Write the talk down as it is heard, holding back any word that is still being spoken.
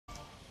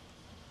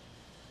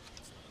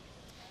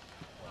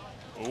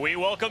We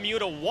welcome you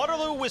to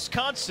Waterloo,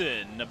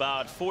 Wisconsin,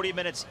 about 40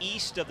 minutes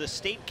east of the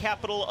state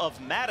capital of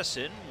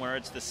Madison, where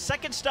it's the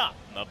second stop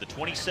of the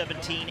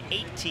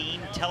 2017-18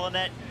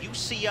 Telenet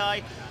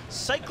UCI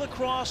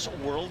Cyclo-cross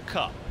World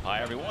Cup. Hi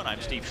everyone,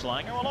 I'm Steve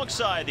Schlanger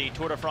alongside the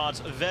Tour de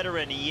France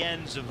veteran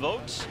Jens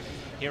Vogt.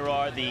 Here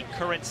are the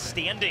current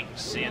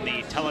standings in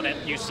the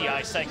Telenet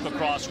UCI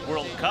Cyclo-cross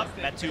World Cup.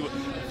 Mathieu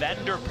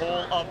van der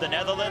Poel of the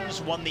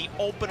Netherlands won the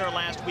opener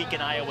last week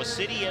in Iowa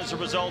City. As a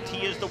result,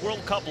 he is the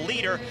World Cup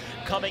leader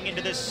coming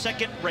into this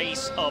second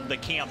race of the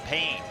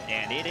campaign.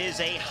 And it is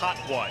a hot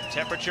one.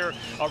 Temperature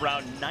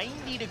around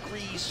 90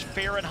 degrees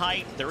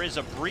Fahrenheit. There is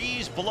a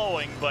breeze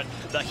blowing, but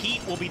the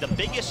heat will be the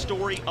biggest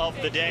story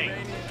of the day.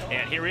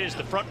 And here is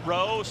the front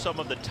row, some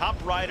of the top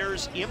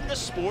riders in the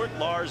sport.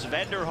 Lars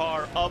van der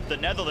Haar of the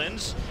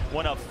Netherlands,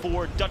 one of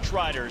 4 Dutch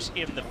riders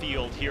in the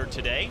field here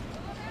today.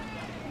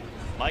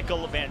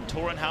 Michael van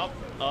Torenhout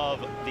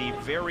of the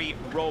very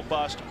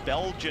robust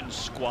Belgian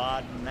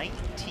squad,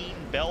 19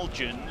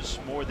 Belgians,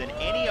 more than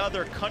any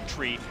other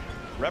country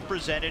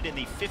represented in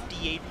the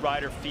 58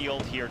 rider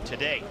field here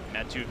today.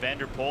 Mathieu van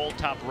der Poel,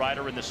 top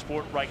rider in the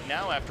sport right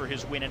now after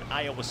his win in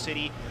Iowa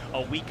City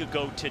a week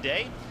ago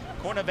today.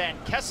 Corne van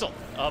Kessel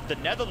of the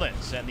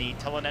Netherlands and the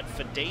Telenet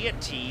Fidea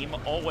team,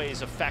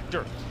 always a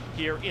factor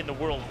here in the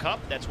World Cup.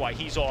 That's why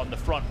he's on the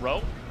front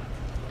row.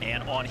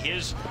 And on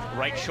his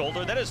right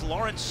shoulder, that is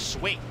Laurens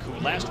Sweeck, who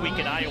last week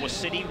in Iowa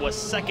City was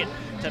second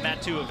to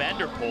Mathieu van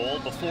der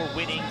Poel before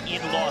winning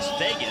in Las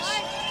Vegas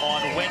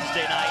on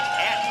Wednesday night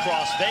at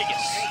Cross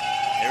Vegas.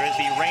 There is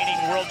the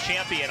reigning world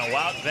champion,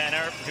 Wout van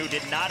Aert, who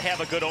did not have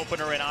a good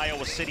opener in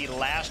Iowa City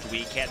last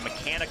week, had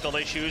mechanical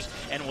issues,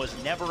 and was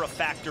never a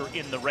factor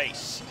in the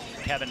race.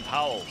 Kevin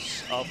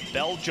Pauwels of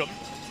Belgium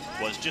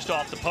was just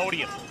off the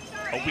podium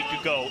a week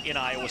ago in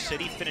Iowa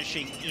City,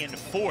 finishing in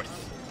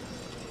 4th.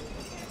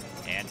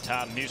 And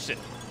Tom Mussen,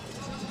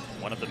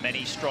 one of the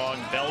many strong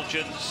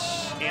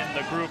Belgians in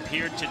the group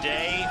here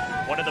today,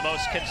 one of the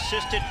most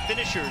consistent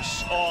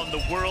finishers on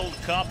the World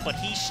Cup, but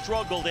he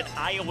struggled in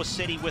Iowa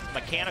City with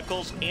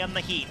mechanicals and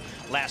the heat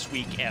last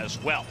week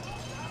as well.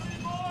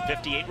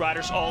 58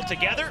 riders all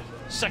together,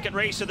 second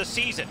race of the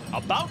season,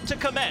 about to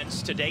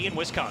commence today in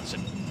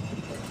Wisconsin.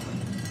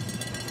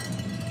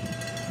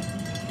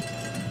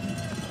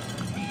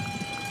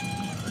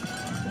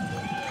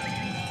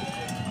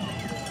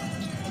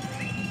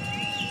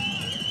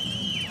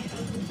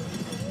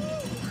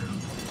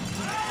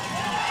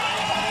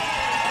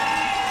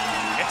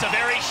 It's a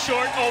very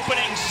short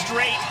opening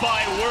straight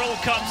by World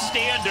Cup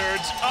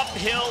standards,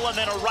 uphill and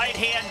then a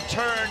right-hand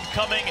turn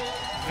coming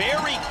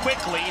very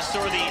quickly.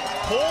 So the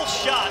pole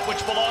shot, which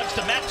belongs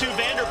to Mathieu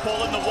van der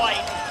Poel in the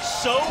white,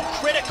 so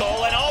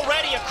critical, and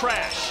already a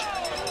crash.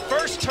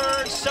 First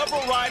turn,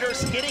 several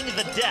riders hitting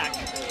the deck.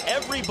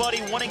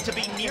 Everybody wanting to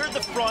be near the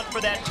front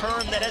for that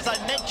turn that, as I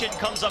mentioned,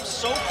 comes up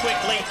so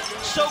quickly,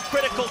 so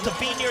critical to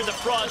be near the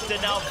front.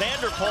 And now van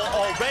der Poel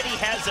already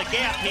has a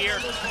gap here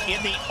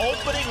in the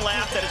opening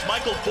lap. That is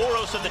Michael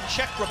Boros of the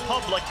Czech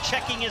Republic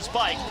checking his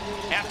bike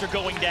after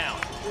going down.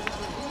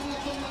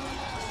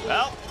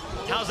 Well,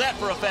 how's that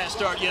for a fast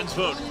start, Jens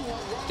Vogt?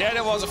 Yeah,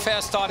 that was a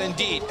fast start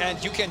indeed,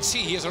 and you can see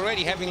he's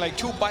already having like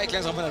 2 bike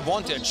lengths of an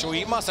advantage, so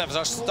he must have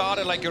just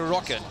started like a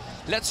rocket.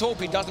 Let's hope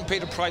he doesn't pay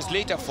the price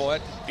later for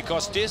it,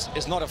 because this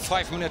is not a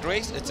 5-minute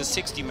race, it's a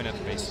 60-minute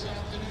race.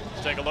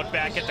 Let's take a look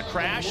back at the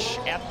crash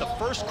at the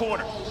first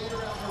corner.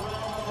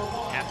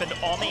 Happened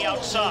on the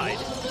outside.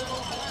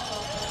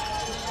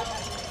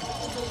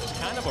 It's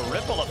kind of a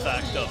ripple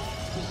effect of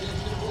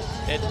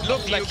it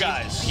looked like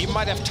he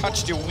might have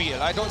touched the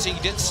wheel. I don't think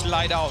he did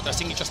slide out, I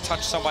think he just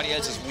touched somebody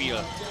else's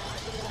wheel.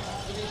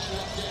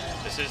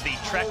 This is the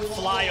Trek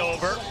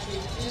flyover,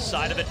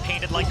 side of it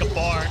painted like a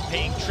barn,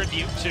 paying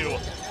tribute to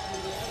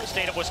the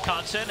state of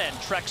Wisconsin and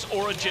Trek's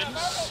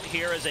origins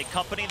here as a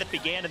company that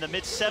began in the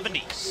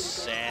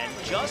mid-70s. And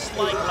just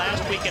like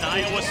last week in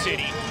Iowa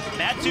City,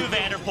 Mathieu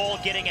van der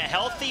Poel getting a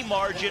healthy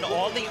margin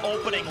on the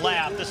opening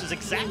lap. This is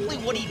exactly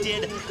what he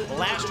did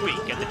last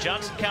week at the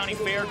Johnson County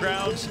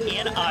Fairgrounds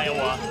in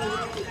Iowa.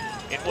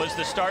 It was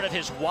the start of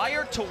his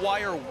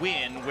wire-to-wire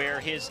win, where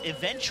his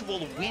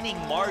eventual winning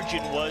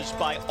margin was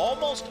by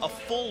almost a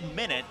full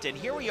minute. And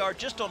here we are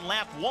just on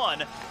lap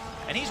 1,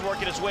 and he's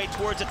working his way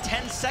towards a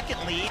 10-second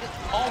lead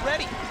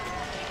already.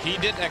 He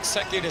did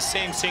exactly the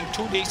same thing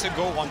 2 days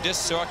ago on this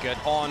circuit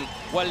on,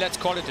 well, let's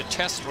call it a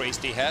test race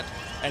they had,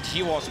 and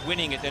he was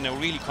winning it in a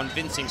really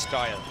convincing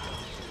style.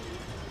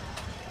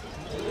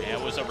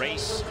 It was a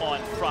race on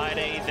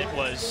Friday that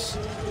was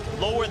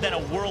lower than a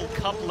World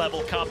Cup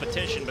level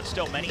competition, but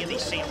still many of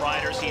these same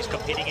riders he's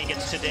competing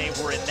against today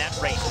were in that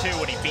race too,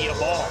 and he beat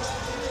them all.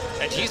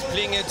 And he's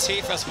playing it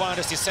safe as far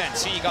as descent.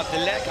 See, he got the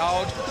leg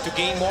out to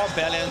gain more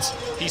balance.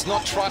 He's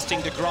not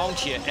trusting the ground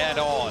here at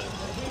all.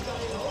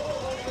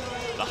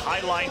 The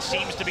high line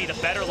seems to be the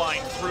better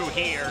line through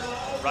here.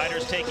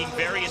 Riders taking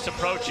various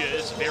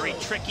approaches, very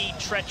tricky,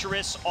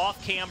 treacherous,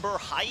 off-camber,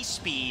 high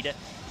speed.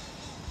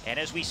 And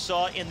as we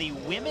saw in the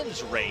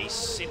women's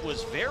race, it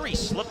was very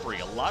slippery.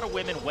 A lot of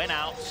women went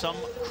out, some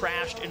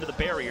crashed into the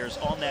barriers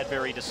on that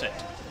very descent.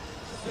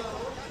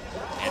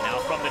 And now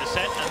from the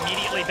descent,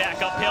 immediately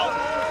back uphill.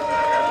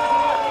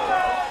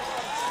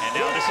 And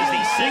now this is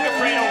the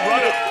Segafredo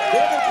run-up.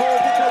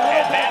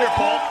 And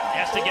Vanderpool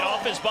has to get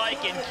off his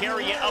bike and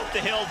carry it up the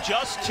hill,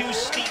 just too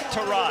steep to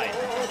ride.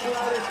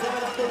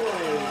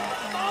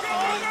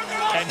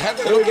 And have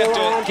a look at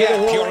the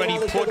gap he already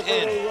put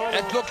in.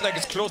 It looked like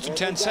it's close to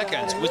 10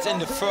 seconds within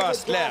the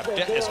first lap.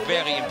 That is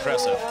very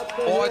impressive.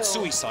 Or it's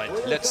suicide.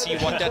 Let's see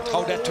how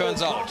that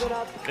turns out.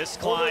 This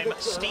climb,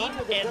 steep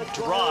and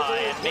dry,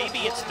 and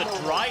maybe it's the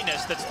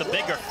dryness that's the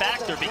bigger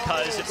factor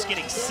because it's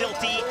getting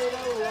silty,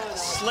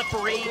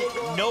 slippery,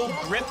 no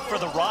grip for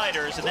the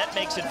riders, and that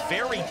makes it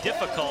very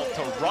difficult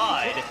to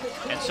ride.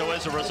 And so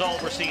as a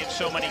result, we're seeing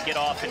so many get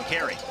off and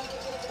carry.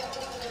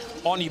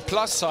 On the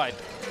plus side,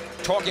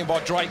 talking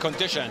about dry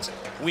conditions,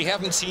 we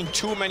haven't seen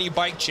too many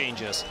bike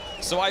changes.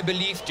 So I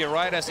believe the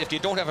riders, if they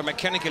don't have a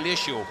mechanical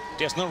issue,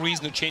 there's no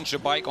reason to change the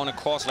bike on a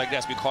course like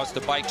this because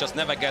the bike just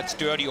never gets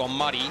dirty or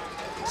muddy.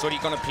 So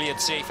they're gonna play it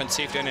safe and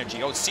save the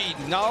energy. Oh, see,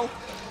 now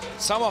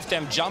some of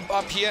them jump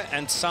up here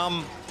and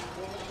some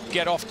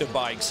get off the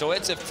bike. So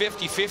it's a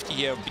 50-50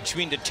 here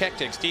between the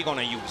tactics they're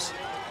gonna use.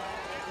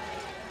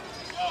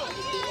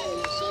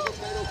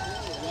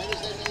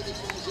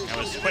 That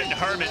was Quentin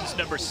Herman's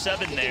number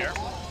 7 there.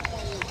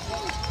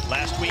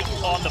 Last week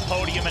on the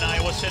podium in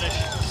Iowa City,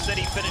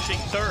 finishing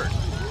 3rd.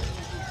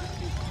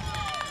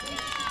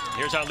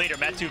 Here's our leader,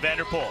 Mathieu van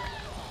der Poel.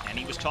 And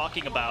he was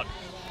talking about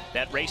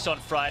that race on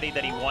Friday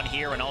that he won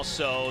here and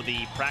also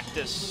the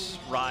practice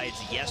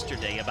rides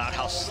yesterday, about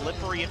how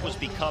slippery it was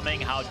becoming,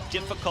 how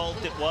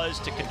difficult it was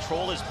to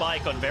control his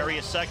bike on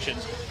various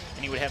sections.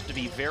 And he would have to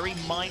be very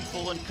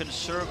mindful and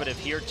conservative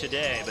here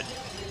today. But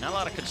not a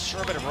lot of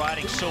conservative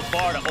riding so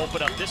far to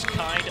open up this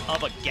kind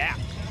of a gap.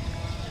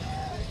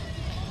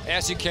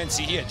 As you can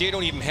see here, they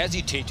don't even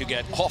hesitate to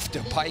get off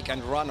the bike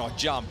and run or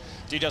jump.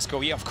 They just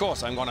go, yeah, of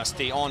course, I'm gonna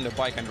stay on the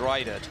bike and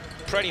ride it.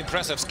 Pretty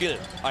impressive skill,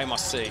 I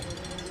must say.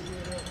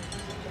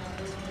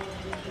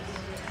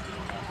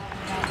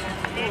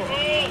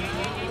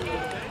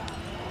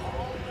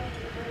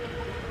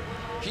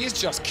 He's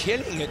just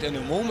killing it in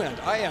the moment.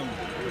 I am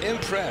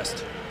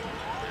impressed.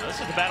 This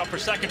is the battle for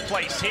second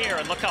place here,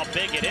 and look how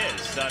big it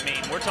is. I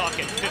mean, we're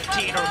talking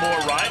 15 or more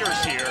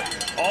riders here,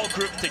 all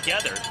grouped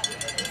together.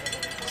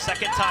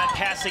 Second time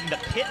passing the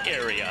pit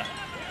area.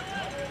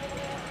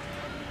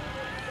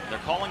 They're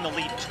calling the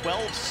lead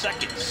 12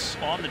 seconds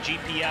on the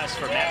GPS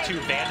for Mathieu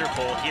van der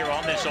Poel here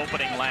on this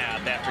opening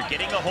lap. After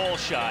getting a hole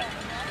shot,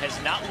 has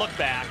not looked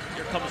back.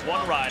 Here comes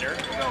one rider,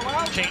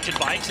 changing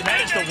bikes, and that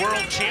is the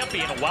world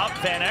champion, Wout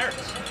van Aert.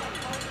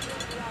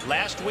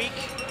 Last week,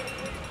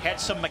 had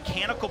some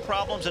mechanical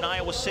problems in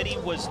Iowa City,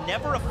 was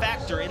never a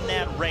factor in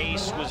that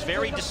race, was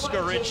very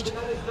discouraged,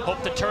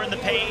 hoped to turn the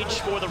page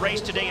for the race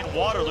today in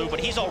Waterloo,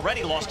 but he's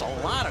already lost a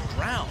lot of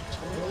ground.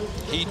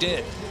 He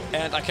did,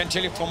 and I can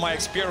tell you from my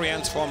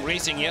experience from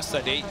racing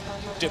yesterday,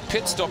 the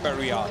pit stop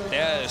area,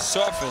 the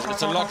surface,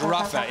 it's a lot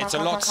rougher, it's a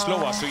lot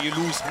slower, so you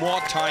lose more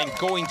time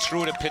going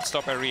through the pit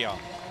stop area.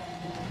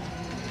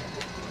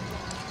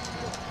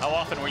 How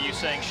often were you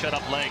saying shut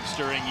up legs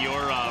during your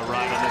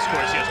ride on this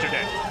course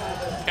yesterday?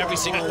 Every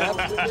single lap.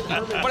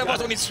 But it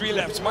was only 3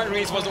 laps. My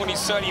race was only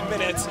 30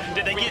 minutes.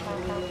 Did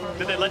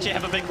they let you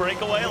have a big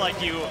breakaway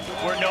like you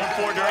were known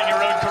for during your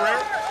road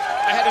career?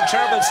 I had a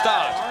terrible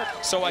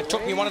start, so it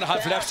took me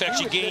 1.5 laps to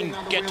actually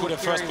get to the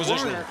first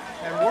position.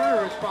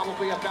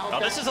 Now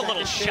this is a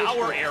little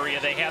shower area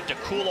they have to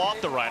cool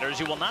off the riders.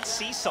 You will not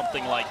see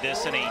something like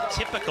this in a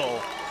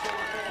typical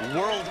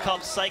World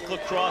Cup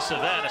cyclocross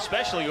event,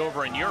 especially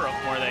over in Europe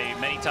where they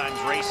many times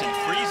race in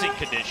freezing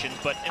conditions,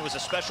 but it was a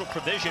special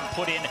provision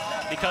put in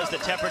because the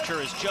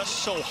temperature is just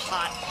so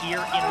hot here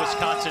in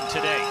Wisconsin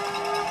today.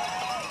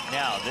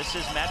 Now this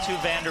is Mathieu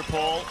van der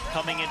Poel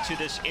coming into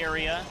this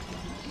area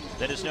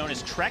that is known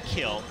as Trek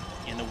Hill.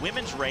 In the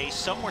women's race,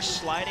 some were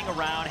sliding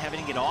around,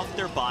 having to get off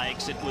their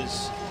bikes. It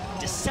was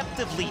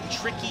deceptively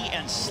tricky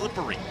and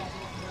slippery.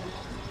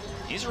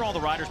 These are all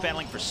the riders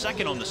battling for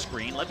second on the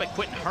screen, led by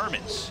Quentin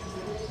Hermans.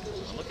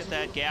 Look at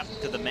that gap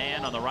to the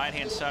man on the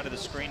right-hand side of the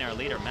screen, our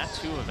leader,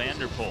 Mathieu van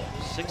der Poel.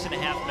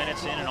 6.5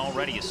 minutes in and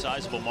already a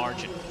sizable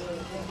margin.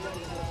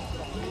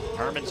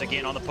 Hermans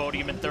again on the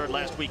podium in 3rd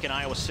last week in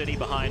Iowa City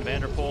behind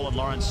van der Poel and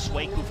Lawrence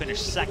Swake, who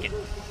finished 2nd.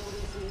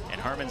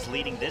 And Hermans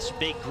leading this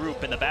big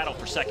group in the battle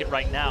for second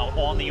right now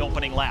on the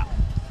opening lap.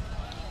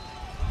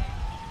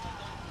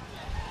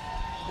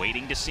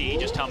 Waiting to see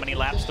just how many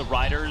laps the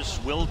riders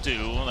will do.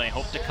 They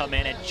hope to come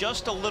in at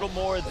just a little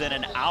more than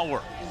an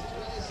hour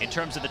in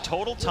terms of the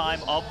total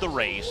time of the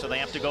race. So they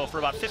have to go for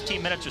about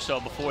 15 minutes or so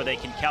before they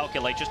can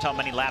calculate just how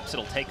many laps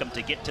it'll take them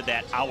to get to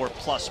that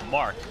hour-plus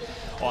mark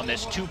on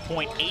this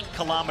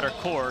 2.8-kilometer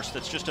course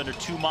that's just under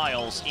 2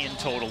 miles in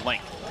total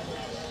length.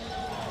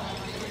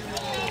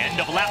 End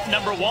of lap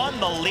number 1,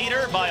 the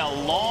leader by a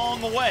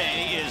long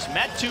way is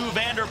Mathieu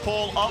van der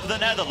Poel of the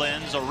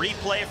Netherlands. A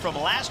replay from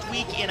last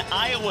week in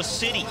Iowa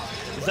City.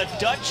 The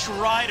Dutch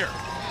rider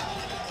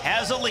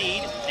has a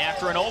lead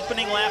after an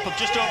opening lap of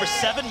just over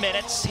 7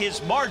 minutes.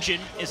 His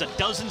margin is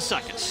 12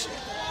 seconds.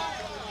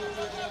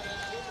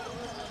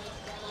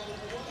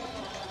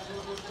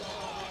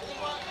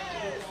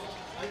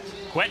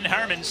 Quentin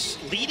Hermans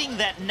leading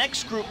that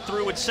next group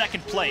through in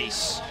second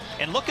place.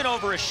 And looking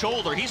over his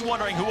shoulder, he's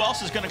wondering who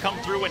else is going to come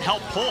through and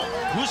help pull.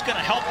 Who's going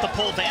to help to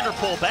pull Van der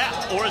Poel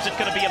back? Or is it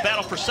going to be a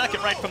battle for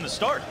second right from the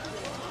start?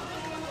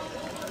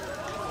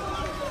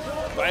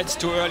 Well, it's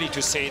too early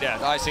to say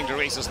that. I think the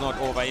race is not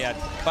over yet.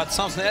 But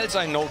something else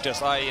I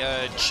noticed,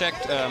 I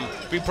checked,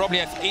 we probably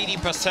have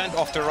 80%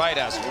 of the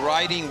riders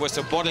riding with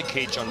a bottle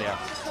cage on there,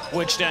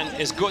 which then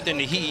is good in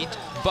the heat,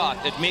 but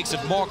it makes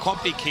it more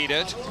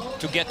complicated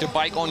to get the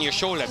bike on your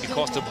shoulder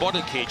because the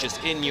bottle cage is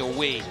in your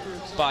way.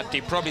 But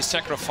they probably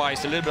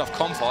sacrificed a little bit of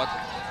comfort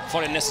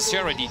for the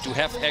necessity to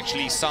have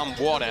actually some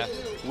water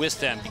with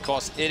them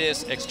because it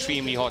is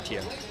extremely hot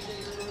here.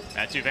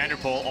 Mathieu van der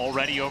Poel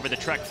already over the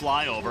Trek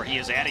flyover. He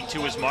is adding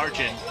to his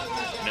margin.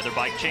 Another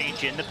bike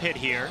change in the pit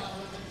here.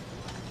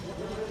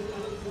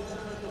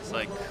 It's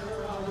like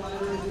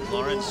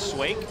Lawrence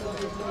Swake,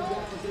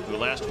 who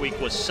last week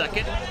was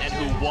second and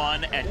who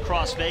won at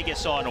Cross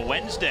Vegas on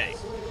Wednesday.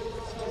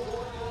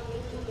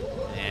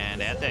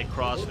 And at that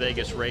Cross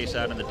Vegas race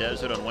out in the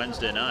desert on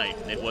Wednesday night,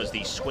 it was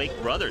the Swake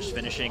brothers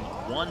finishing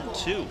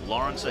 1-2.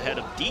 Lawrence ahead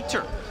of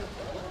Dieter.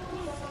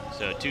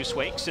 So two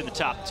Swakes in the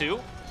top two.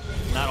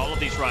 Not all of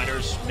these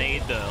riders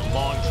made the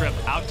long trip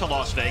out to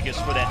Las Vegas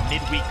for that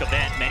midweek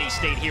event. Many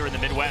stayed here in the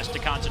Midwest to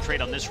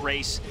concentrate on this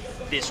race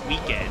this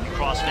weekend.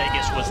 Cross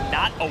Vegas was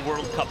not a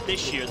World Cup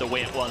this year the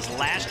way it was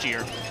last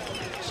year,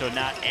 so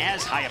not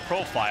as high a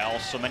profile,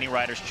 so many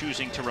riders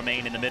choosing to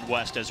remain in the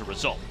Midwest as a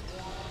result.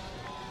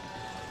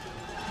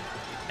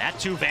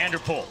 Mathieu van der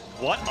Poel,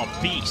 what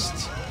a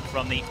beast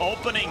from the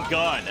opening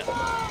gun,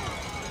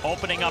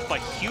 opening up a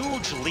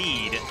huge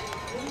lead.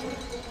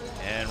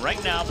 And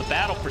right now, the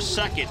battle for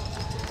second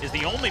is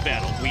the only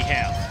battle we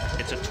have.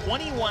 It's a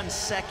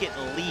 21-second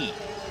lead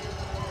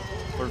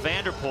for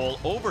Van der Poel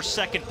over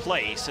second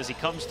place as he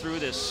comes through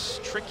this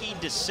tricky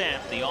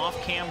descent, the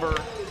off-camber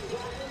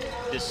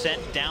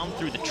descent down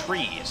through the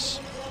trees.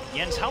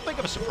 Jens, how big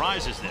of a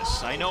surprise is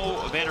this? I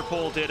know Van der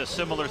Poel did a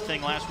similar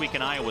thing last week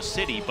in Iowa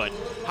City, but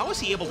how was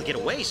he able to get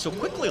away so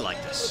quickly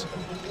like this?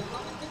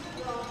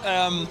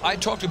 I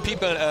talked to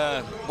people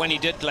when he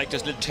did like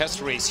this little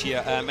test race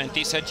here, and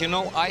they said, you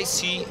know, I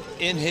see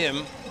in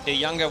him a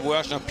younger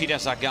version of Peter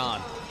Sagan.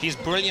 He's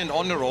brilliant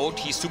on the road,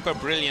 he's super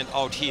brilliant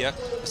out here.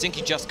 I think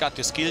he just got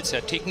the skill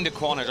set, taking the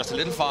corner just a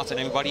little faster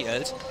than everybody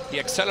else. He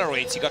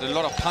accelerates, he got a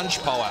lot of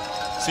punch power,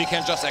 so he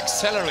can just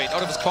accelerate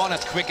out of his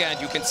corners quicker, and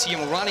you can see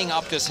him running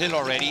up this hill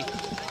already,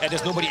 and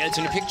there's nobody else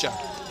in the picture.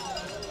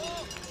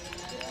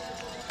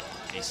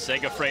 The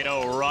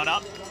Segafredo run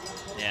up.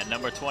 And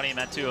number 20,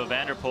 Mathieu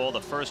van der Poel,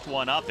 the first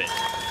one up it.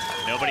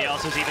 Nobody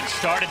else has even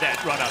started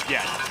that run up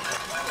yet.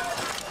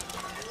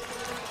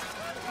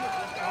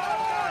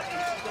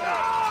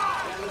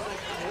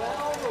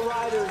 All the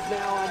riders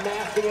now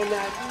amassing in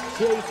that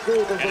chase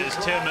group. And it is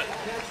Tim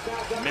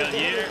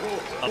Millier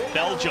of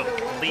Belgium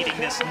leading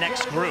this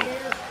next group.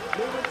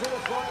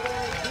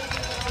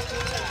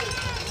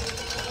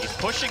 He's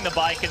pushing the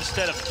bike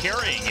instead of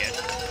carrying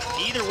it.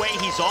 Either way,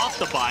 he's off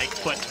the bike,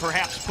 but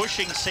perhaps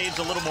pushing saves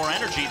a little more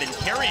energy than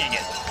carrying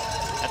it.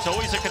 That's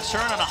always a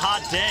concern on a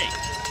hot day.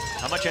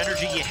 How much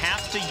energy you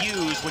have to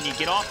use when you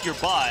get off your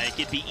bike.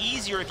 It'd be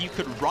easier if you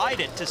could ride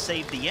it to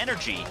save the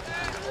energy,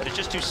 but it's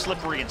just too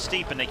slippery and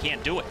steep and they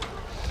can't do it.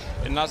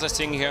 Another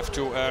thing you have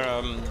to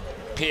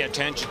pay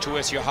attention to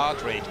is your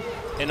heart rate.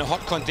 In a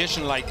hot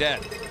condition like that,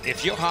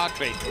 if your heart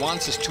rate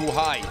once is too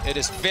high, it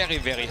is very,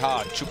 very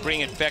hard to bring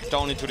it back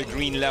down into the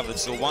green level.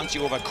 So once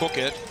you overcook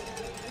it,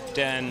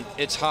 then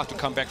it's hard to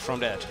come back from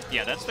that.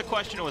 Yeah, that's the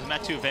question with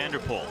Mathieu van der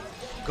Poel.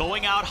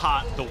 Going out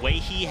hot the way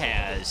he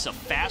has, a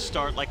fast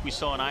start like we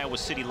saw in Iowa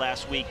City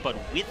last week, but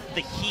with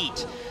the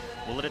heat,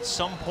 will it at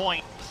some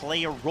point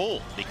play a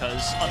role?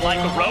 Because unlike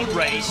a road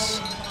race,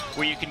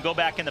 where you can go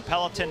back in the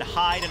peloton,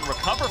 hide and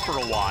recover for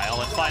a while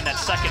and find that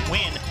second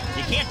win,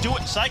 you can't do it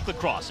in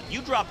cyclocross. If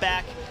you drop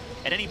back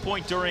at any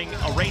point during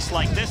a race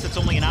like this that's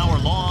only an hour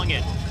long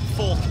at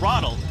full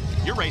throttle,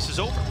 your race is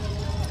over.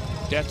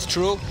 That's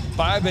true,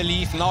 but I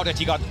believe now that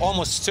he got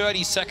almost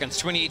 30 seconds,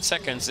 28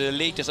 seconds, the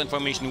latest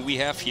information we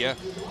have here,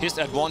 his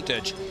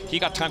advantage, he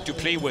got time to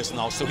play with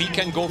now. So he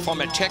can go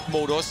from attack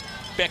modus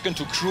back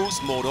into cruise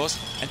modus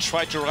and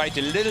try to ride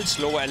a little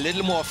slower, a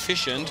little more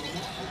efficient,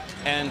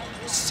 and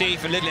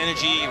save a little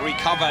energy,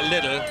 recover a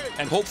little,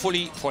 and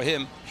hopefully for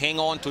him, hang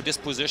on to this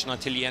position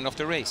until the end of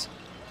the race.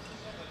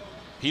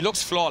 He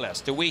looks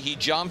flawless. The way he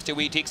jumps, the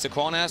way he takes the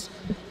corners,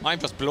 I'm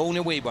just blown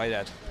away by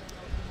that.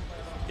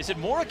 Is it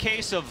more a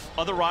case of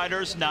other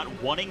riders not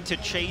wanting to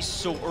chase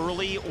so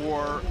early,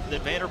 or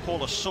that Van der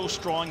Poel is so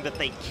strong that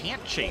they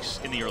can't chase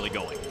in the early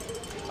going?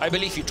 I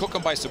believe he took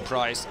him by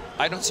surprise.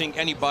 I don't think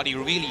anybody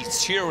really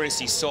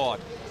seriously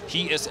thought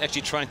he is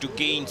actually trying to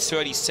gain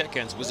 30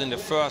 seconds within the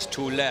first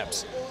 2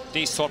 laps.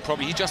 They thought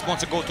probably he just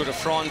wants to go to the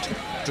front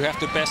to have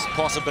the best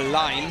possible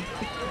line.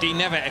 They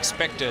never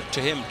expected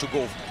him to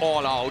go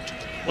all out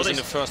within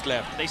the first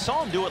lap. They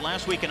saw him do it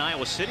last week in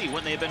Iowa City.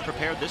 Wouldn't they have been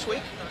prepared this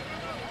week?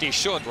 They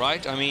should,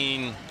 right? I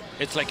mean,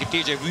 it's like a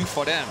déjà vu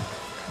for them.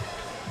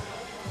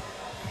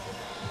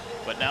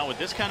 But now with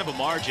this kind of a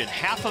margin,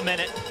 half a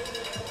minute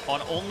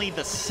on only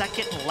the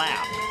second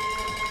lap,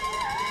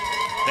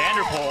 Van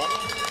der Poel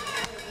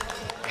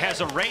has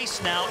a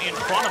race now in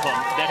front of him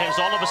that has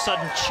all of a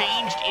sudden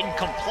changed in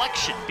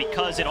complexion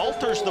because it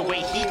alters the way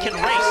he can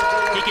race.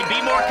 He can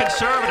be more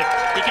conservative.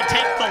 He can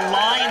take the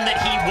line that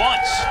he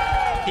wants.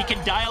 He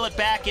can dial it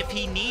back if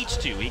he needs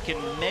to. He can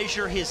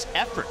measure his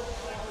effort.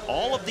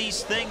 All of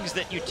these things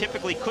that you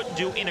typically couldn't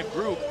do in a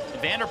group,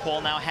 Van der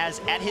Poel now has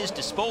at his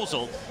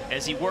disposal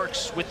as he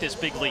works with this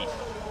big lead.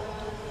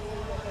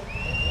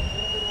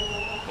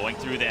 Going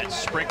through that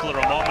sprinkler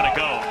a moment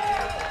ago.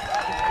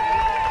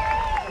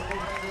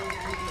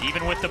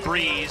 Even with the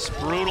breeze,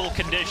 brutal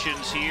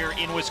conditions here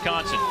in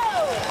Wisconsin.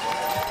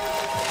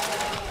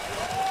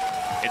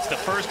 It's the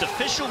first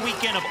official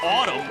weekend of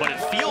autumn, but it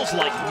feels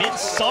like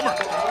midsummer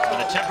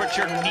with a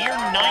temperature near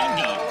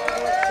 90.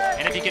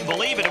 And if you can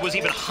believe it, it was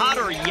even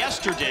hotter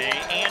yesterday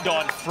and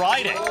on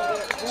Friday.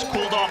 It's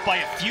cooled off by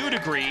a few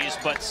degrees,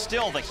 but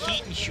still the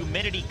heat and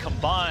humidity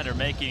combined are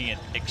making it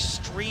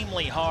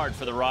extremely hard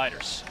for the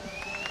riders.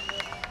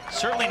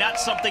 Certainly not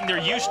something they're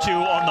used to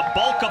on the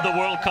bulk of the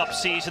World Cup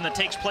season that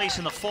takes place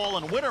in the fall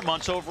and winter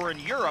months over in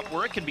Europe,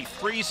 where it can be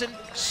freezing,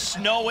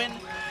 snowing.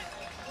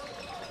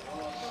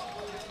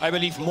 I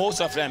believe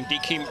most of them, they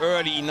came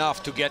early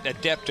enough to get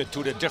adapted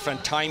to the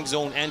different time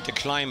zone and the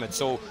climate,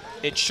 so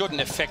it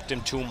shouldn't affect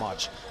them too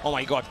much. Oh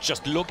my God,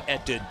 just look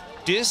at the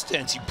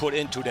distance he put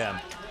into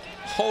them.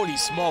 Holy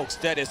smokes,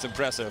 that is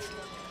impressive.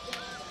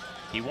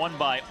 He won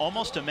by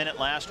almost a minute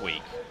last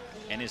week,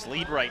 and his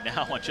lead right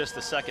now on just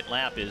the second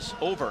lap is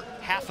over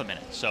half a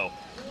minute. So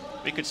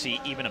we could see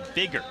even a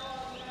bigger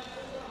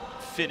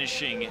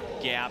finishing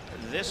gap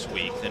this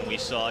week than we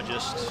saw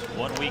just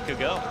 1 week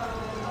ago.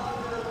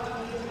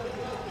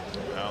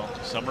 Well,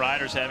 some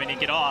riders having to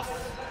get off.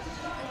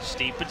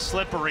 Steep and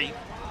slippery,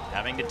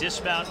 having to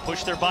dismount,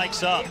 push their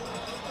bikes up.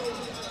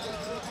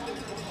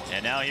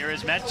 And now here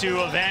is Mathieu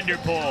Van der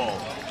Poel.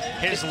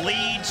 His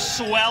lead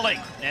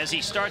swelling as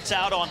he starts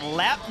out on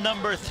lap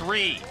number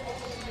 3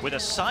 with a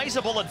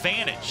sizable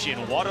advantage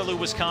in Waterloo,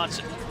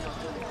 Wisconsin.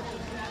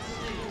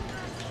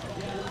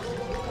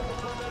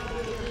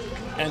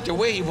 And the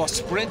way he was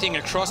sprinting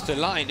across the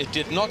line, it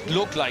did not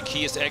look like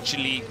he is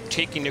actually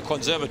taking a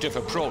conservative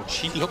approach.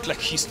 He looked like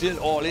he's still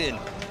all in.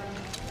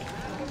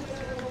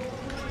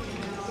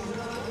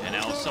 And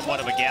now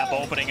somewhat of a gap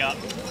opening up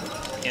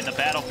in the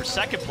battle for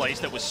second place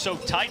that was so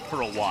tight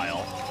for a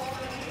while.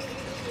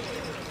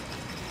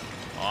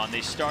 On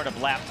the start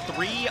of lap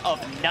 3 of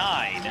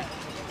 9.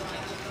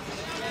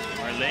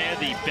 We're there,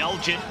 the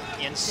Belgian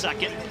in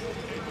second.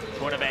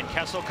 Corne van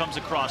Kessel comes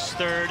across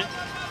third.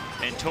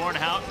 And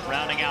Tornhout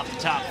rounding out the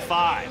top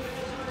 5.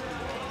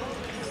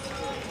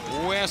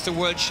 Where's the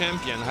world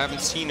champion? I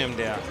haven't seen him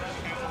there.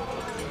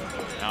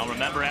 Now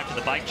remember, after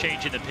the bike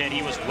change in the pit,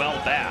 he was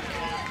well back.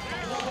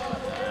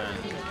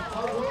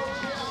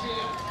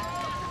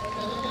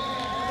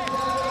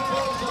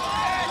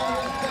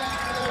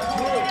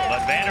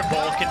 But Van der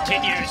Poel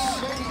continues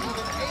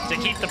to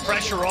keep the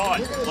pressure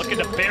on, looking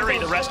to bury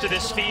the rest of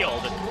this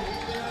field.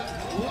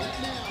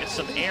 Get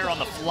some air on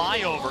the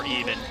flyover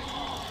even.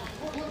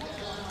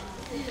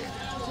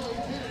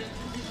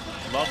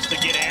 Loves to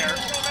get air,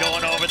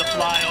 going over the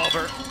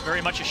flyover.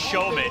 Very much a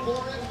showman,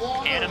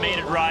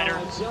 animated rider.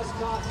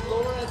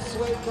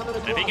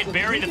 If he can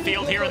bury the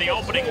field here in the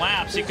opening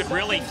laps, he could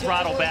really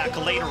throttle back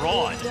later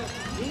on.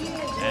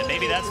 And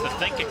maybe that's the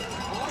thinking.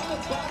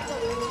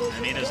 I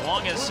mean, as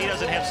long as he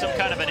doesn't have some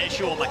kind of an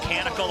issue, a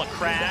mechanical, a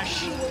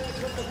crash,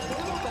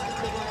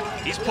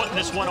 he's putting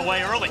this one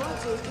away early.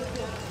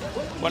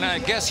 Well, I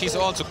guess he's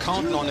also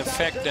counting on the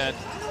fact that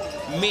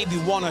maybe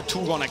 1 or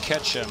 2 gonna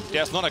catch him.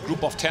 There's not a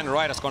group of 10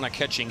 riders gonna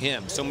catching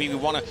him. So maybe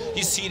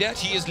you see that?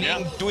 He is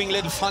doing a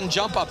little fun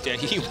jump up there.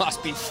 He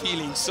must be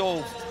feeling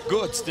so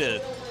good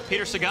still.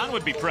 Peter Sagan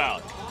would be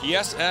proud.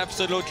 Yes,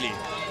 absolutely.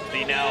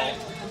 The now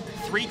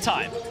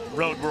 3-time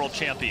road world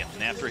champion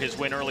after his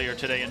win earlier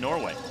today in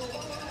Norway.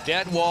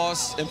 That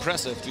was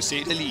impressive, to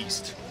say the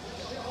least.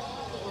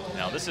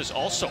 Now this is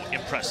also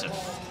impressive.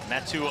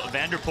 Mathieu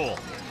Van der Poel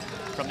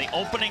from the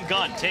opening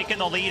gun, taking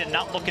the lead and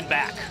not looking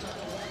back.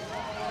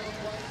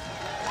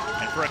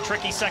 And for a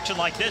tricky section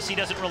like this, he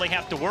doesn't really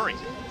have to worry.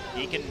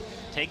 He can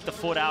take the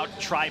foot out,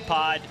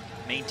 tripod,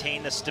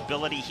 maintain the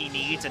stability he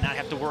needs, and not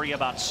have to worry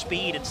about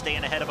speed and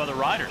staying ahead of other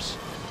riders.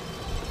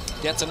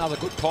 That's another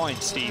good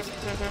point, Steve.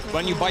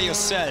 When you're by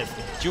yourself,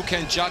 you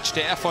can judge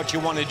the effort you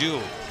want to do.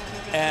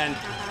 And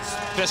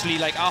especially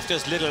like after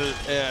this little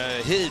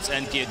hills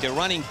and the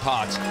running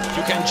parts,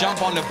 you can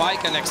jump on the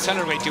bike and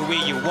accelerate the way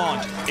you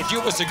want. If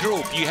you're with a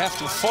group, you have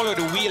to follow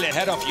the wheel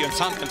ahead of you, and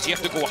sometimes you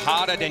have to go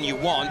harder than you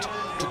want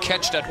to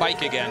catch that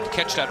bike again, to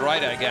catch that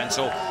rider again.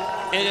 So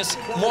it is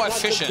more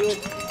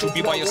efficient to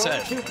be by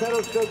yourself.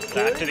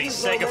 Back to the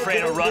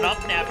Segafredo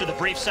run-up after the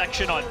brief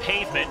section on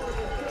pavement.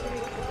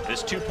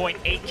 This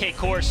 2.8K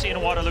course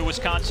in Waterloo,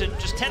 Wisconsin,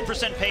 just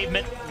 10%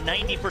 pavement,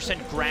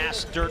 90%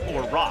 grass, dirt,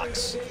 or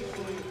rocks.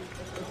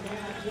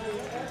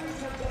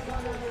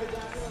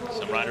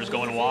 Some riders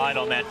going wide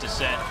on that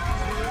descent.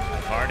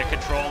 Hard to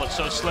control, it's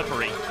so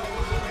slippery.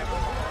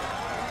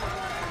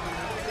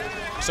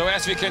 So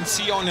as we can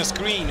see on the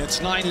screen,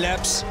 it's 9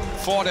 laps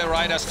for the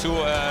riders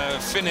to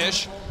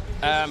finish.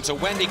 So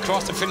when they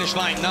cross the finish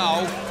line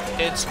now,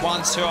 it's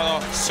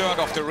 1/3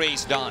 of the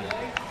race done.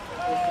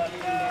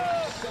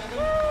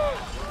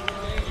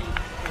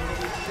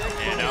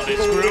 And now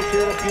this group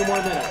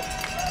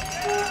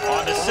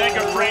on the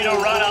Segafredo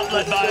run-up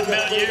led by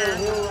Melier.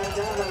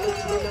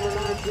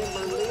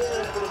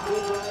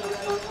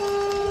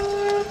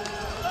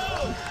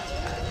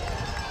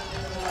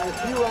 A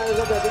few riders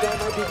up, I think that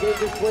might be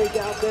David Blake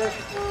out there.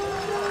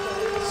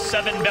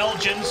 7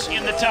 Belgians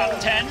in the top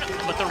 10,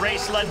 but the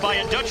race led by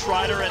a Dutch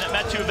rider and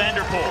Mathieu van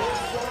der Poel.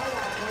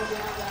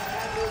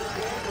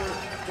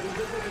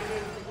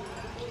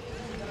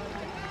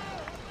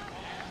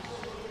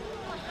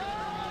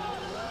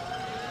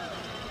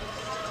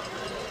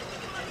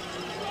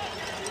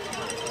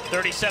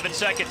 "37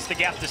 seconds, the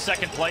gap to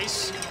second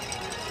place.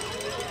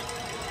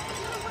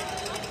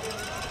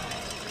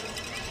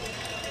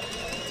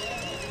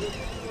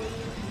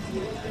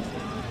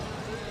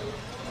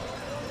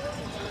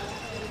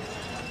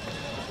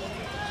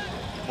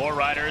 More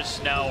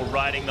riders now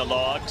riding the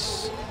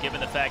logs,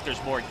 given the fact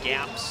there's more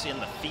gaps in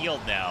the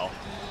field now.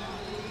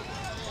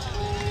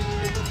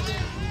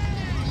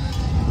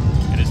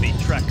 It is the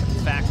Trek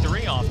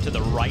factory off to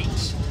the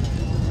right.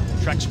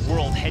 Trek's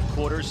world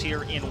headquarters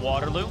here in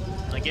Waterloo.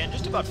 Again,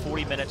 just about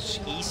 40 minutes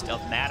east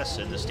of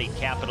Madison, the state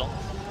capital,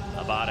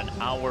 about an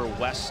hour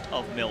west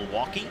of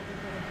Milwaukee.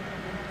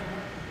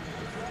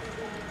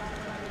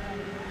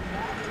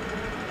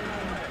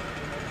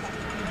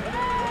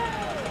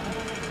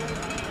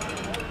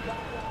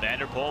 Van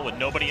der Poel with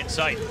nobody in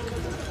sight.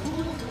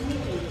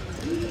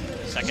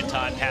 Second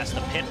time past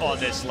the pit on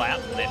this lap.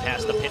 They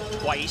passed the pit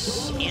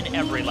twice in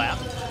every lap.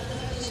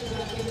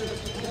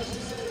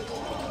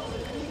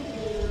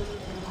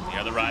 The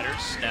other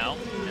riders now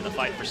in the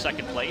fight for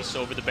second place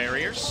over the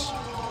barriers.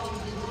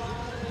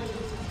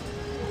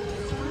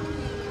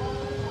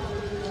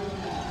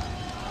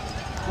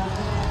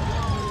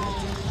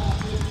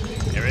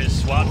 There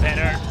is Wout van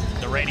Aert,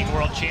 the reigning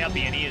world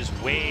champion. He is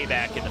way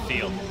back in the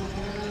field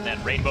in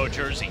that rainbow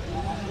jersey.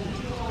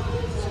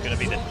 It's going to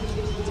be the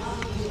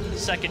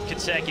second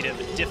consecutive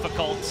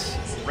difficult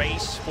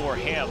race for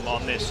him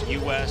on this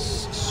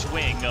U.S.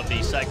 swing of the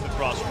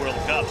Cyclo-cross World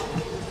Cup.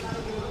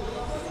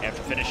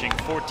 After finishing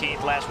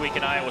 14th last week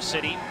in Iowa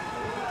City,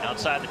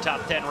 outside the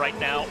top 10 right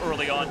now,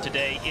 early on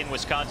today in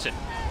Wisconsin.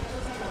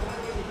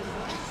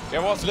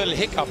 There was a little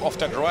hiccup of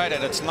that rider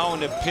that's now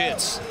in the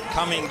pits,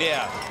 coming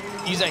there.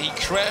 Either he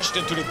crashed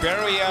into the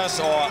barriers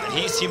or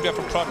he seemed to have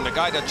a problem. The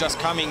guy that's just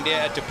coming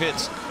there at the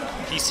pits,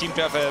 he seemed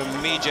to have a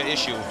major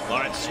issue.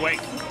 Lawrence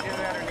Swake.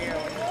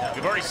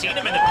 We've already seen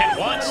him in the pit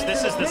once.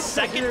 This is the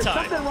second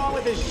time. Something wrong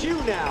with his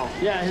shoe now.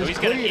 Yeah, so he's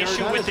got an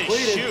issue with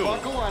his shoe.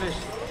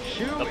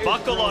 The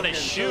buckle on his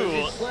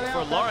shoe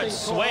for Lawrence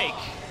Swake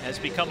has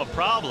become a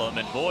problem.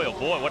 And boy, oh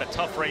boy, what a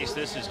tough race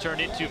this has turned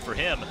into for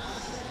him.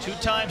 2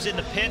 times in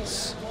the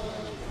pits,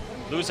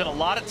 losing a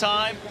lot of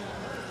time.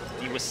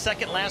 He was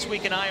second last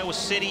week in Iowa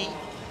City,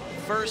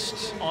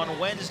 first on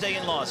Wednesday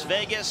in Las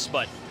Vegas,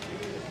 but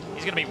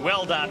he's going to be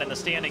well down in the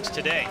standings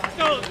today,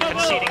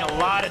 conceding a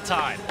lot of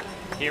time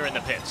here in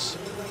the pits.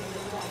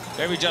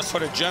 Maybe just for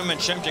the German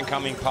champion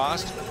coming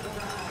past.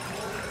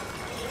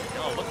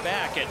 Oh, look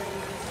back at...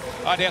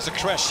 Ah, there's a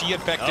crash. See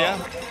it back there?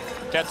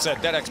 That's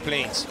it. That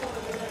explains.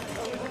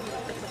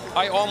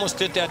 I almost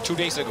did that 2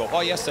 days ago,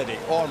 or yesterday,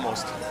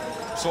 almost.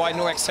 So I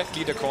know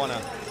exactly the corner.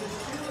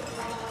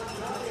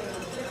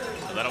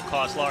 So that'll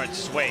cost Lawrence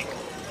Swake.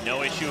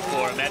 No issue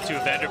for Mathieu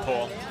van der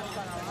Poel.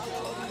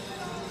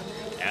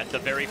 At the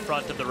very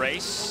front of the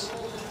race.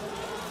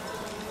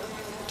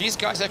 These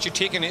guys actually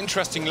take an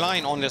interesting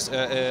line on this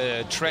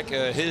track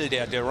hill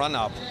there, the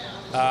run-up.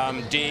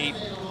 They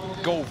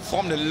go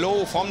from the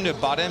low, from the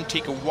bottom,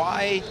 take a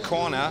wide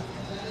corner,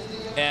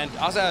 and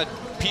other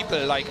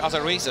people, like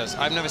other racers,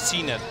 I've never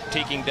seen it,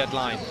 taking that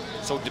line.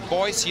 So the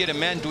boys here, the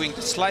men doing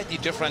slightly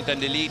different than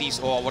the ladies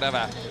or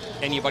whatever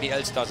anybody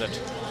else does it.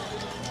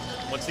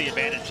 What's the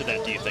advantage to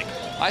that, do you think?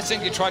 I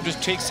think they try to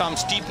take some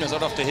steepness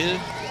out of the hill,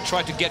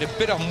 try to get a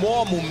bit of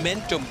more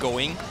momentum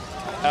going,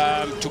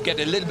 to get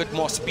a little bit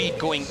more speed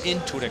going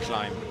into the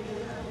climb.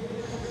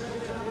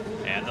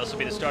 And this will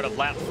be the start of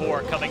lap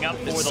 4 coming up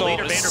for the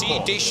leader, Van der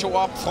Poel. They show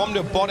up from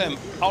the bottom,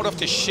 out of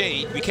the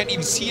shade. We can't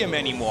even see him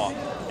anymore.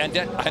 And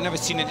that I've never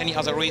seen in any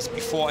other race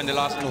before in the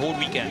whole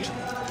weekend.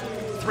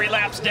 3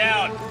 laps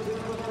down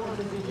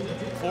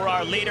for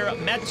our leader,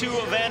 Mathieu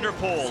van der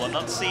Poel. And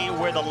let's see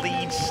where the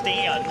lead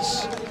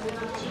stands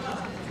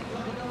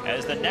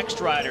as the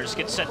next riders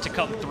get set to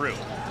come through.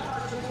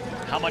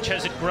 How much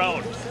has it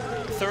grown?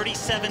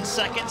 37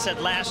 seconds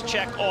at last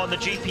check on the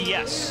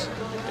GPS.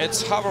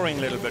 It's hovering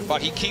a little bit,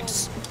 but he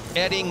keeps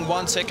adding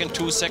 1 second,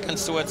 2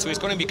 seconds to it. So he's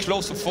going to be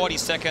close to 40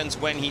 seconds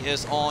when he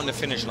is on the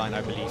finish line,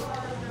 I believe.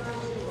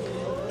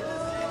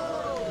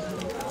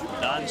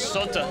 Dan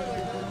Sota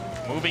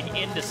moving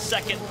into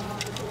second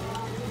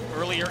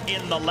earlier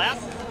in the lap.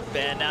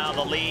 And now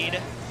the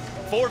lead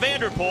for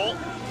Van der Poel.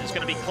 is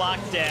going to be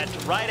clocked at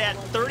right at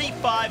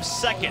 35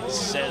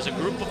 seconds as a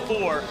group of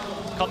 4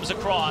 comes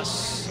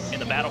across in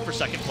the battle for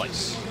second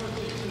place.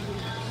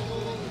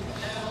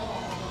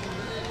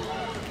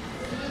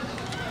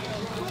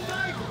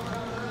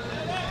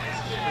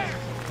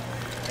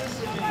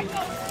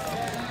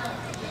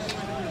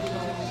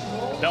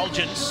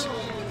 Belgians.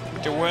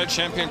 The world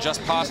champion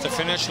just passed the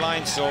finish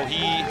line, so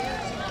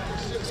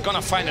he's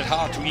gonna find it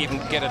hard to even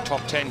get a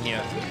top 10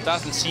 here.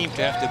 Doesn't seem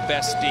to have the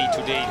best day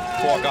today,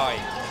 poor guy.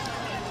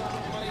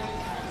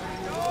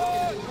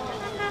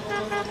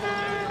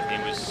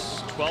 He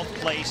was 12th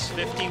place,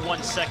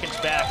 51 seconds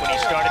back when he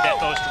started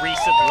that most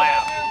recent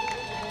lap.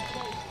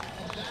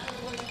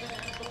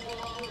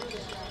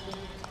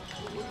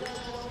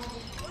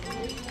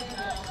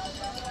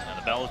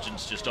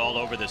 Belgians just all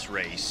over this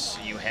race.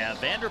 You have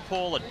Van der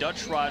Poel, a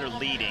Dutch rider,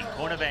 leading.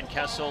 Corne van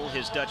Kessel,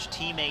 his Dutch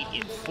teammate,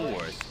 in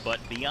 4th. But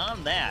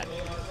beyond that,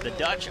 the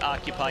Dutch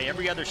occupy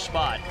every other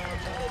spot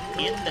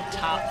in the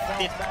top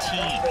 15.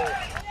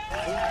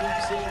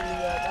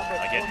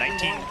 Again,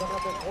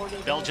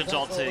 19 Belgians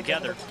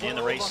altogether in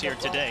the race here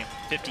today.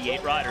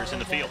 58 riders in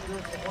the field.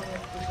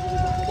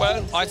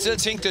 Well, I still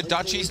think the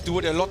Dutchies do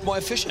it a lot more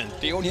efficient.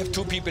 They only have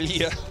 2 people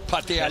here,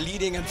 but they are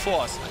leading in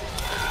 4th.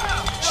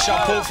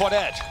 Chapeau for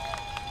that.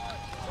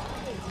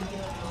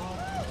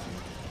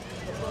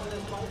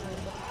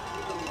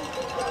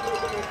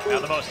 Now,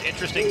 the most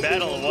interesting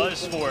battle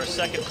was for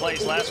second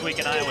place last week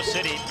in Iowa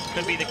City.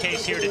 Could be the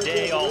case here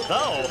today,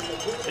 although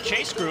the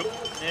chase group,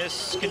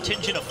 this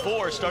contingent of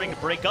 4, starting to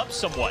break up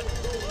somewhat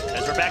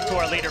as we're back to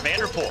our leader, Van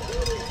der Poel.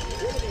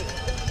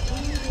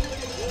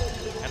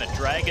 Kind of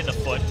dragging the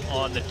foot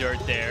on the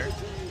dirt there.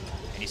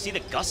 And you see the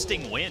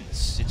gusting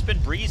winds. It's been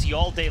breezy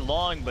all day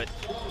long, but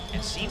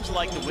it seems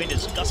like the wind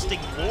is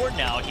gusting more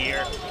now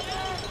here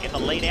in the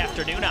late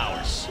afternoon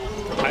hours.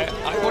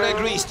 I would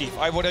agree, Steve.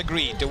 I would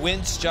agree. The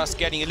wind's just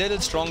getting a little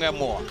stronger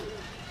more.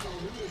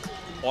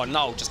 Or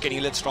now, just getting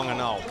a little stronger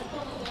now.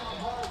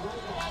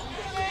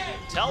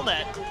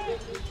 Telenet,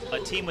 a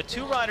team with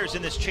 2 riders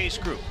in this chase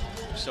group.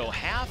 So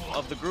half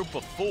of the group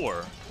of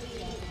 4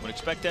 would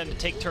expect them to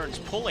take turns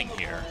pulling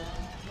here.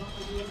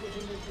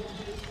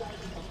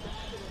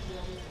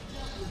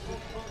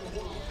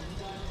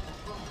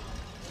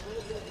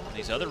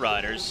 These other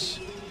riders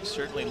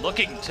certainly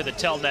looking to the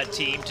Telenet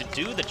team to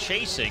do the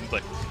chasing,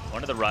 but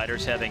one of the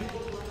riders having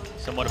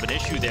somewhat of an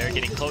issue there,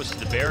 getting close to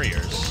the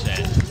barriers,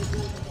 and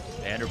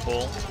Van der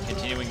Poel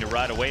continuing to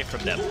ride away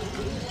from them.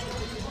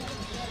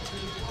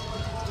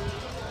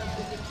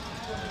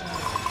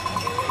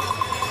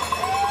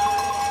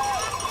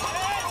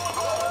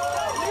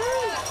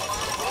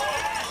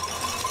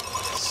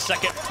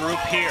 Second group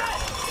here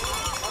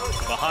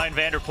behind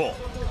Van der Poel.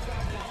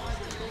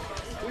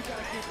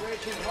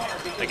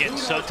 Again,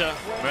 Sota,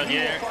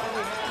 Merlier,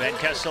 Van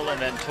Kessel,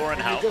 and then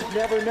Torenhout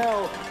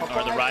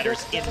are the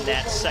riders in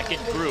that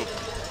second group.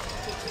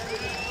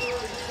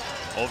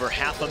 Over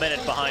half a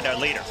minute behind our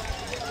leader.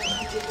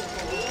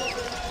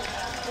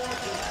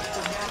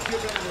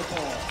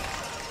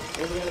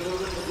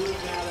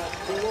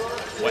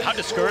 Well, how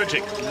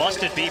discouraging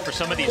must it be for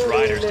some of these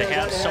riders to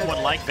have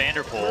someone like Van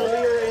der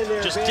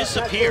Poel just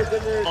disappear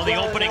on the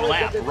opening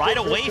lap, right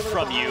away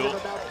from you,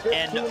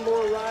 and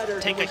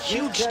take a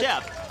huge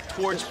step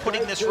towards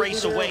putting this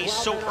race away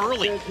so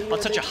early on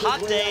such a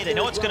hot day. They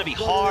know it's going to be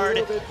hard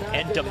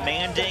and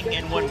demanding,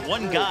 and when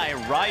one guy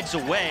rides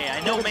away, I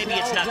know maybe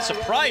it's not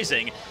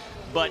surprising,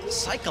 but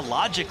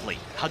psychologically,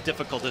 how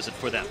difficult is it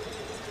for them?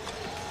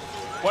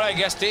 Well, I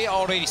guess they are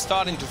already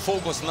starting to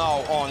focus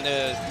now on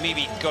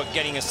maybe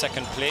getting a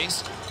second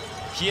place.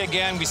 Here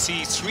again, we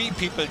see 3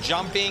 people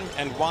jumping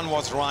and 1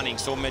 was running.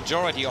 So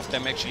majority of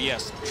them actually,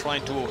 yes,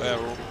 trying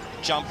to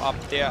jump up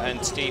there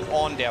and stay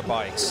on their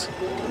bikes.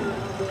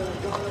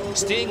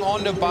 Staying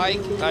on the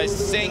bike, I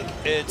think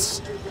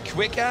it's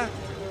quicker.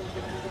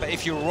 But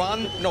if you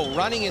run, no,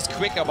 running is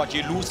quicker, but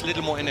you lose a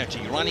little more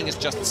energy. Running is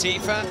just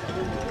safer,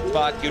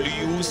 but you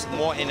use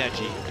more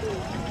energy.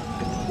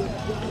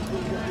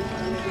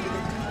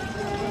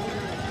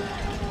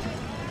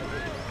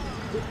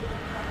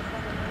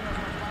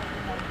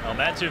 Well,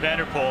 Mathieu Van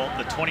der Poel,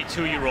 the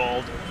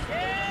 22-year-old,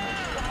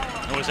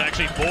 who was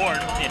actually born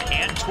in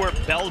Antwerp,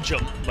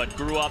 Belgium, but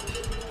grew up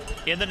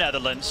in the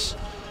Netherlands,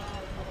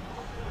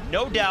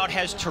 no doubt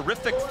has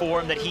terrific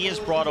form that he has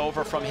brought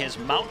over from his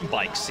mountain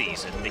bike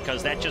season,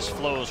 because that just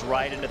flows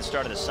right into the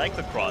start of the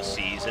cyclocross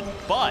season.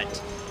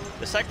 But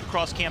the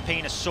cyclocross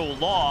campaign is so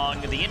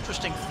long, the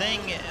interesting thing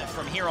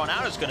from here on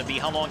out is going to be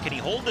how long can he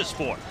hold this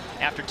for.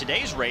 After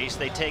today's race,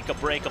 they take a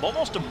break of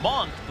almost a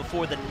month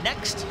before the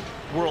next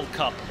World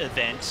Cup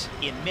event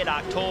in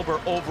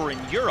mid-October over in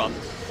Europe.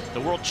 The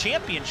World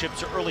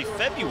Championships are early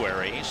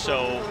February,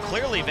 so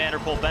clearly Van der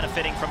Poel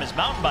benefiting from his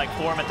mountain bike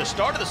form at the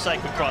start of the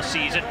cyclocross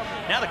season.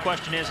 Now the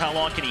question is, how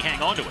long can he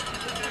hang on to it?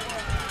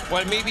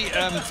 Well, maybe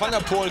Van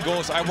der Poel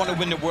goes, I want to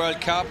win the World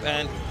Cup,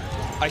 and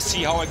I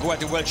see how I go at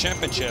the World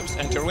Championships.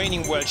 And the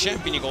reigning world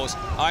champion, he goes,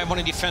 I want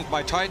to defend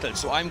my title,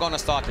 so I'm going to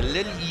start a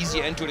little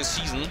easier into the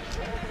season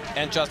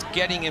and just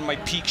getting in my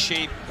peak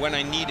shape when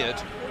I need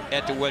it.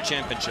 at the World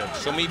Championship.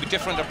 So maybe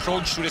different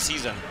approach to the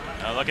season.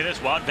 Look at this,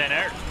 Wout van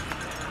Aert.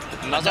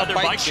 Another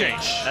bike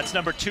change. That's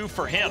number 2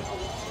 for him.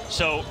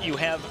 So you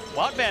have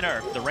Wout van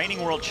Aert, the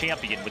reigning world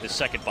champion, with his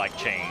second bike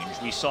change.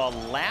 We saw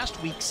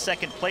last week's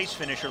second place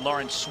finisher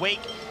Laurens Sweeck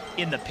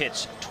in the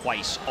pits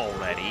twice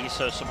already.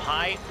 So some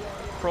high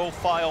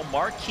profile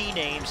marquee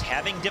names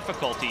having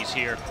difficulties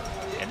here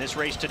in this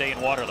race today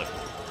in Waterloo.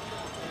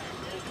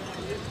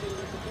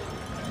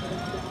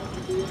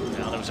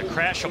 Now there was a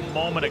crash a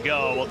moment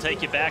ago. We'll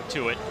take you back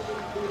to it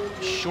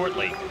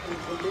shortly.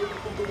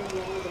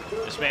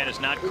 This man has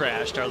not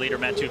crashed. Our leader,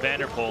 Mathieu van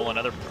der Poel,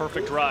 another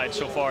perfect ride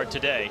so far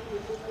today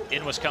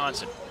in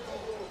Wisconsin.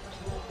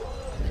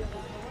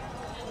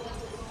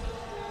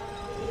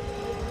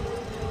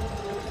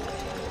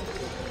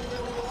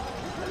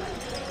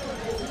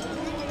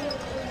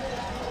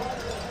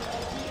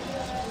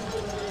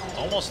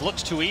 Almost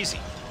looks too easy.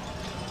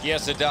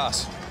 Yes, it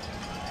does.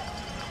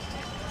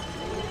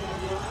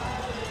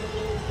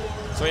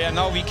 So yeah,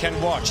 now we can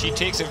watch. He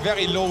takes a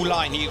very low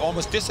line. He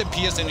almost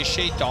disappears in the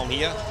shade down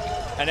here.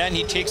 And then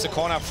he takes the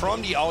corner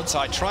from the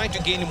outside, trying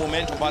to gain the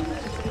momentum, but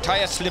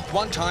tire slipped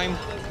one time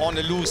on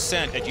the loose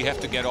sand and you have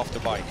to get off the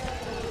bike.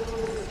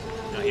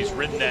 Now he's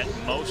ridden that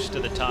most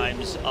of the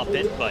times up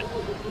it, but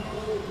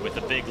with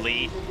a big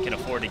lead, can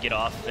afford to get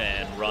off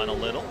and run a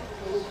little.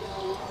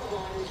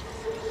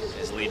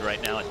 His lead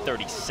right now at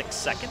 36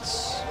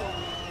 seconds.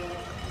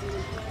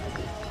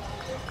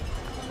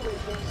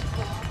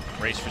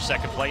 Race for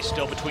second place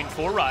still between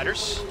 4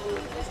 riders.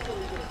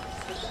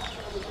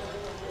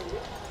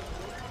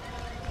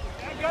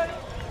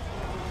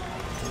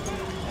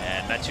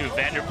 And Mathieu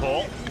van der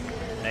Poel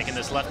making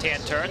this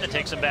left-hand turn that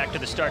takes him back to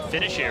the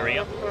start-finish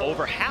area.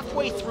 Over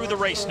halfway through the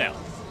race now.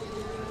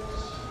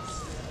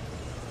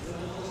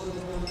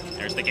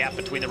 There's the gap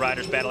between the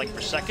riders battling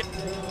for second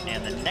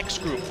and the next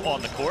group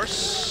on the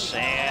course.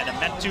 And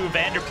Mathieu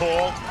van der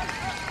Poel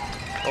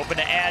hoping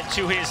to add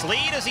to his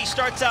lead as he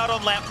starts out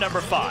on lap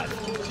number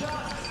 5.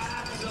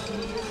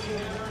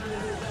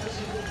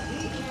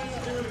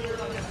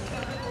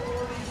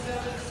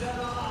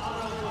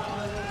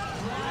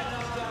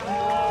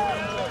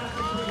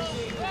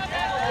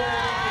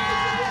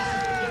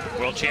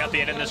 World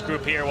champion in this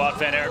group here, Wout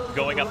van Aert,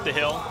 going up the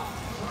hill.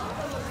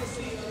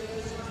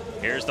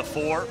 Here's the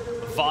 4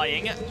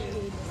 vying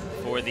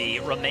for the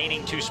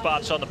remaining 2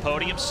 spots on the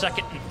podium,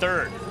 second and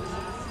third.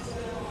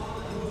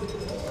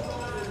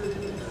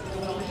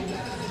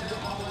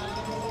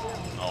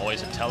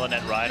 Always a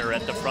Telenet rider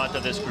at the front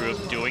of this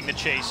group doing the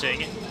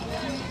chasing.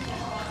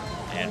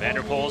 And Van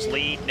der Poel's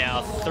lead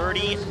now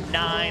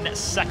 39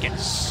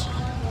 seconds.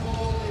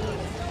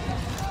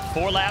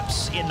 4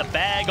 laps in the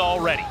bag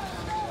already.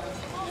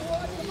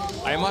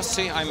 I must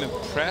say I'm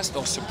impressed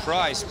or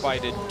surprised by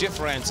the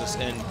differences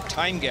in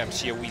time gaps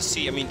here we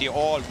see. I mean, they're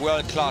all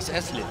world-class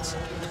athletes.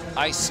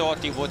 I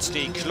thought they would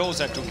stay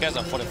closer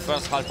together for the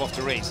first half of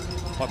the race.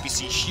 But we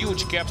see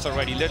huge gaps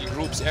already, little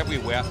groups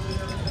everywhere.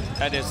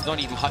 And it's not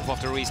even half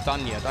of the race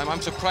done yet.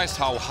 I'm surprised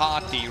how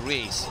hard they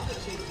race.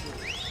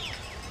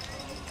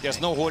 There's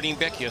no holding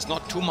back here. There's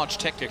not too much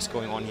tactics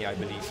going on here, I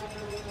believe.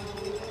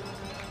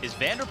 Is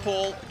Van der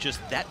Poel just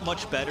that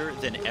much better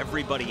than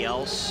everybody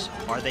else?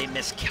 Are they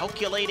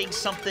miscalculating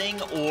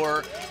something,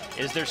 or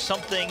is there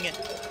something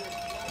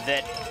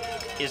that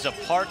is a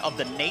part of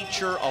the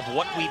nature of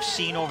what we've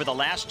seen over the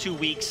last 2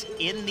 weeks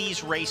in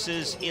these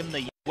races in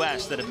the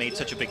US that have made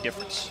such a big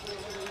difference?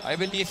 I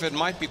believe it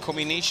might be a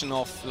combination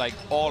of like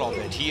all of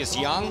it. He is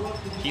young,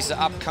 he's an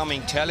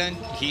upcoming talent.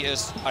 He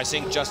is, I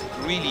think, just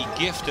really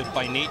gifted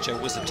by nature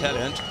with the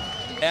talent.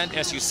 And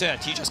as you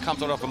said, he just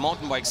comes out of a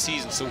mountain bike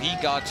season, so he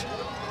got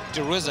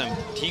the rhythm,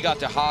 he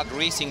got the hard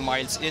racing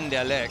miles in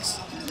their legs,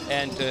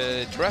 and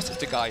the rest of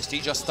the guys, they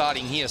just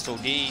starting here, so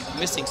they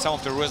missing some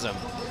of the rhythm.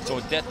 So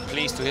that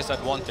plays to his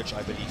advantage,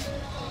 I believe.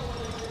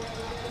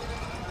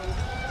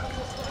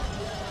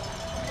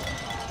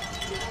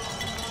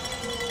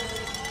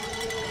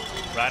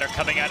 Rider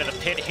coming out of the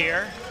pit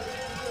here.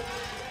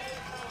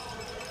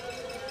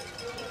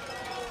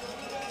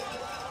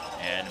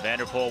 And Van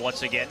der Poel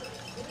once again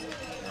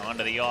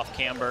onto the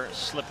off-camber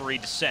slippery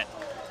descent.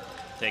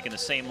 Taking the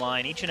same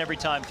line each and every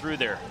time through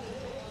there.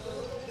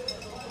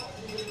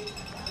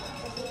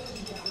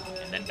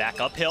 And then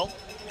back uphill.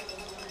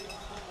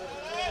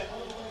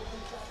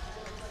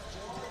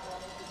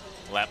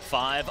 Lap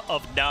 5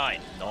 of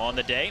 9 on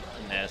the day,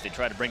 as they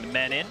try to bring the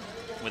men in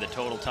with a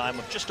total time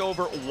of just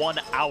over 1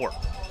 hour.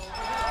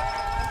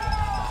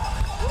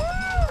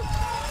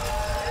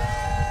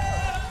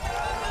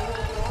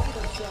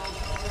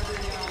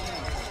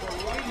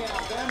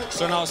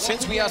 So now,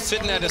 since we are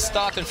sitting at the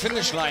start and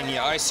finish line here,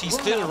 I see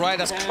still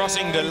riders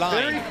crossing the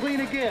line.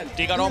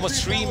 They got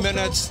almost 3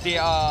 minutes. They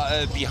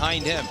are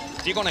behind him.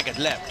 They're gonna get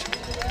lapped.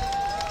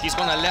 He's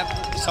gonna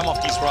lap some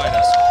of these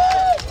riders.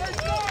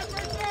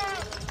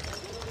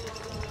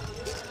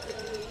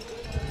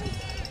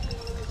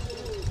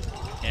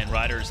 And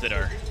riders that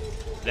are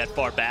that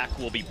far back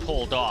will be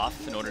pulled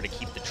off in order to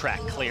keep the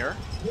track clear.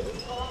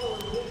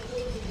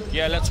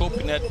 Yeah, let's hope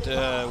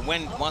that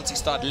once he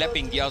start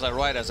lapping the other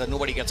riders, that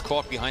nobody gets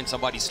caught behind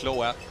somebody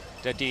slower,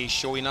 that they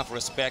show enough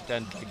respect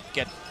and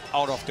get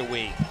out of the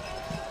way.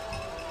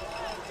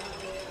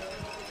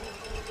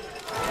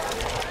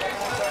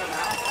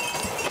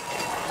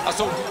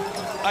 So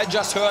I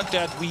just heard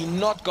that we're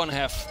not gonna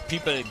have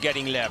people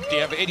getting lapped. They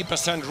have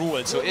 80%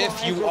 rule. So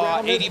if you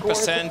are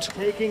 80%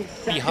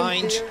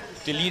 behind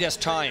the leader's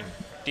time,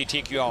 they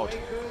take you out.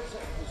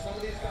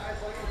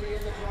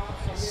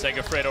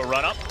 Segafredo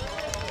run up.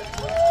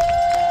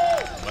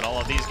 But all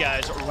of these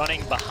guys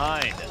running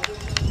behind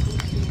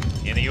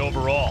in the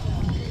overall.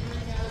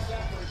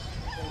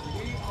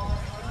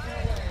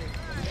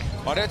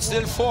 But it's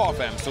still 4 of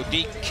them, so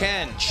they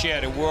can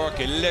share the work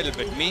a little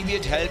bit. Maybe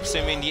it helps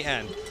them in the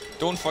end.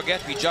 Don't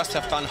forget, we just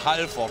have done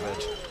half of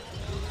it.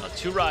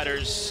 2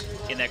 riders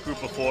in that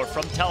group of 4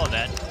 from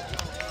Telenet,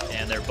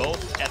 and they're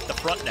both at the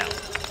front now.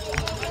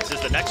 This is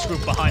the next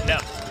group behind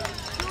them.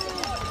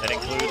 That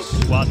includes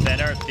Wout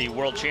van Aert, the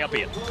world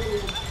champion.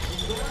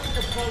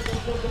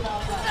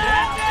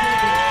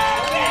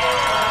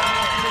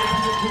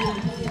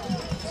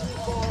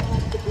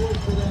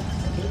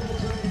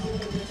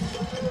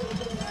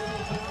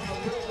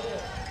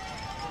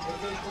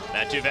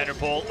 Mathieu van der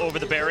Poel over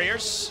the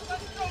barriers.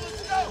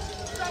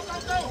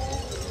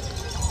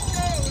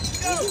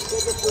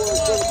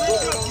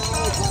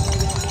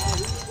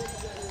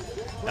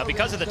 Now,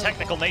 because of the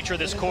technical nature of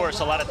this course,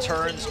 a lot of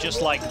turns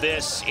just like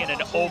this in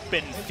an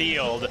open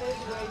field,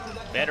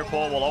 Van der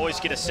Poel will always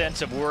get a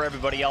sense of where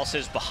everybody else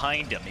is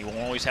behind him. He will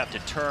always have to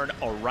turn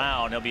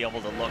around. He'll be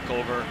able to look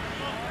over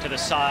to the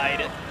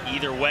side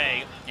either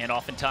way and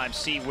oftentimes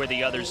see where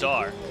the others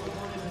are.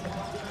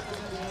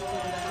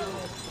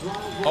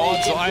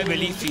 Also, I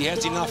believe he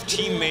has enough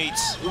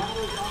teammates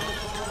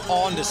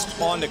on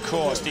the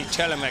course. They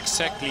tell him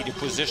exactly the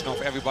position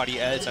of everybody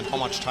else and how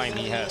much time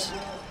he has.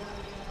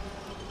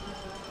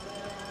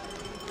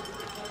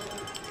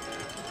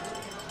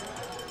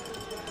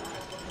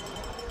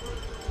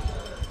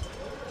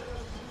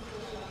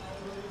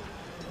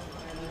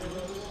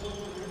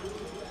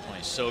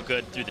 He's so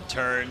good through the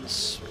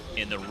turns,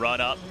 in the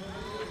run-up,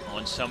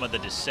 on some of the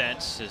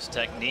descents. His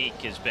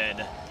technique has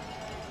been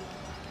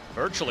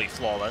virtually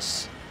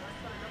flawless.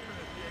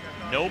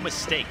 No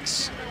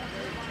mistakes.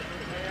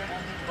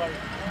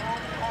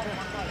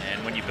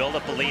 And when you build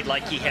up a lead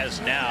like he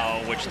has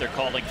now, which they're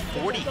calling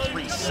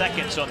 43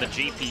 seconds on the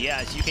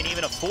GPS, you can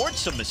even afford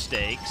some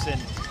mistakes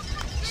and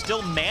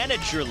still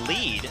manage your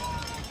lead.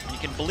 You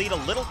can bleed a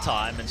little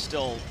time and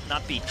still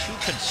not be too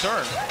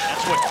concerned.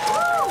 That's what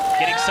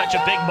getting such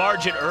a big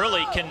margin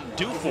early can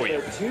do for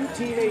you. 2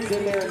 teammates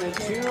in there and then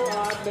 2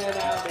 odd men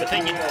out. The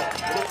thing you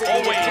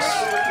always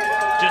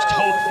just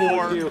hope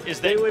for is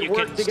that you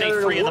can stay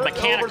free of the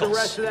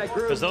mechanicals,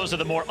 because those are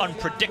the more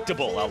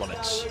unpredictable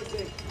elements.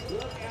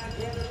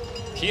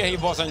 Here he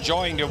was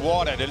enjoying the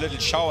water, the little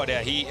shower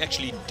there. He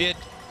actually did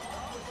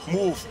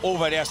move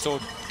over there, so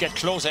get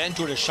closer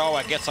into the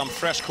shower, get some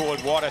fresh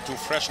cold water to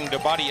freshen the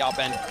body up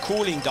and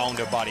cooling down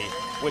the body,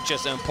 which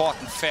is an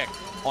important fact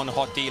on a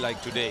hot day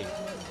like today.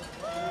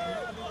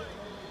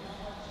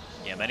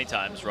 Yeah, many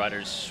times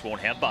riders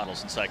won't have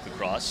bottles in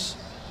cyclocross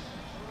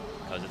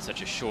because it's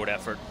such a short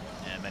effort,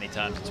 and many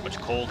times it's much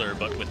colder.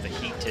 But with the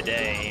heat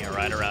today,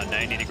 right around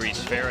 90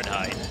 degrees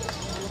Fahrenheit,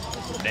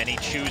 many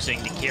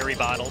choosing to carry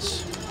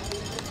bottles.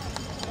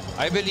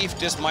 I believe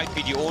this might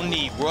be the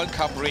only World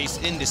Cup race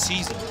in the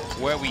season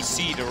where we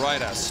see the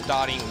riders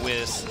starting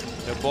with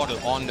the bottle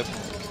on the...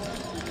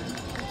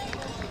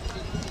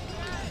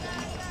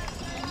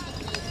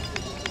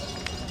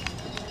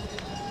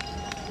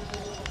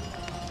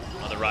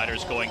 Other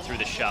riders going through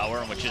the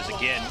shower, which is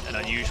again an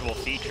unusual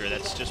feature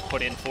that's just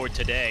put in for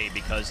today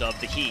because of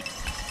the heat.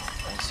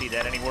 Won't see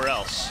that anywhere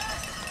else.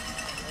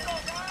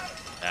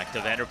 Back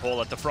to Van der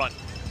Poel at the front.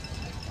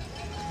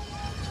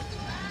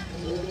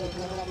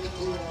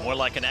 More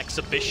like an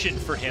exhibition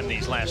for him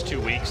these last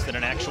 2 weeks than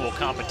an actual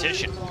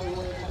competition.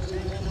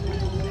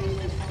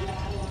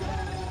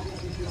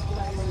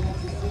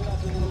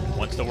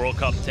 Once the World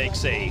Cup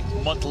takes a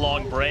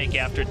month-long break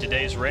after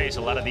today's race,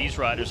 a lot of these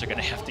riders are going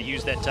to have to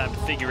use that time to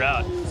figure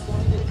out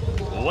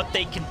what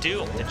they can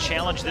do to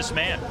challenge this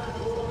man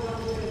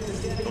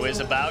who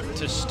is about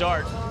to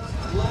start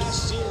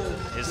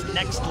his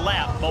next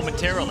lap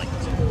momentarily.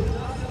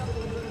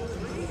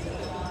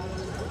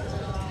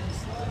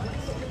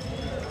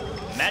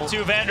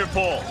 Mathieu van der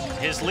Poel,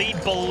 his lead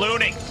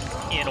ballooning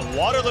in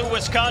Waterloo,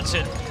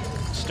 Wisconsin,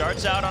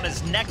 starts out on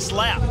his next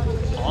lap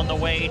on the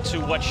way to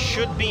what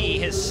should be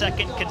his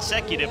 2nd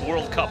consecutive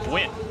World Cup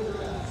win.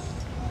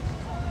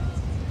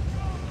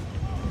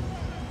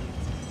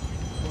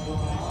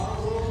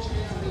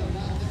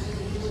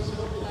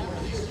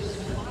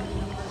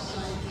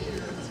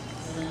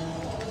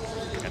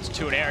 That's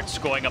Van Aert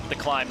going up the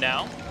climb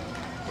now.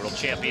 World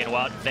champion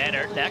Wout van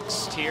Aert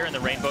next here in the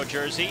rainbow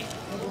jersey.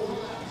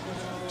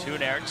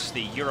 Van Aert's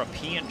the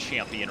European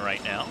champion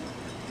right now.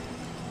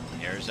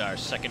 Here's our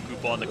second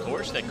group on the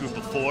course, that group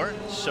of 4,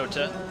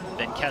 Sota,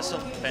 Van Kessel,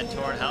 Van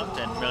Torenhout,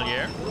 and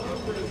Millier.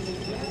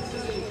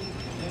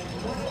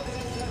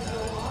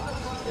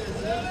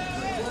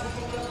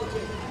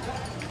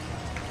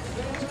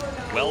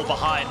 well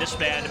behind this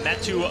man,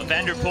 Mathieu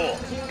van der Poel.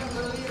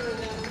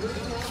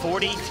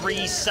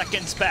 43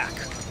 seconds back.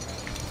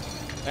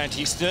 And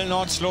he's still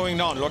not slowing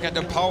down. Look at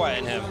the power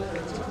in him.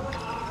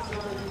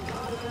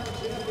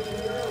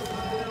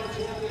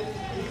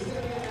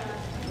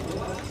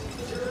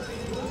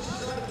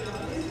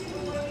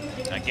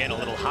 Again, a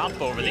little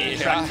hop over the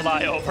track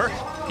flyover.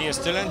 He is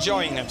still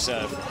enjoying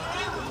himself.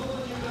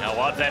 Now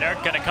Wout van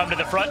Aert going to come to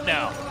the front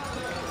now.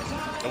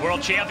 The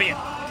world champion.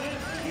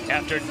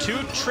 After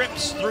 2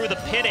 trips through the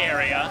pit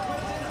area,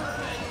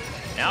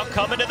 now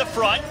coming to the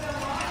front,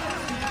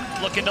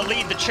 looking to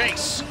lead the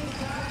chase.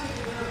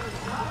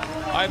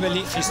 I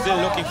believe he's still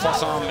looking for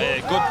some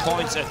good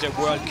points at the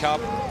World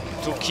Cup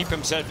to keep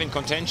himself in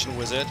contention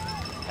with it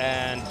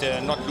and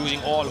not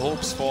losing all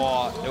hopes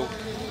for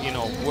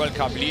World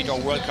Cup lead or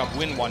World Cup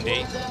win one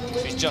day.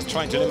 So he's just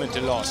trying to limit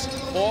the loss.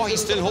 Or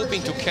he's still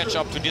hoping to catch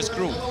up to this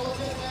group.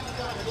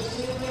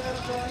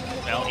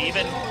 Well,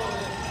 even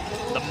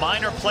the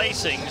minor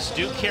placings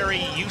do carry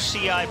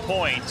UCI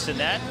points, and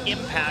that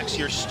impacts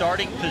your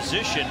starting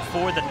position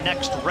for the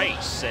next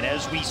race. And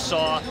as we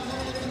saw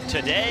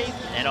today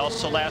and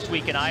also last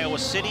week in Iowa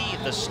City,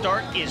 the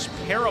start is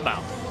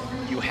paramount.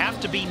 You have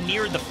to be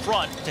near the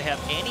front to have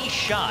any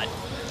shot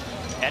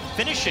at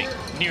finishing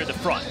near the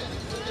front.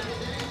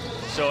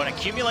 So an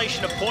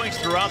accumulation of points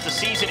throughout the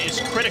season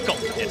is critical.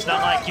 It's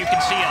not like you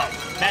can see a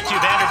Mathieu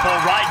van der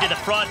Poel ride to the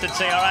front and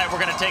say, all right, we're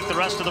going to take the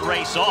rest of the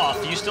race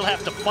off. You still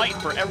have to fight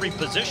for every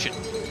position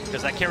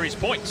because that carries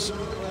points.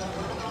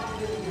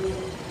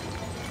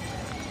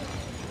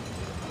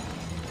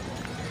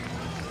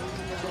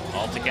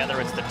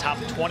 Altogether, it's the top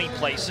 20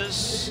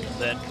 places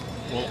that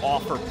will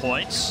offer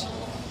points.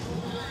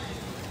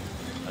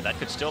 But that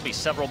could still be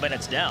several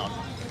minutes down.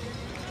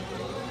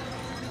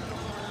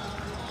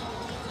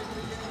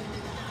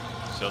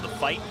 So the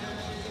fight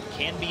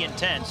can be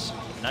intense,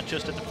 not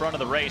just at the front of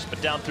the race, but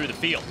down through the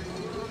field.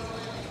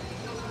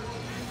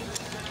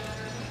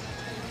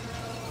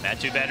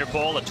 Mathieu van der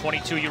Poel, a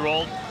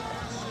 22-year-old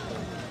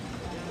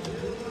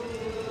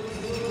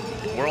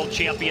world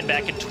champion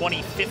back in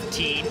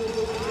 2015,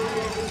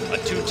 a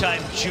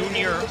 2-time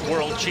junior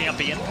world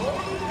champion,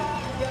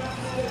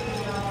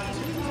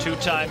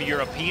 2-time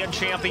European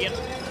champion,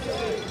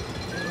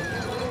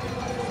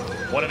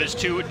 one of his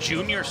 2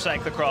 junior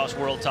cyclocross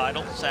world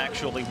titles,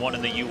 actually won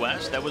in the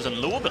US. That was in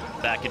Louisville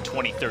back in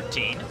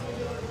 2013.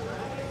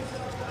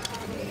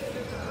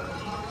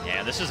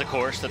 And this is a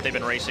course that they've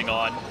been racing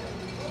on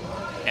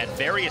at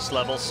various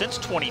levels since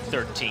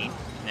 2013,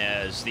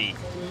 as the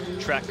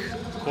Trek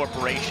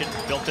Corporation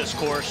built this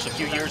course a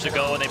few years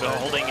ago, and they've been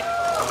holding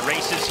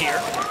races here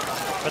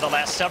for the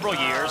last several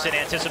years in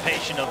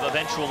anticipation of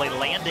eventually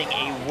landing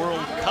a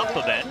World Cup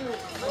event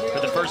for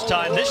the first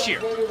time this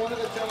year.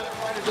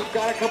 Just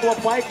got a couple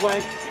of bike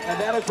lengths, and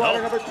that is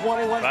rider number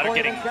 21. Rider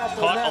getting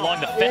caught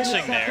along the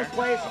fencing there.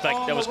 In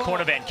fact, that was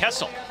Corne van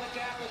Kessel.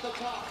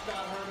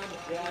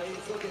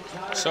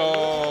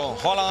 So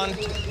Holland,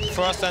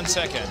 first and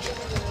second.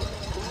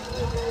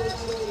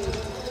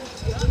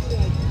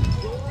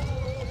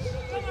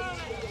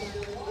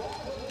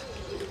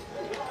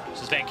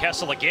 This is Van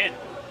Kessel again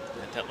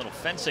at that little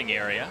fencing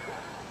area.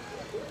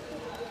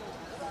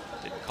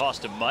 Didn't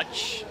cost him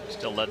much,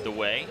 still led the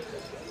way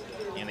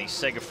in the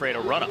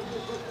Segafredo run-up.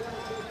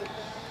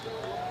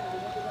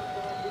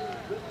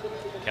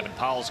 Kevin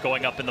Powell's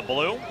going up in the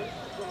blue.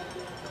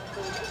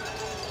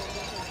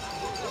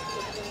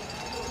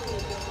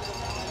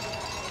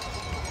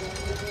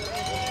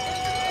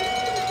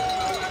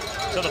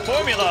 So the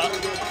formula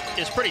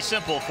is pretty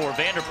simple for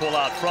van der Poel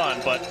out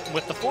front, but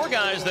with the 4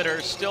 guys that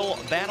are still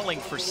battling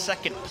for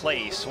second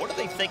place, what are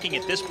they thinking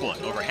at this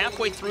point? Over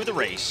halfway through the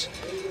race,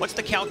 what's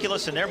the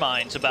calculus in their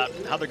minds about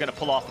how they're going to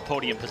pull off the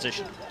podium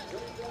position?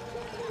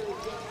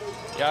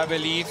 Yeah, I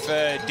believe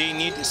they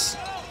need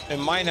a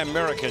minor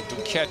miracle to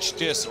catch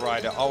this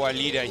rider, our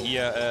leader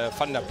here,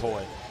 Van der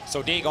Poel.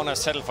 So they're gonna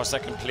settle for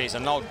second place,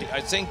 and now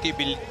I think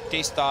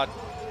they start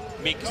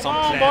making some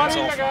plans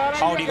of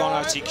how they're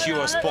gonna secure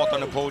a spot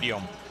on the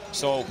podium.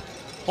 So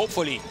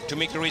hopefully, to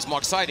make the race more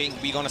exciting,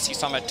 we're gonna see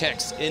some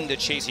attacks in the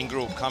chasing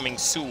group coming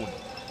soon.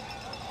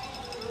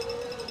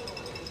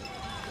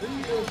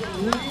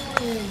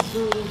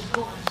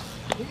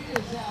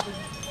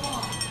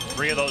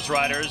 Three of those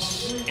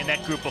riders in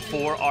that group of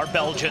 4 are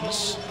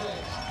Belgians.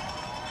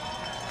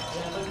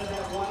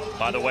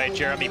 By the way,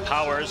 Jeremy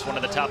Powers, one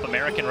of the top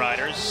American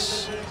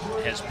riders,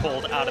 has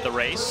pulled out of the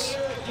race.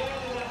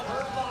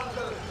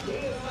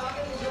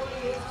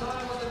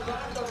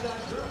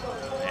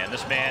 And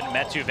this man,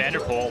 Mathieu van der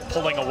Poel,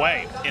 pulling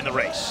away in the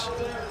race.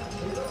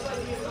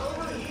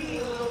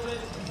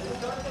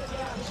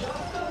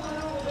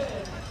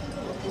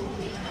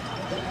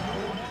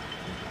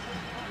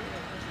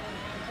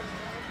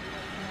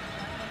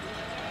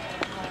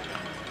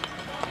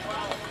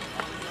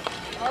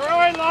 All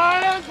right,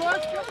 Lions,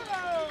 let's go!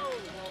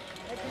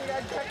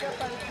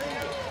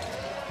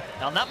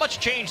 Now, not much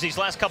change these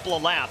last couple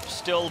of laps.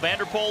 Still van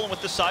der Poel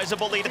with the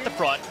sizable lead at the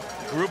front.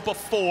 Group of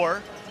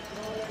 4,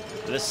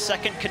 the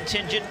second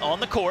contingent on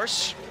the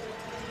course.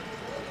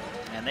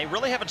 and they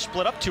really haven't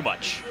split up too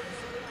much.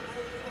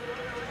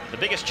 The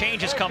biggest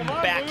change has come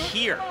back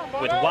here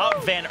with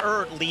Wout van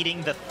Aert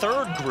leading the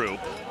third group.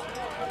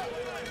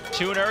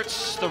 Toon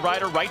Aerts, the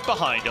rider right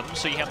behind him.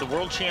 So you have the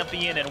world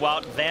champion in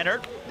Wout van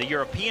Aert, the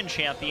European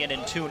champion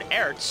in Toon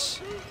Aerts.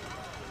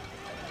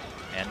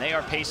 And they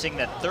are pacing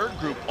that third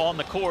group on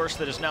the course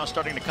that is now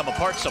starting to come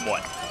apart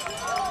somewhat.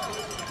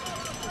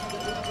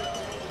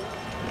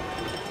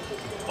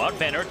 Wout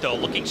van Aert, though,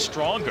 looking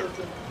stronger.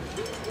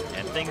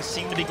 And things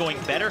seem to be going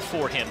better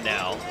for him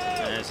now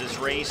as this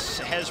race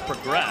has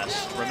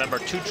progressed. Remember,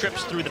 2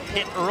 trips through the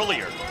pit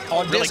earlier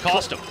really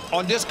cost him.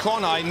 On this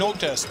corner, I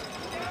noticed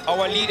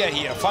our leader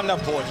here, Van der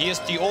Poel, he is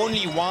the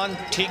only one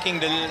taking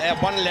the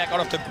one leg out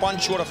of the one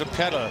short of the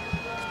pedal.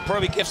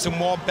 Probably gives him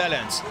more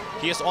balance.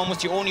 He is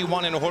almost the only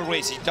one in the whole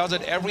race. He does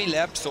it every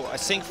lap, so I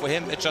think for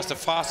him it's just the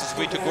fastest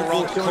way to go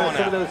around the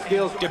corner.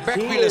 The back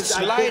wheel is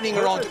sliding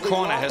around the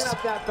corner, his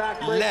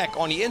leg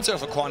on the inside of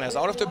the corner is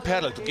out of the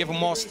pedal to give him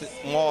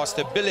more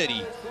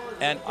stability.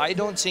 And I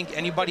don't think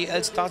anybody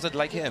else does it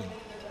like him.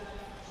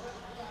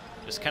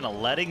 Just kind of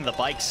letting the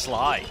bike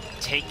slide,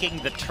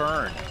 taking the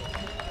turn.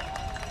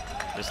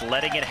 Just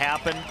letting it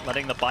happen,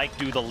 letting the bike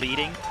do the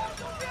leading.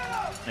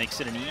 Makes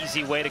it an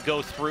easy way to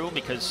go through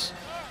because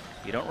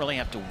you don't really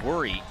have to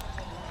worry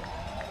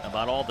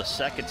about all the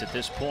seconds at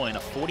this point. A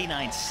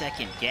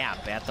 49-second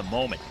gap at the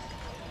moment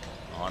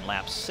on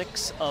lap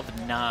 6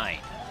 of 9.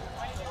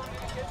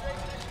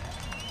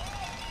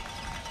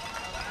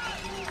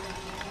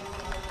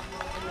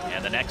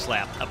 And the next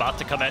lap about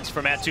to commence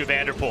for Mathieu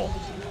van der Poel.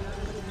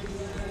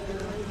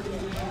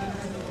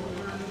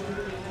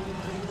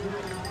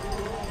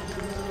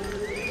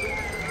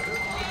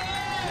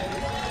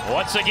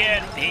 Once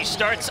again, he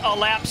starts a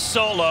lap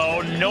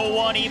solo. No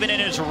one even in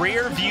his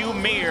rear view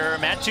mirror.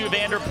 Mathieu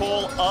van der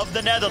Poel of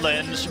the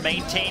Netherlands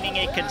maintaining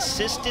a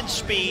consistent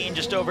speed,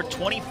 just over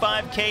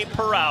 25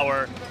 per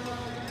hour,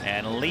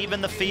 and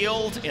leaving the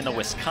field in the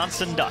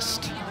Wisconsin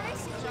dust.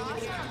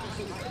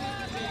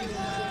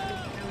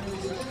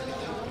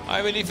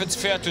 I believe it's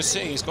fair to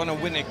say he's going to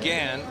win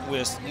again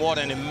with more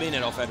than a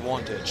minute of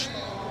advantage.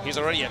 He's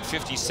already at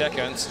 50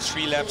 seconds,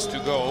 3 laps to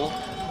go.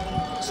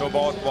 So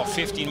about, what,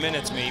 15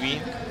 minutes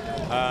maybe.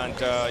 And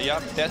yeah,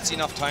 that's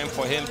enough time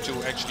for him to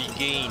actually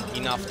gain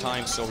enough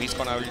time. So he's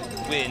going to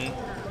win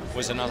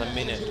with another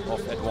minute of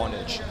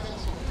advantage.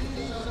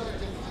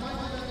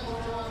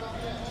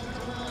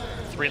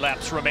 3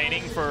 laps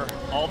remaining for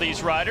all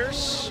these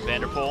riders.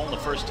 Van der Poel, the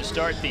first to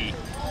start the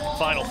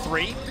final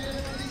 3.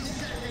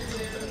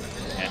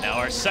 And now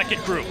our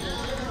second group,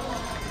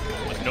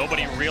 with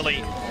nobody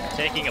really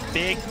taking a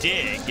big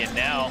dig. And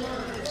now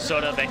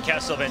Soda, Van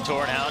Kessel, Van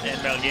Torenhout, and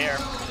Merlier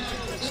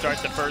start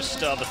the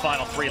first of the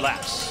final 3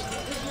 laps.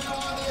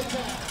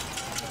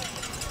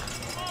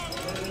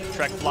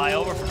 Trek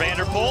flyover for Van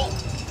der Poel.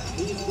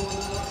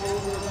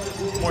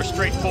 More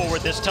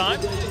straightforward this time.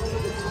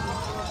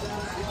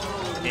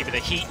 Maybe the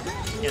heat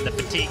and the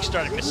fatigue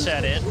starting to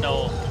set in.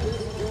 No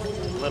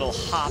little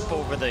hop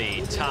over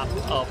the top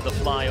of the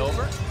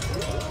flyover.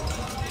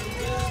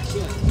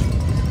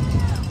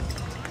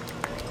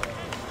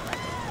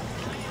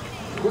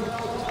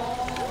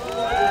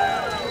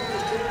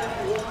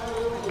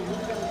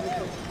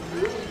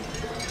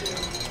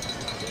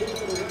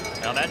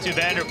 Now Mathieu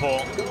van der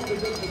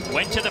Poel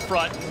went to the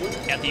front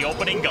at the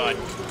opening gun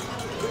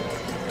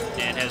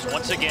and has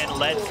once again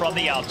led from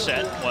the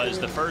outset. Was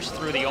the first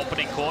through the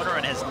opening corner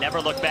and has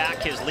never looked back.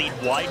 His lead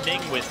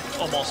widening with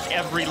almost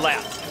every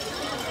lap.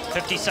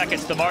 50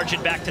 seconds, the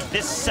margin back to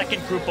this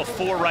second group of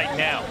 4 right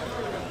now.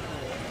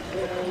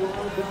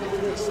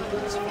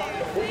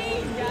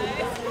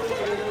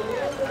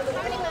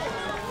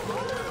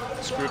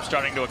 This group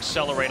starting to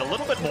accelerate a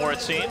little bit more, it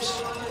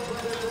seems.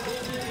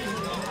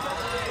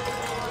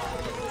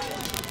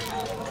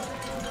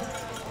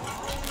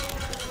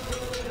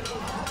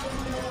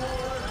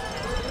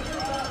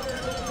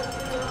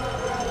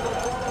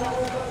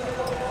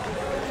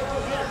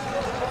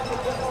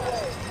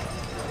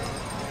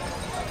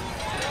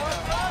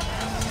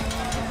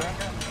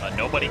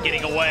 Nobody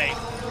getting away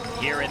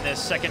here in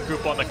this second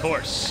group on the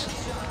course.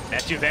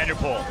 Mathieu van der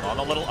Poel on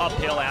a little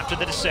uphill after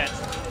the descent.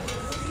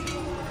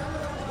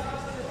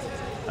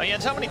 Now,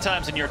 Jens, how many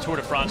times in your Tour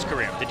de France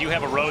career did you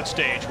have a road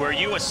stage where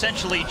you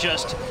essentially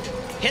just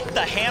hit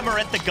the hammer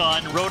at the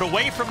gun, rode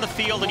away from the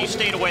field, and you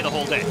stayed away the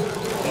whole day?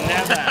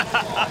 Never.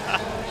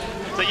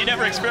 So you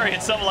never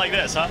experienced something like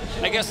this, huh?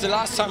 I guess the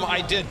last time I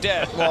did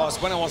that was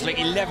when I was like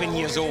 11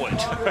 years old.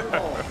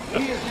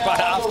 But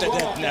after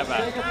that, never.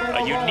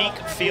 A unique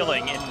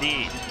feeling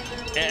indeed.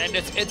 And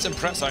it's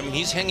impressive. I mean,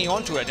 he's hanging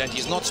on to it and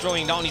he's not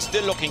slowing down. He's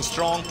still looking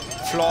strong,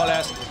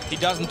 flawless. He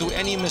doesn't do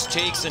any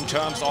mistakes in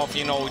terms of,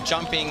 you know,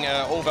 jumping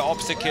over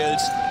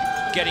obstacles,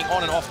 getting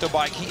on and off the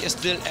bike. He is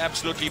still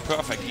absolutely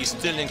perfect. He's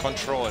still in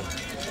control.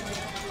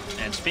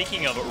 And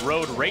speaking of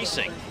road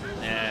racing,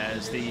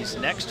 as these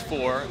next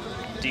 4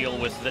 deal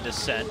with the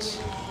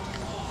descent,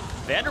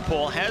 Van der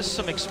Poel has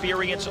some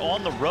experience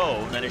on the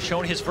road and has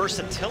shown his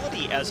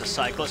versatility as a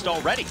cyclist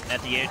already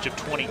at the age of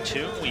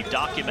 22. We've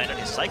documented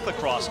his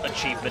cyclocross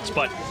achievements,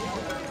 but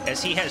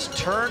as he has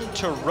turned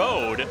to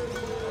road,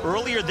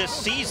 earlier this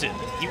season,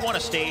 he won a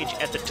stage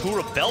at the Tour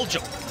of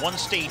Belgium, won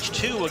stage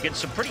 2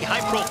 against some pretty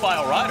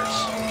high-profile riders.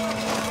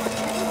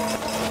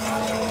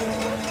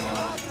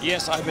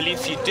 Yes, I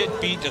believe he did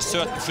beat a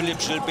certain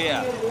Philippe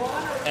Gilbert.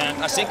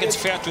 And I think it's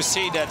fair to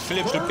say that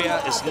Philippe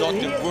Gilbert is not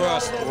the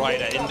worst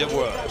rider in the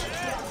world.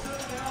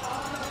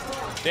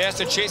 There's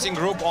the chasing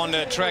group on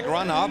the track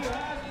run-up.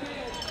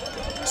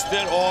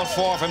 Still all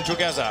 4 of them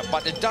together,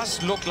 but it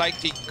does look like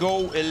they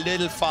go a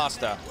little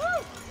faster.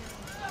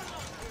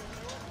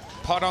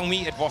 Pardon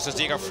me, it was a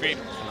Segafredo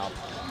run-up.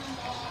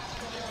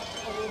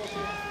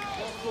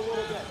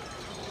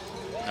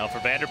 Now for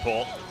Van der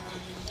Poel,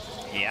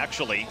 he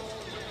actually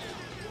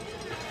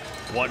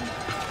won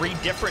 3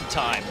 different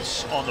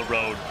times on the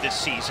road this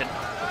season.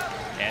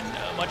 And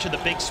much of the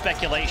big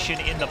speculation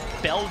in the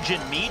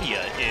Belgian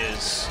media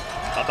is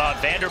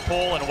about Van der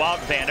Poel and Wout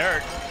van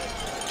Aert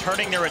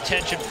turning their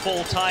attention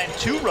full-time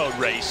to road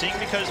racing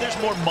because there's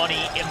more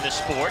money in the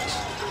sport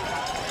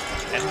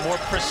and more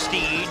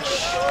prestige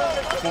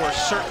for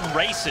certain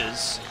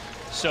races.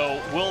 So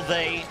will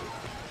they,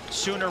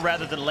 sooner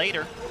rather than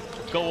later,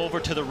 go over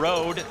to the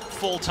road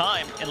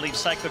full-time and leave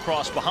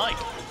cyclocross behind?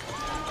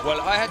 Well,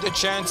 I had the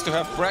chance to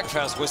have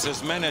breakfast with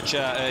his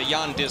manager,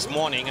 Jan, this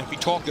morning, and we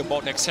talked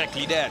about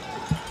exactly that.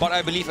 But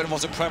I believe it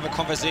was a private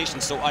conversation,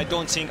 so I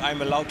don't think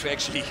I'm allowed to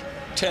actually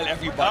tell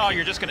everybody. Oh,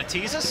 you're just going to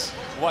tease us?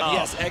 Well, oh.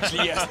 Yes,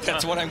 actually, yes,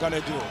 that's what I'm going to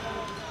do.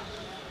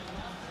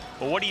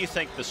 Well, what do you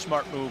think the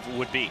smart move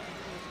would be,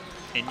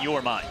 in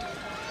your mind?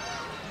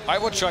 I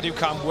would try to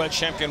become world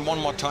champion one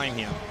more time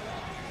here.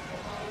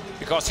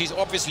 Because he's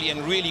obviously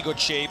in really good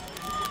shape.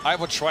 I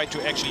would try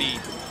to actually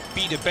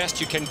be the best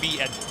you can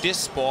be at this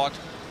sport.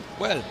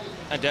 Well,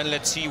 and then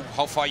let's see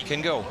how far you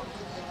can go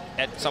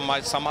at some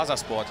other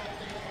sport.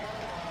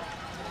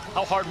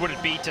 How hard would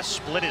it be to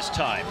split his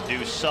time?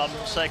 Do some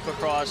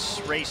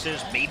cyclocross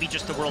races, maybe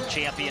just the World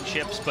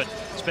Championships, but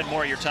spend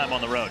more of your time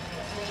on the road?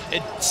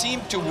 It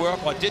seemed to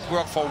work, or did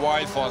work for a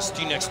while, for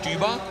Stinek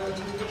Stuber.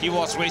 He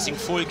was racing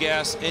full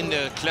gas in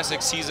the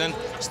classic season,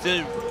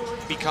 still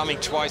becoming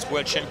twice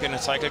world champion in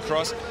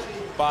cyclocross.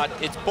 But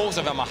it's both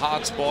of them are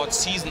hard sports,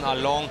 seasons are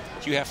long,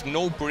 you have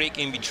no break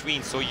in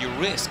between, so you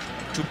risk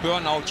to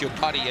burn out your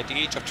body at the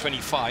age of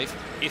 25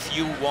 if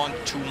you want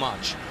too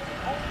much.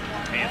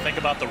 And think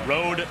about the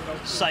road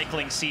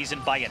cycling season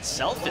by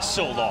itself is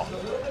so long,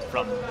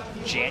 from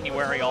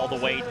January all the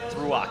way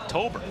through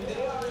October.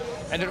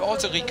 And it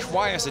also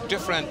requires a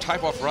different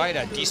type of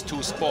rider, these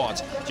two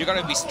sports. You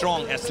gotta be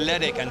strong,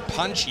 athletic, and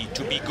punchy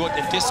to be good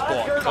in this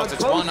sport, because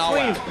it's 1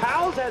 hour.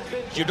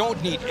 You don't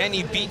need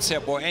any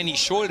bicep or any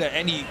shoulder,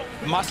 any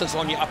muscles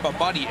on your upper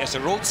body as a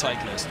road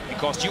cyclist,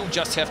 because you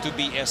just have to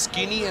be as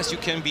skinny as you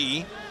can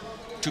be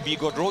to be a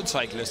good road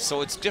cyclist. So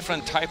it's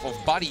different type of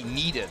body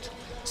needed.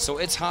 So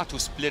it's hard to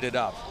split it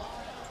up.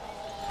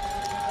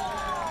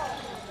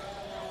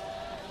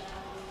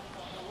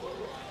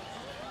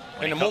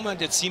 In the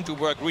moment, it seemed to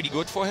work really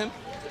good for him.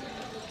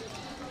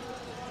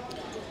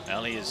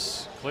 Well, he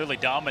is clearly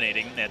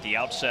dominating at the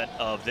outset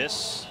of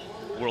this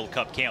World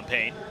Cup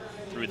campaign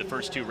through the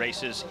first 2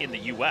 races in the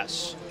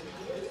U.S.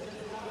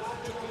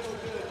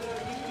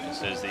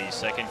 This is the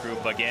second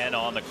group again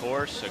on the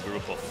course, a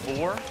group of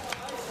 4.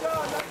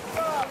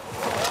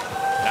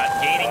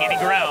 Not gaining any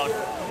ground,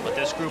 but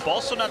this group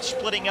also not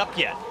splitting up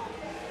yet.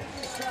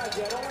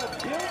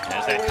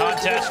 As that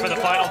contest for the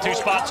final 2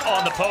 spots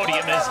on the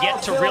podium is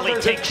yet to really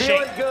take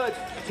shape.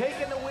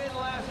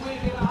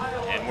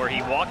 And where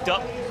he walked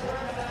up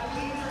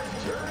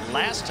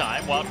last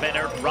time, Wout van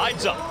Aert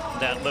rides up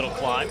that little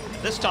climb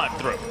this time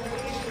through.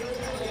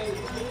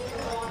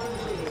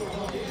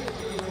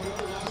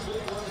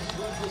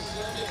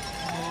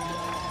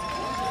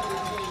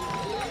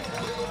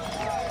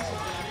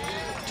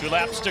 Two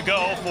laps to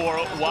go for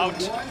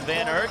Wout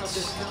van Aert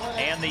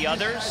and the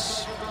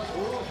others.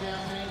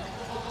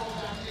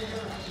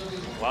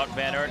 Wout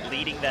van Aert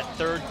leading that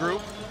 3rd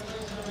group.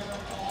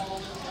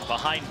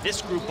 Behind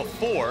this group of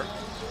 4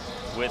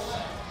 with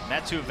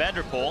Mathieu van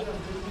der Poel,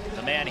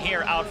 the man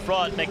here out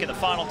front making the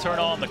final turn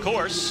on the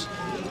course,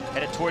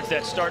 headed towards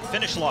that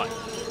start-finish line.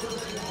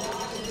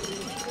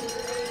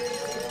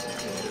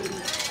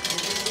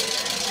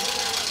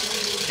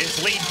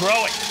 His lead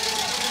growing.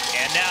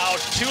 And now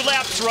 2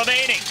 laps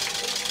remaining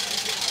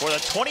for the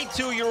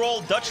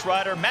 22-year-old Dutch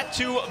rider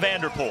Mathieu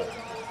van der Poel.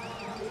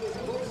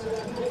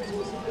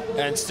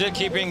 And still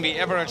keeping the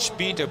average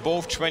speed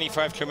above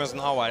 25 kilometers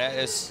an hour. That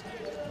is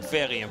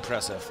very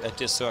impressive at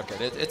this circuit.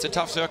 It's a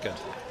tough circuit.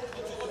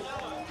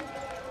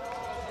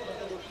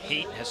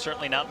 Heat has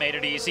certainly not made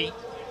it easy.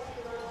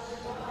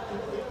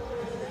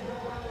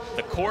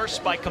 The course,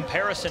 by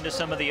comparison to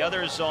some of the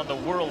others on the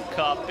World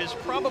Cup, is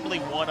probably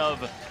one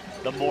of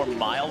the more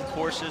mild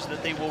courses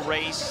that they will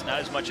race. Not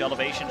as much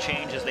elevation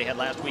change as they had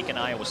last week in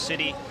Iowa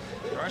City.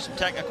 There are some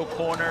technical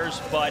corners,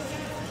 but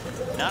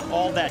not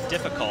all that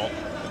difficult.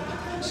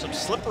 some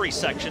slippery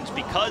sections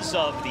because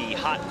of the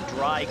hot and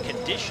dry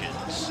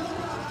conditions.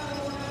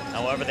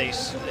 However, they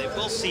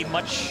will see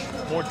much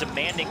more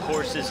demanding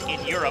courses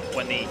in Europe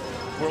when the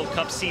World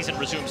Cup season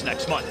resumes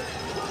next month.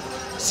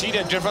 See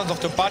the difference of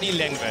the body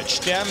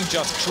language. Them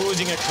just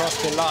cruising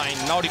across the line.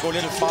 Now they go a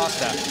little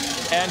faster.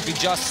 And we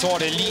just saw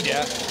the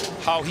leader,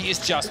 how he is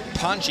just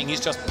punching. He's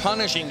just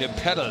punishing the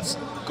pedals,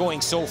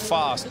 going so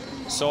fast.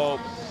 So,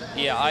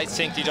 yeah, I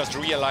think they just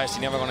realized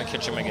they're never going to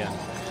catch him again.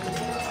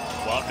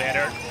 Wout van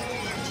Aert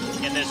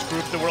in this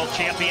group, the world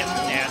champion,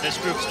 and this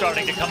group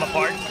starting to come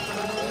apart.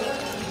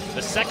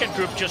 The second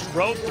group just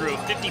rode through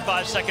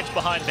 55 seconds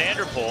behind Van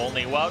der Poel, and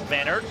the Wout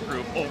van Aert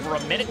group over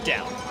a minute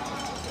down.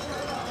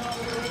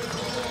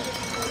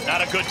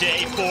 Not a good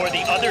day for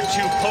the other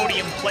two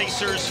podium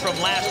placers from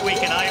last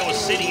week in Iowa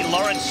City.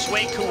 Laurens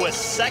Sweeck, who was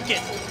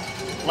second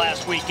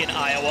last week in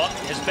Iowa,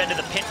 has been to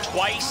the pit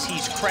twice.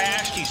 He's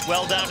crashed. He's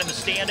well down in the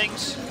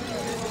standings.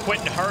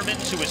 Quentin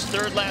Hermans, who was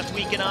third last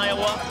week in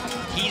Iowa,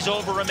 he's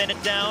over a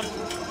minute down,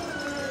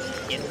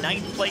 in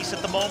 9th place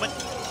at the moment.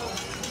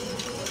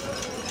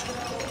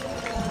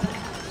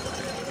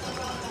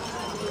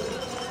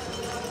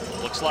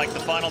 Looks like the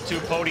final two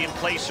podium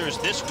placers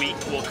this week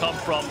will come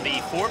from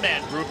the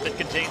four-man group that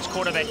contains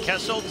Corne van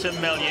Kessel, Tim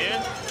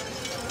Merlier,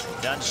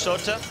 Dan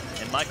Sota,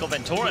 and Michael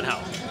van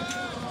Torenhout.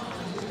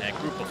 That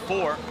group of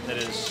four that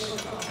has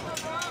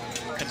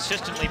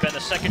consistently been the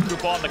second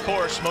group on the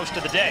course most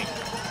of the day.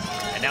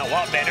 And now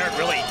Wout van Aert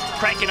really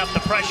cranking up the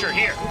pressure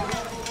here.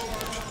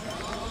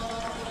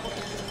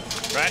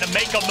 Trying to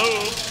make a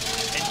move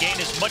and gain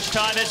as much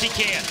time as he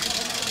can.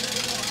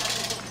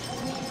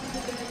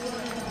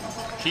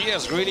 He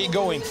is really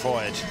going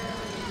for it.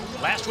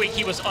 Last week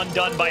he was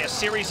undone by a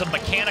series of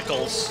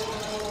mechanicals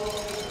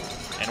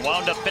and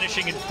wound up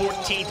finishing in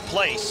 14th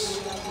place.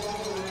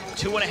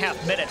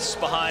 2.5 minutes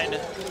behind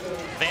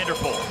Van der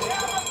Poel.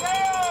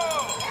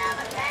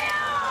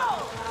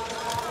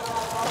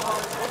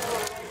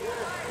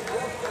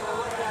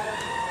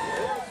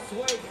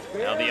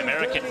 Now the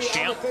American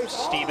champ,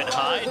 Stephen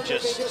Hyde,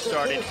 just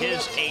started his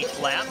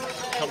 8th lap,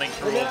 coming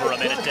through over a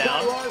minute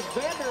down.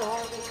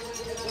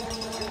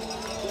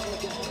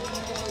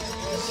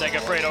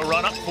 Segafredo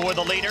run-up for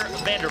the leader,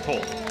 Van der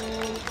Poel.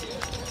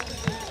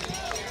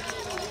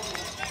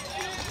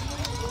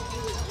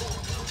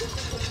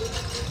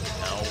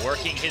 Now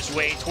working his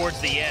way towards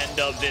the end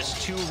of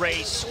this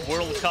two-race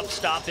World Cup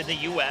stop in the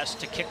U.S.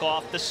 to kick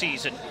off the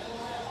season.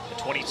 The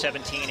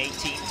 2017-18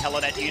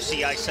 Telenet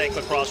UCI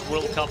Cyclo-cross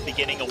World Cup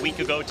beginning a week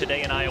ago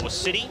today in Iowa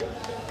City.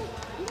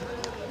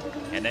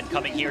 And then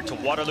coming here to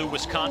Waterloo,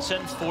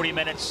 Wisconsin, 40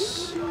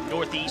 minutes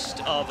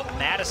northeast of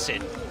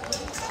Madison.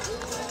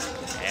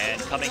 And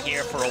coming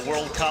here for a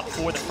World Cup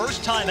for the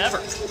first time ever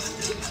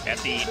at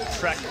the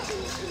Trek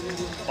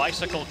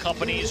Bicycle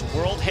Company's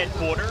world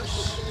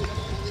headquarters.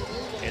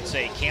 It's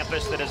a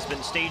campus that has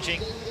been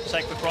staging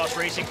cyclocross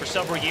racing for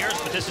several years,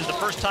 but this is the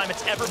first time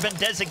it's ever been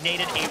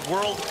designated a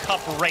World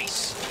Cup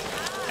race.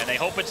 And they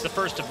hope it's the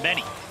first of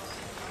many.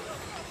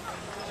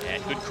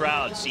 And good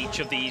crowds each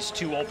of these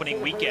two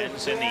opening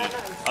weekends in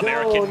the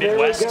American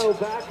Midwest.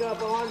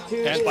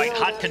 Despite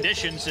hot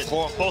conditions at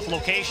both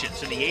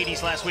locations, in the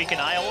 80s last week in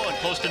Iowa and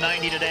close to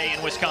 90 today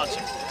in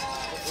Wisconsin.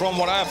 From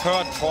what I've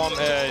heard from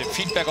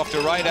feedback of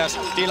the riders,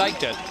 they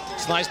liked it.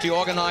 It's nicely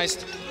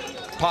organized.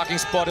 Parking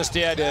spot is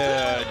there,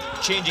 the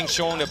changing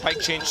zone, the bike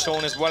change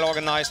zone is well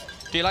organized.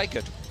 They like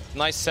it.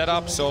 Nice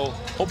setup, so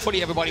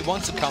hopefully everybody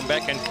wants to come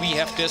back and we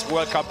have this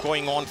World Cup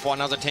going on for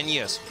another 10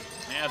 years.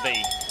 Yeah,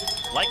 they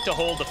like to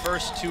hold the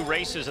first two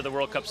races of the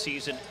World Cup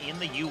season in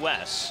the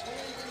U.S.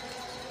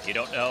 You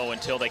don't know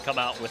until they come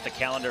out with the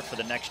calendar for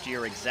the next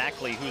year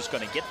exactly who's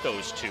going to get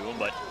those two,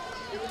 but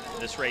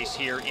this race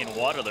here in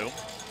Waterloo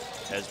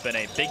has been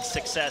a big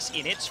success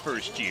in its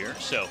first year,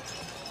 so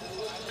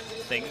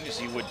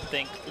things you would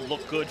think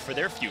look good for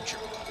their future.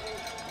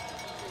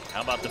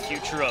 How about the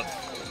future of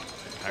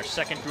our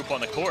second group on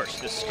the course?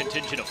 This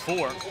contingent of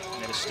four,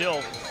 and it is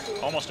still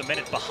almost a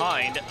minute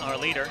behind our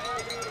leader.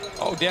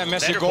 Oh, there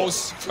Messi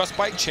goes first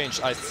bike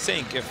change, I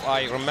think, if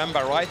I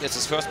remember right. It's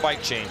his first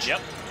bike change. Yep,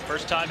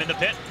 first time in the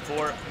pit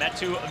for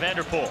Mathieu van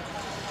der Poel.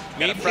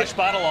 Got a fresh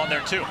bottle on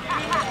there too.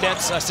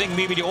 That's, I think,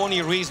 maybe the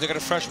only reason they got a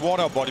fresh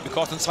water bottle,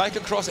 because in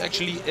cyclocross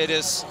actually it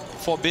is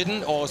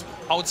forbidden or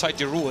outside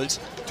the rules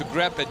to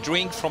grab a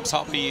drink from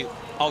somebody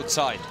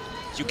outside.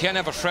 You can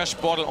have a fresh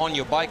bottle on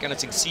your bike, and I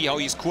think see how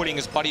he's cooling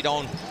his body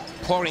down,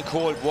 pouring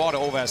cold water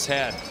over his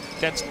head.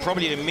 That's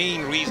probably the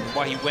main reason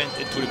why he went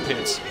into the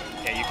pits.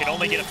 Yeah, you can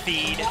only get a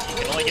feed, you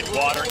can only get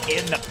water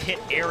in the pit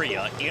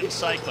area in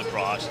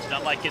cyclocross. It's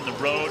not like in the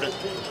road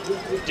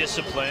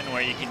discipline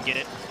where you can get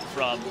it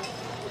from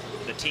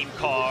the team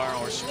car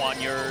or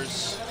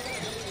soigneurs.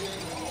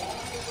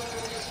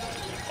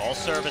 All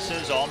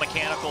services, all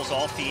mechanicals,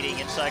 all feeding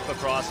in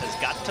cyclocross has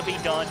got to be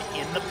done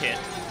in the pit.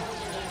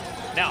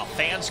 Now,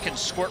 fans can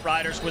squirt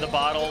riders with a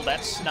bottle.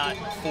 That's not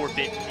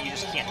forbidden. You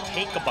just can't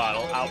take a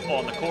bottle out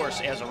on the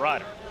course as a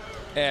rider.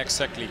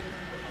 Exactly.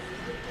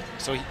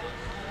 So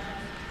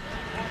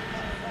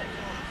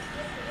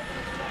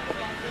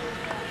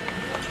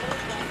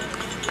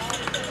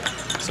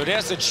So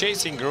there's the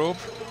chasing group,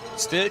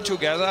 still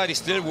together, they're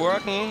still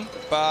working,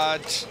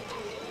 but,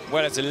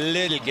 well, it's a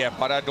little gap,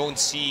 but I don't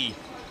see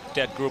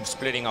that group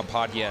splitting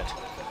apart yet.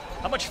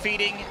 How much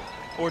feeding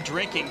or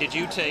drinking did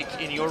you take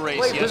in your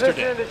race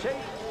yesterday?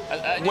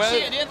 Well,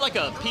 you had like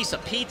a piece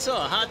of pizza, a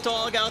hot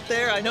dog out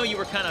there. I know you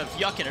were kind of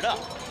yucking it up.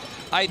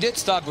 I did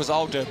start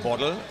without a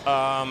bottle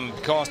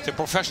because the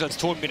professionals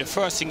told me the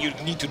first thing you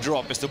need to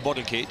drop is the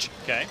bottle cage.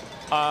 Okay.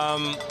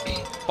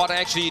 But I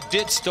actually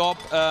did stop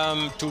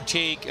to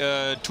take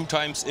 2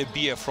 times a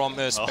beer from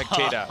a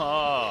spectator.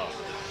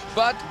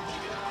 But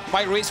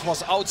my race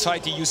was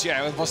outside the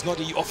UCI. It was not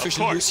the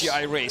official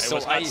UCI race. It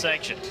was not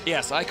sanctioned.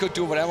 Yes, I could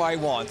do whatever I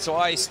want. So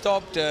I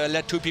stopped,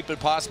 let 2 people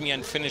pass me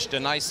and finished a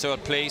nice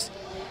 3rd place.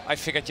 I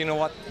figured, you know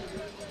what?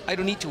 I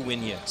don't need to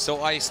win here.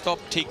 So I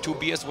stopped, take 2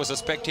 beers with the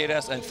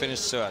spectators and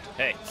finished 3rd.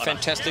 Hey,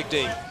 fantastic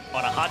day.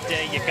 On a hot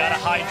day, you gotta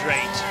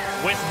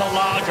hydrate with the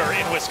lager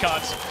in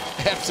Wisconsin.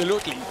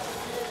 Absolutely.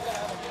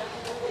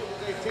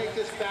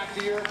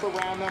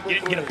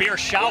 You get a beer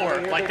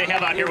shower like they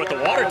have out here with the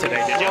water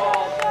today, did you?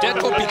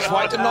 That would be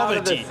quite a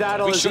novelty.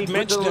 We should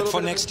mention that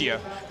for next year.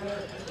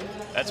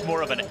 That's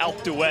more of an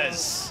Alpe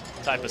d'Huez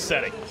type of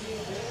setting.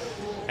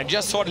 And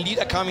just saw the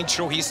leader coming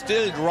through. He's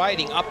still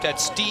riding up that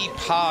steep,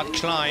 hard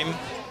climb.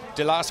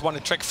 The last one, the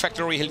Track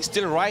Factory Hill, he's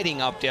still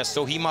riding up there,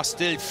 so he must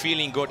still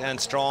feeling good and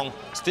strong.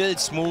 Still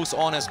smooth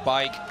on his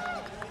bike.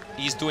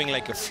 He's doing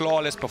like a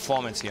flawless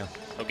performance here.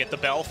 He'll get the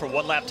bell for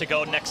 1 lap to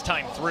go next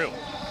time through.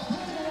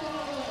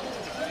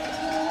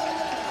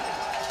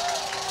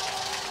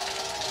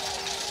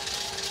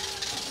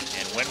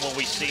 And when will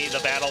we see the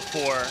battle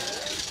for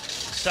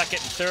 2nd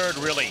and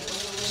 3rd really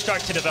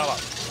start to develop?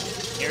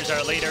 Here's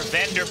our leader,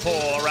 Van der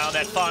Poel, around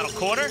that final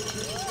corner.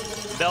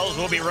 Bells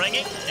will be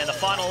ringing, and the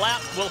final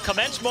lap will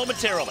commence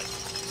momentarily.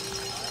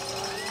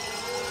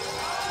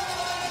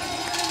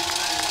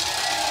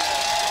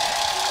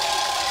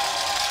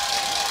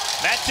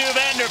 Mathieu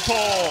Van der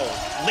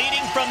Poel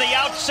leading from the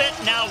outset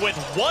now with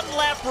 1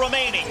 lap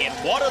remaining in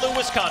Waterloo,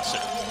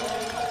 Wisconsin.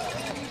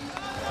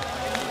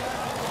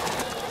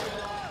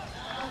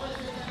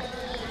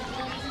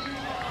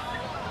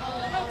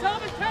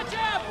 Thomas, catch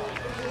up!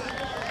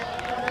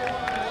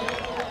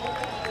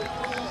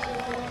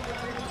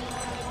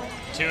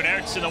 Toon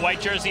Aerts in the white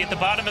jersey at the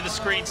bottom of the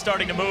screen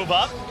starting to move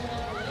up.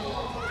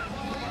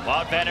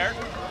 Wout van Aert,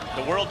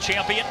 the world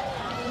champion,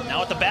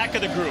 now at the back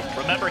of the group.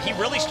 Remember, he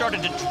really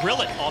started to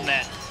drill it on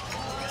that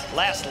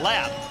last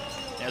lap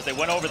as they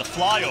went over the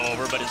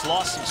flyover, but has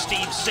lost some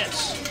steam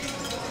since.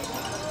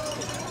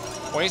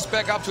 Well, he's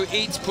back up to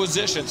 8th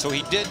position, so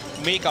he did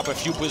make up a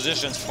few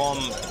positions from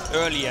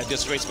earlier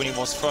this race when he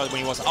was first,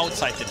 when he was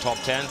outside the top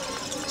 10.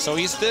 So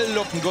he's still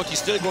looking good, he's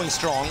still going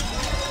strong.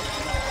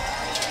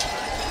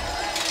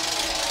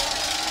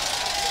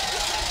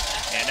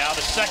 And now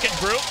the 2nd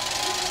group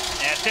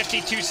at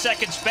 52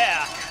 seconds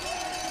back.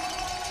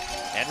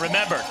 And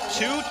remember,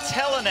 2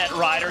 Telenet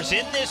riders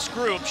in this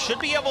group should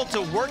be able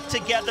to work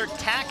together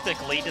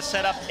tactically to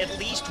set up at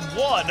least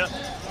one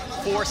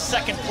for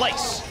 2nd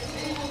place.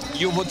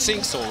 You would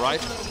think so,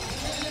 right?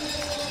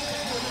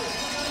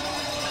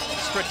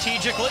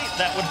 Strategically,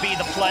 that would be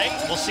the play.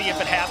 We'll see if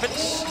it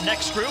happens.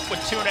 Next group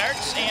with Toon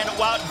Aerts and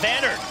Wout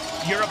van Aert,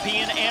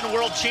 European and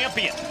world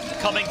champion,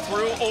 coming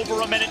through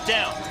over a minute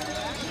down.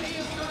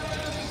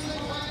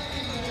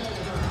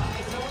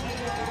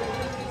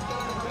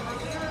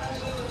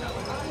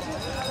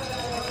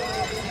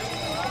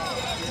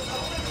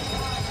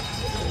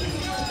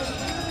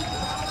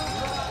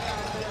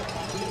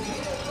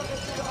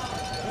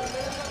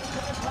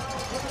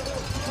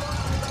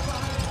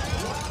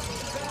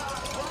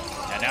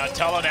 Now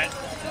Telenet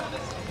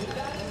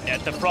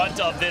at the front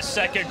of this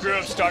 2nd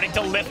group, starting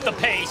to lift the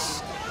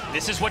pace.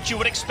 This is what you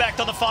would expect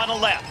on the final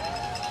lap.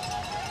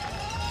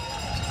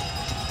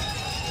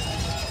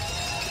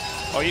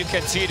 Oh, you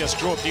can see this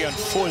group here in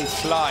full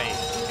fly.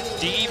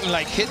 They even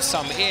like hit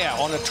some air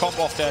on the top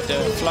of that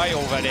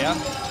flyover there.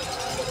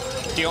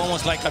 They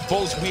almost like got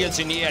both wheels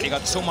in the air. They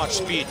got so much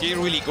speed. They're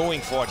really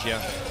going for it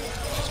here.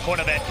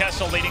 Corner Van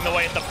Kessel leading the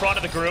way at the front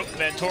of the group.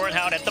 Van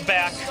Torenhout at the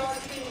back.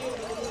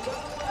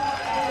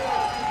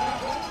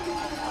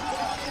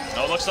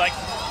 Oh, it looks like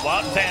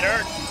Wout van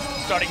Aert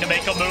starting to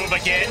make a move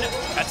again.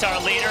 That's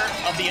our leader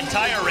of the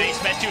entire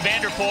race, Mathieu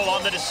van der Poel,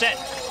 on the descent.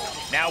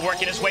 Now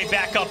working his way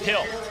back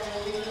uphill.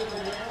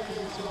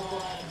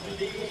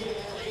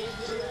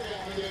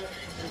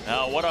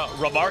 Now, what a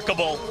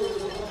remarkable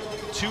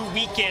 2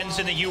 weekends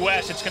in the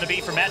U.S. it's going to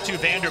be for Mathieu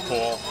van der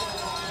Poel.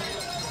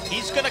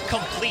 He's going to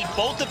complete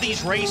both of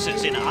these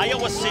races in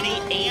Iowa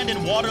City and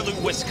in Waterloo,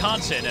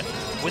 Wisconsin,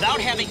 without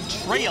having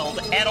trailed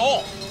at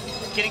all.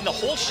 Getting the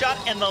whole shot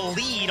and the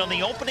lead on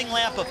the opening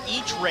lap of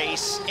each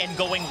race and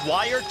going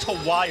wire to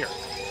wire.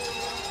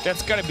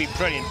 That's got to be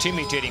pretty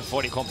intimidating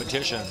for the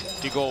competition.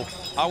 To go,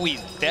 are we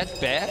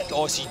that bad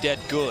or is he that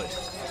good?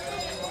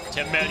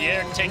 Tim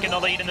Merlier taking the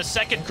lead in the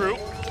 2nd group.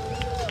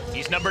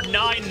 He's number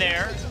 9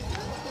 there.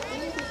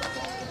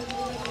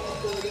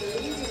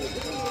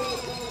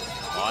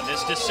 On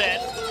this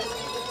descent,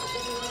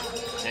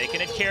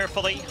 taking it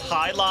carefully,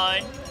 high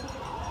line.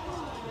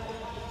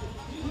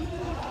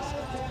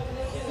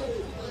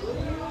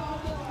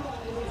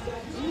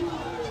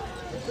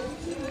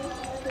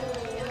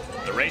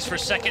 Race for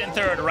second and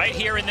third right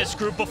here in this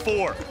group of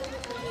four.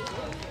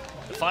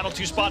 The final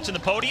two spots in the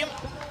podium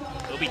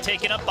will be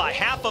taken up by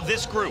half of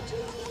this group.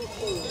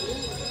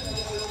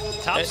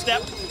 Top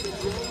step,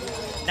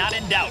 not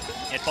in doubt.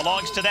 It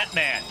belongs to that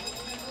man.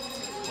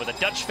 With a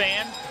Dutch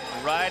fan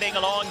riding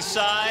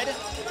alongside.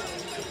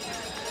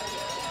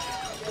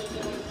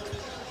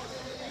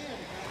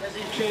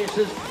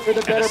 For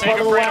the better part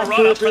of the last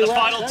run up for the 2 or 3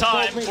 final laps.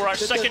 time for our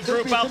second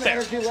group out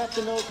there.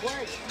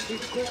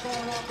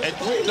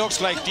 It looks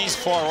like these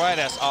four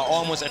riders are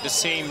almost at the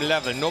same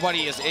level.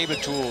 Nobody is able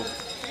to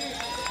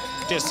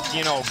just,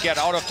 get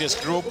out of this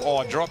group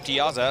or drop the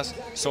others.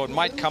 So it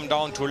might come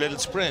down to a little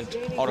sprint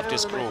out of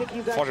this group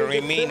for the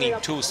remaining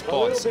 2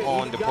 spots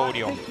on the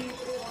podium.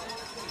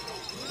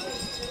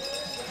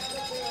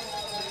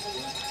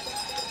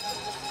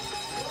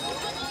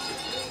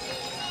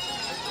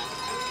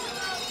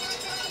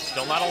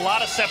 Still not a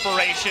lot of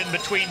separation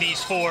between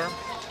these four.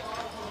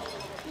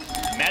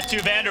 Mathieu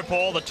van der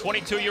Poel, the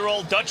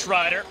 22-year-old Dutch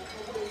rider.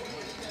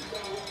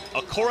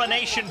 A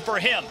coronation for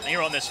him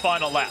here on this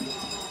final lap.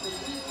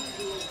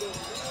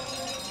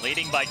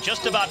 Leading by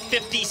just about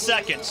 50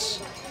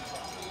 seconds.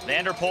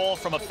 Van der Poel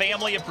from a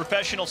family of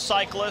professional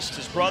cyclists.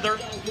 His brother,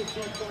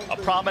 a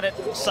prominent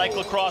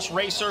cyclocross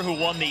racer who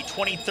won the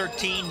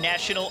 2013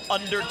 National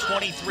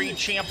Under-23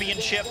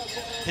 Championship.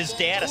 His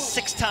dad, a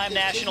 6-time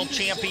national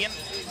champion.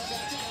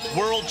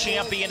 World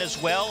champion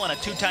as well, and a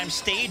 2-time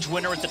stage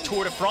winner at the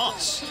Tour de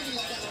France.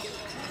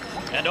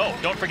 And oh,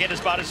 don't forget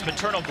about his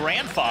maternal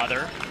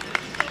grandfather,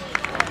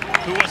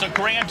 who was a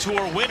Grand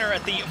Tour winner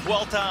at the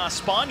Vuelta a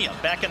España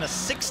back in the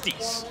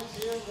 60s.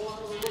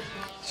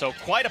 So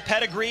quite a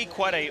pedigree,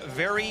 quite a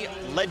very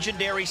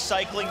legendary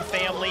cycling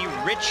family,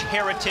 rich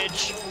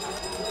heritage.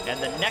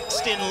 And the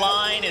next in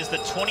line is the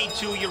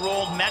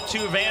 22-year-old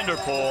Mathieu van der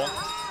Poel,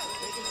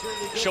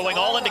 showing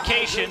all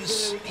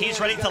indications he's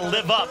ready to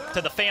live up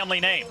to the family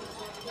name.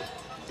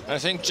 I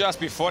think just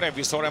before that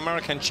we saw the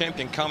American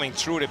champion coming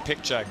through the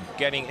picture,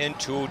 getting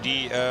into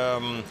the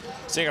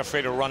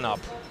Segafredo run-up.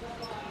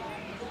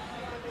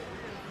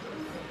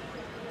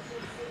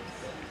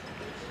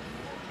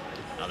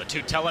 Now the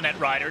 2 Telenet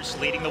riders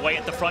leading the way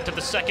at the front of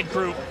the second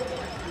group.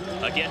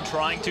 Again,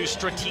 trying to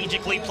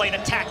strategically play the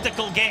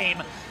tactical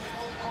game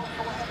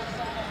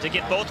to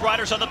get both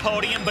riders on the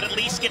podium, but at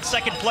least get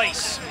second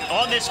place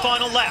on this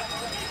final lap.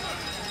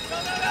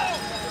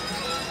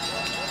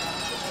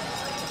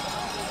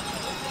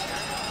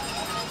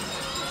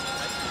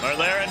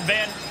 Merlier and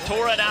Van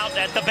Toren out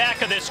at the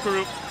back of this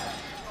group.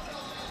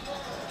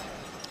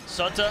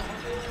 Sutter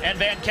and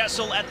Van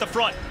Kessel at the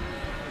front.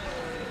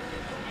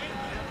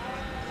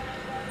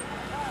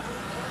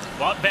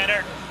 Wout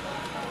Benner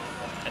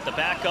at the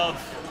back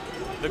of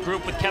the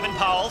group with Kevin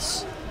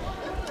Powles.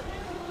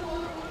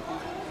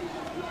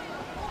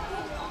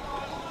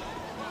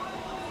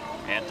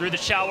 And through the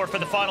shower for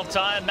the final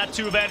time,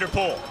 Mathieu van der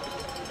Poel.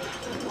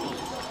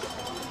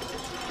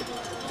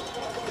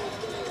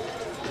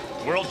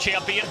 World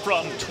champion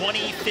from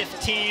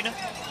 2015.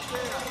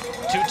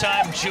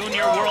 2-time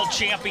junior world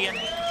champion.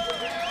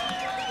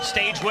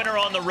 Stage winner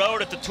on the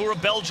road at the Tour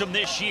of Belgium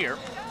this year.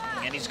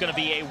 And he's going to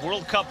be a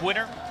World Cup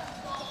winner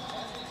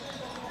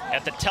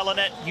at the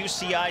Telenet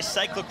UCI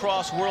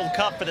Cyclo-cross World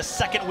Cup for the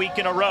 2nd week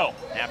in a row.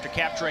 After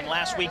capturing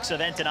last week's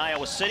event in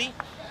Iowa City,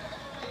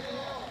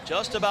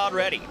 just about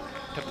ready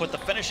to put the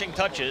finishing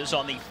touches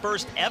on the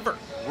first ever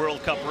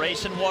World Cup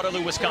race in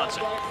Waterloo,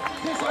 Wisconsin.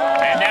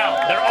 And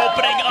now they're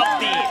opening up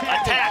the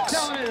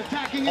attacks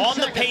on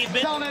the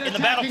pavement in the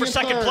battle for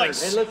second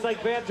place. It looks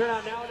like Van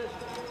Toren now.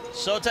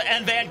 Sota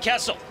and Van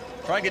Kessel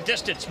trying to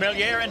distance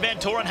Merlier and Van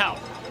Torenhout.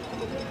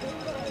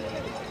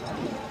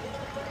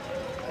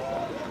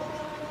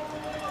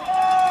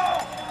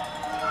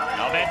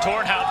 Now Van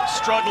Torenhout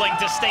struggling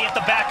to stay at the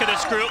back of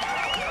this group.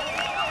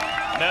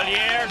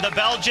 Merlier, the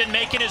Belgian,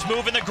 making his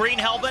move in the green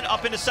helmet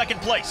up into second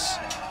place.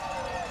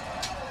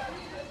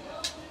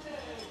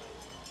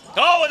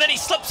 Oh, and then he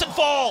slips and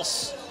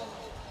falls.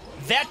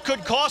 That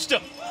could cost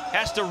him.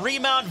 Has to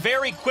remount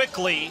very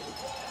quickly.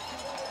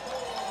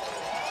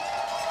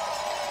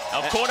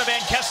 Now Corne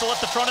Van Kessel at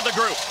the front of the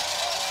group.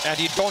 And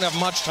you don't have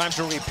much time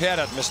to repair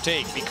that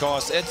mistake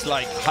because it's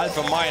like half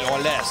a mile or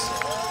less.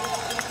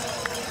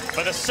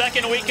 For the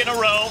 2nd week in a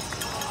row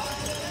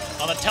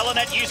on the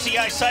Telenet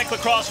UCI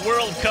Cyclo-cross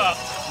World Cup,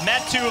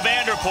 Mathieu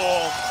van der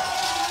Poel,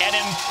 an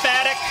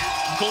emphatic,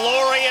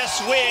 glorious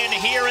win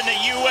here in the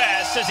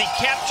U.S. as he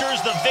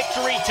captures the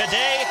victory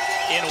today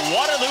in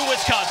Waterloo,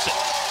 Wisconsin.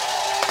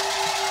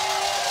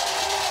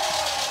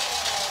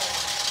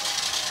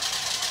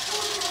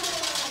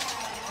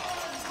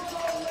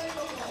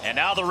 And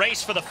now the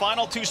race for the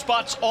final 2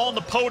 spots on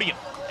the podium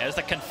as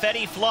the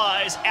confetti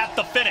flies at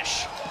the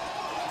finish.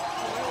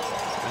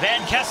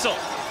 Van Kessel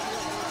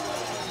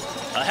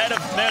ahead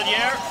of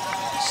Merlier,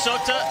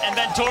 Sota, and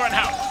Van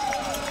Torenhout.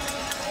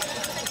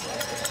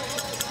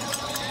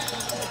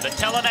 The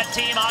Telenet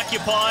team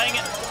occupying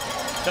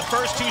the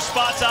first 2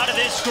 spots out of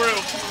this group.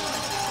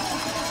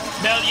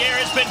 Merlier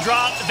has been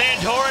dropped, Van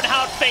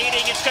Torenhout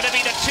fading. It's going to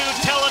be the 2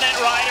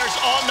 Telenet riders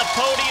on the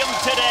podium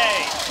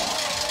today.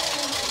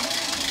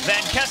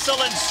 Van Kessel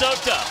and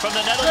Sota from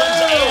the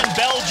Netherlands and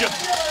Belgium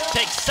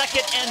take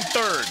second and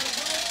third.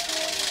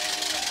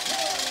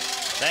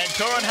 Van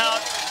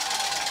Torenhout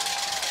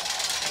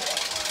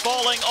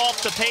falling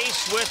off the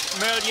pace with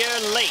Merlier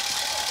late.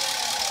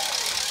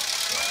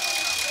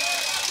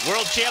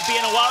 World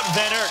champion Wout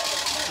van Aert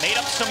made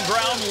up some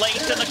ground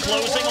late in the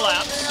closing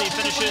laps. He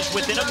finishes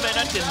within a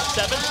minute in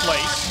 7th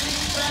place.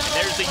 And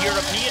there's the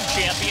European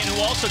champion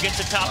who also gets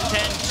a top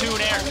 10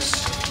 Toon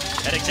Aerts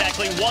at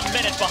exactly 1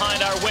 minute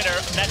behind our winner,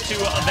 Mathieu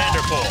van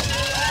der Poel.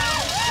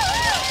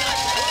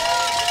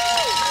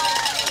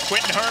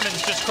 Quinten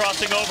Hermans just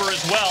crossing over as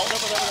well.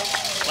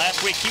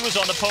 Last week he was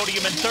on the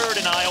podium in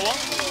 3rd in Iowa.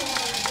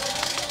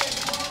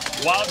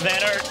 Wout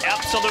van Aert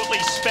absolutely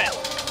spent.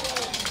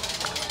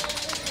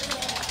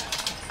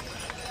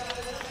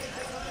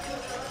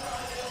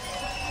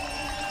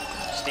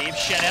 Steve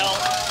Chanel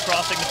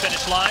crossing the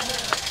finish line.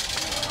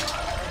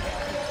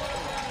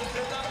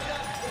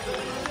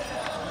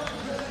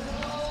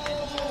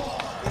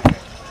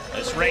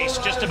 This race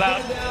just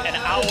about an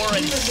hour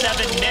and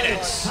 7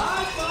 minutes.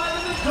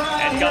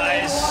 And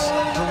guys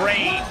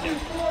drained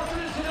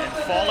and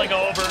falling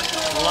over,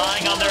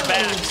 lying on their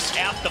backs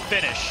at the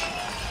finish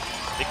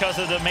because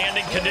of the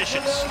demanding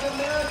conditions.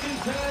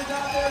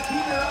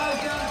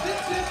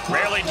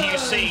 Rarely do you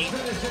see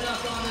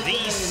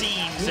these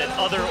scenes at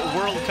other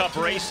World Cup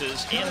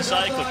races in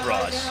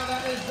cyclocross.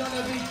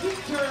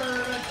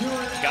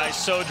 Guys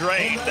so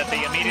drained that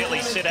they immediately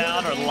sit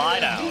down or lie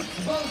down.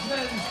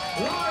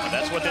 And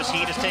that's what this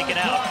heat has taken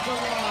out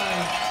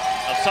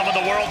of some of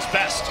the world's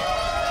best.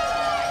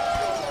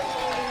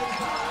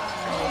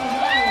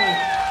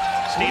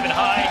 Stephen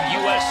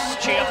Hyde, U.S.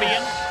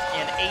 champion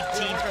in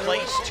 18th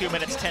place, 2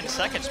 minutes 10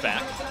 seconds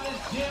back.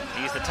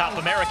 He's the top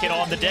American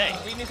on the day.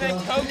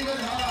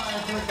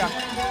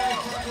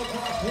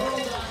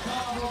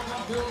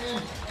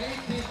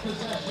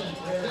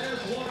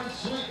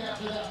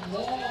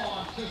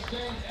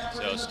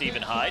 So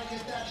Stephen Hyde,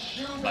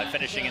 by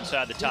finishing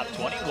inside the top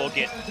 20, will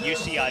get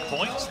UCI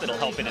points that'll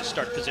help in his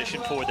start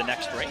position for the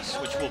next race,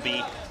 which will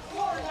be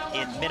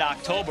in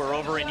mid-October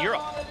over in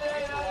Europe.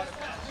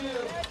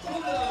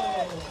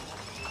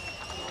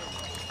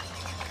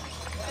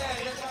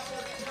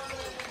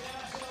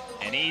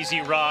 An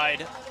easy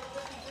ride,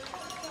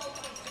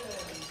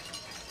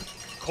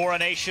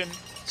 coronation,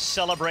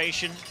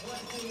 celebration,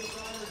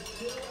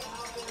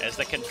 as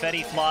the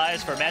confetti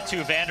flies for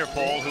Mathieu van der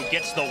Poel, who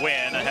gets the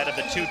win ahead of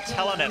the 2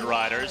 Telenet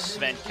riders,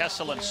 Van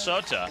Kessel and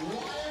Sota,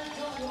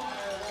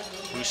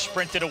 who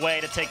sprinted away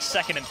to take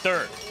 2nd and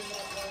 3rd.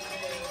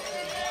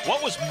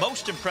 What was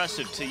most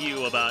impressive to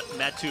you about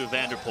Mathieu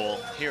van der Poel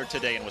here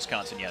today in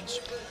Wisconsin, Jens?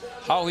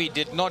 How he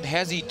did not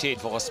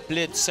hesitate for a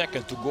split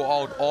second to go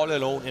out all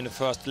alone in the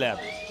first lap.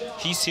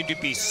 He seemed to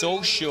be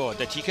so sure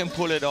that he can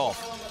pull it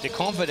off. The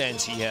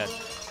confidence he had,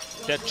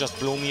 that just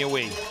blew me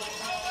away.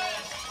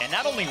 And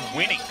not only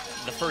winning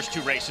the first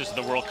 2 races of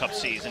the World Cup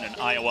season in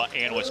Iowa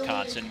and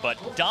Wisconsin,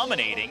 but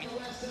dominating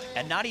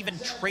and not even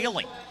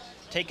trailing.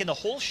 Taking the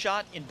whole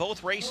shot in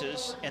both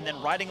races and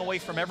then riding away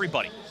from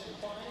everybody.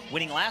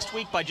 Winning last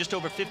week by just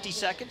over 50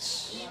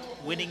 seconds.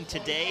 Winning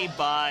today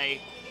by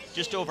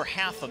just over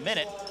half a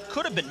minute.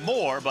 Could have been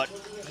more, but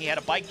he had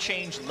a bike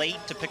change late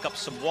to pick up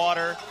some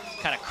water.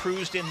 Kind of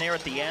cruised in there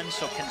at the end,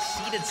 so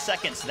conceded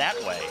seconds that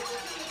way.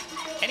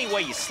 Any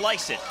way you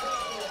slice it,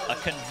 a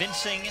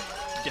convincing,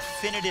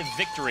 definitive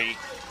victory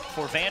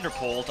for van der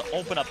Poel to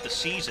open up the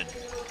season.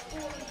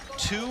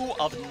 2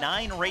 of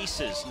 9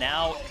 races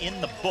now in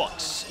the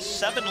books.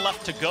 7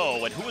 left to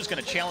go, and who is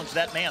going to challenge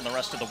that man the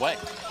rest of the way?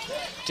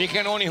 They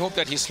can only hope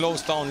that he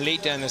slows down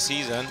later in the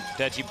season,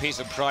 that he pays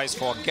a price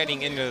for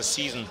getting into the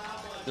season,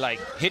 like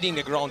hitting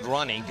the ground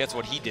running. That's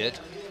what he did.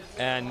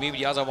 And maybe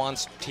the other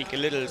ones take a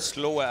little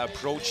slower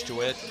approach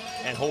to it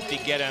and hope they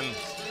get him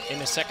in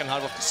the second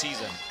half of the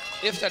season.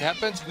 If that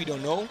happens, we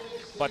don't know,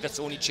 but that's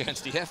the only chance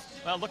they have.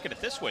 Well, look at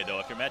it this way, though.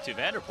 If you're Mathieu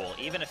van der Poel,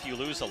 even if you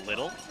lose a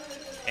little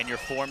and your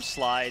form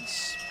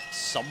slides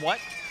somewhat,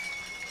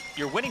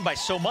 you're winning by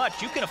so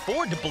much, you can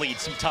afford to bleed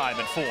some time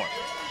and form.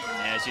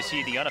 As you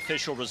see the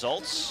unofficial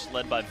results,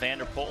 led by van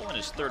der Poel in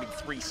his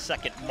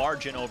 33-second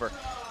margin over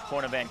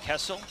Corne van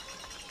Kessel.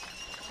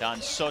 Don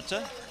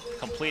Sota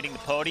completing the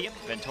podium,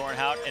 Van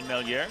Torenhout and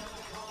Merlier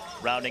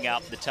rounding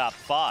out the top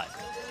 5.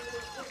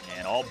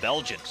 And all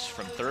Belgians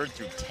from 3rd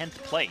through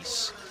 10th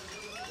place.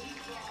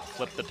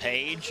 Flip the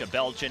page, a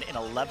Belgian in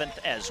 11th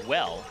as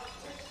well.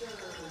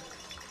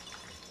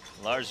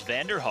 Lars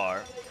van der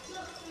Haar,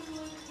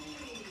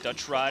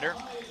 Dutch rider,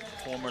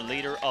 former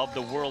leader of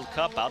the World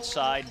Cup,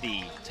 outside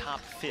the top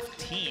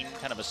 15,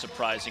 kind of a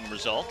surprising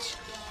result.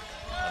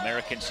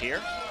 Americans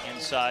here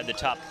inside the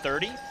top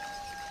 30.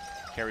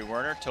 Kerry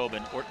Werner,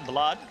 Tobin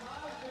Ortenblad,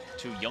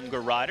 2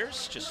 younger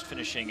riders, just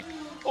finishing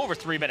over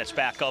 3 minutes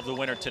back of the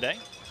winner today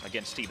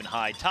against Stephen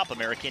Hyde, top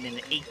American in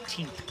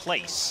 18th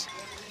place.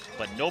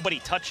 But nobody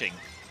touching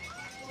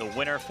the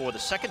winner for the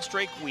 2nd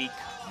straight week,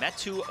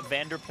 Mathieu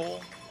van der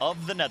Poel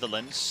of the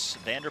Netherlands.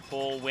 Van der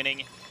Poel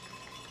winning,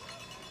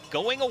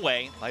 going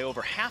away by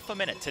over half a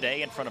minute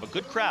today in front of a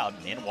good crowd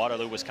in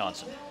Waterloo,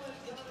 Wisconsin.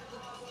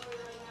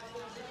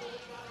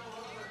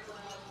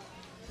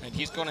 And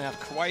he's going to have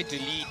quite the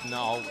lead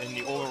now in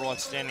the overall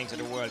standings of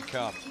the World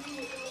Cup.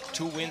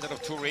 2 wins out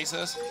of 2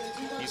 races.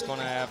 He's going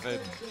to have a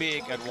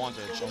big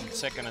advantage on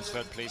second and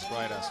third place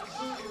riders.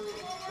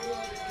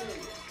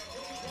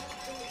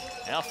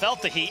 Now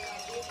felt the heat,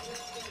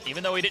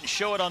 even though he didn't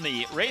show it on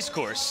the race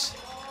course.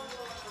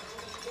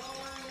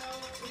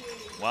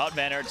 Wout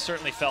van Aert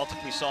certainly felt it.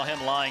 We saw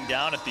him lying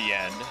down at the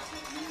end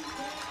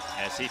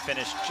as he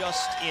finished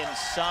just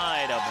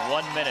inside of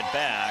 1 minute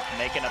back,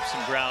 making up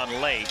some ground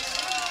late.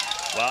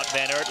 Wout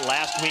van Aert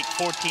last week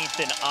 14th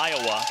in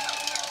Iowa,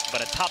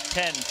 but a top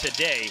 10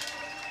 today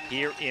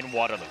here in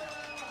Waterloo.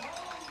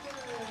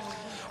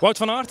 Wout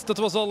van Aert, dat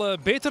was al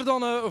beter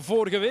dan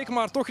vorige week,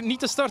 maar toch niet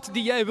de start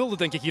die jij wilde,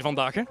 denk ik, hier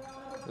vandaag, hè?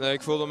 Nee,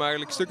 ik voelde me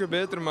eigenlijk stukken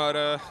beter,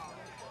 maar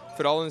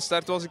vooral in de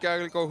start was ik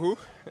eigenlijk al goed.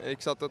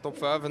 Ik zat op top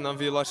 5 en dan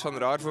viel Lars van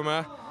der Haar voor mij.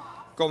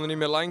 Ik kon er niet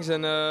meer langs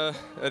en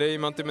reed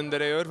iemand in mijn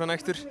derailleur van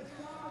achter.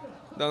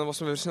 Dan was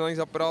mijn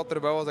versnellingsapparaat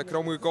erbij, was ik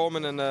krom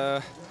gekomen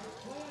en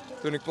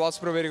toen ik plaats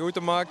probeerde goed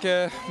te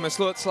maken, mijn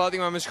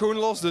sluiting met mijn schoen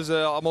los. Dus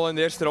allemaal in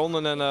de eerste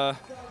ronde en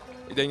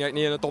ik denk dat ik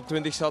niet in de top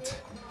 20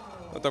 zat.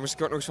 Want dan moest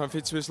ik ook nog eens van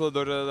fiets wisselen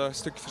door dat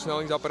stuk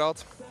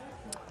versnellingsapparaat.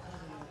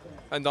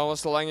 En dan was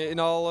het een lange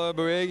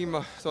inhaalbeweging,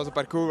 maar het was een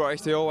parcours waar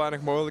echt heel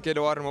weinig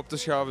mogelijkheden waren om op te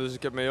schuiven. Dus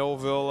ik heb me heel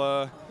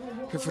veel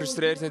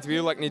gefrustreerd in het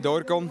wiel dat ik niet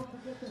door kon.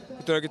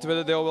 Toen ik het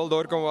tweede deel wel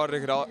door kon,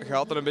 waren de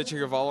gaten een beetje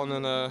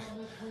gevallen. En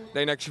ik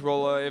denk dat ik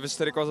wel even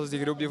sterk was als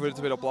die groep die voor de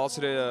tweede plaats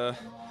reed.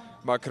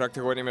 Maar ik raakte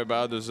gewoon niet meer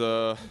bij. Dus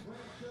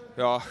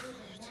ja,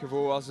 het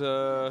gevoel was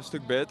een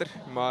stuk beter,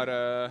 maar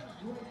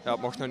ja,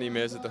 het mocht nog niet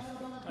meezitten.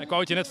 Ik wou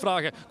het je net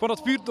vragen, kwam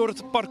dat puur door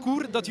het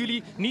parcours dat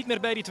jullie niet meer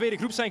bij die tweede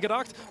groep zijn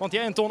geraakt? Want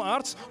jij en Toon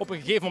Aerts, op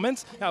een gegeven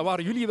moment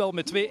waren jullie wel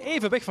met 2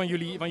 even weg van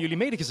jullie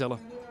medegezellen.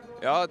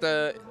 Ja,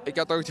 ik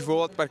had toch het gevoel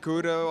dat het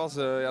parcours was.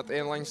 Je had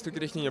 1 lang stuk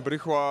richting een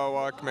brug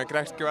waar ik mijn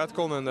kracht kwijt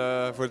kon.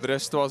 En voor de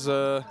rest was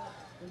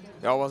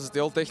het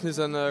heel technisch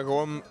en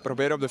gewoon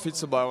proberen op de fiets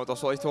te blijven. Want dat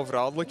was wel echt wel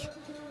verraderlijk.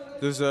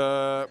 Dus op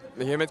een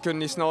gegeven moment kun je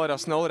niet sneller dan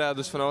snel rijden.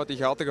 Dus vanuit die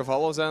gaten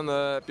gevallen zijn,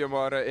 heb je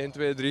maar 1,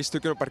 2, 3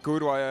 stukken op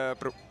parcours waar je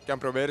kan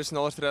proberen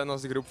sneller te rijden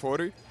als de groep voor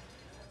u.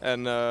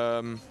 En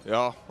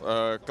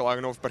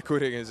klagen over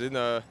parcours heeft geen zin.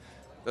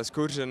 Dat is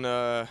koers en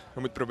je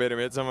moet proberen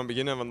mee te zijn van het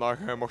begin. En vandaag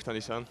mocht dat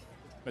niet zijn.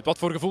 Met wat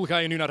voor gevoel ga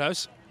je nu naar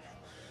huis?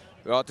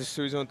 Ja, het is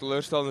sowieso een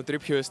teleurstellende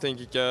trip geweest, denk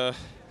ik.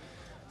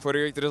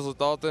 Vorige week de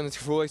resultaten en het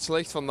gevoel echt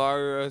slecht.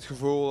 Vandaag het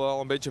gevoel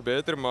al een beetje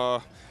beter, maar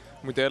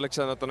ik moet eerlijk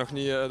zijn dat dat nog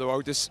niet de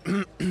Wout is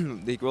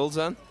die ik wil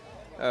zijn.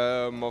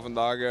 Maar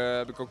vandaag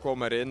heb ik ook wel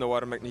mijn redenen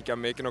waarom ik niet kan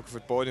meeknokken voor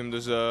het podium.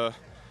 Dus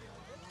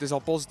het is al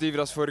positiever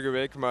dan vorige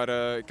week,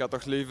 maar ik had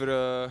toch liever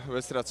een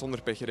wedstrijd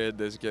zonder pech gereden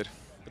deze keer.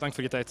 Bedankt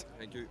voor je tijd.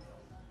 Dank u.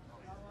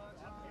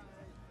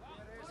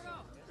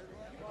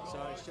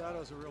 Sorry,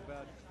 shadows are real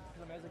bad.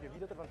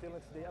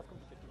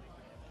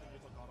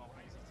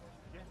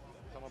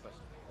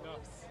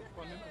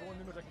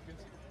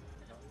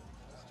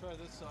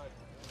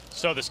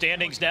 So the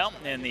standings now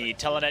in the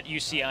Telenet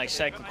UCI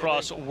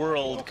Cyclo-cross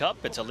World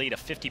Cup. It's a lead of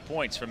 50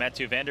 points for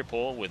Mathieu van der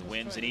Poel with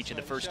wins in each of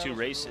the first 2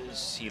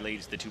 races. He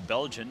leads the 2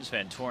 Belgians,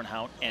 Van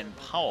Toornhout and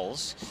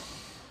Pauwels.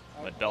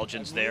 But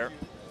Belgians there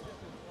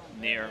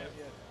near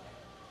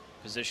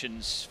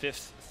positions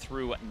 5th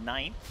through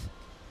 9th.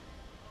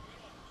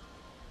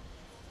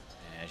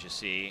 As you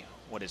see,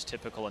 what is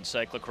typical in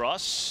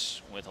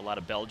cyclocross, with a lot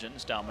of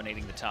Belgians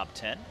dominating the top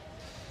 10.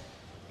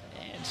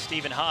 And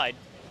Stephen Hyde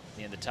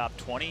in the top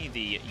 20,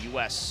 the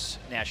U.S.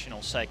 National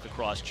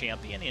Cyclocross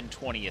Champion in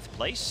 20th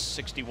place.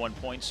 61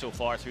 points so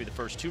far through the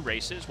first 2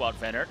 races. Wout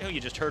van Aert, who you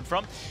just heard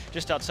from,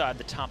 just outside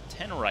the top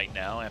 10 right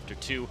now after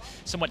 2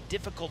 somewhat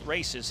difficult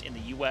races in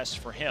the U.S.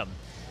 for him.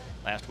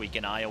 Last week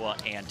in Iowa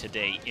and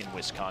today in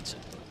Wisconsin.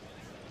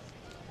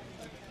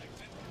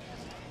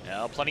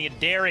 Now plenty of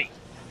dairy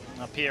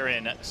up here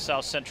in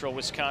south central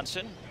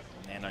Wisconsin.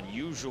 An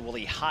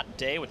unusually hot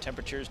day with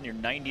temperatures near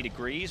 90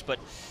 degrees, but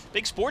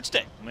big sports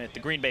day with the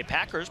Green Bay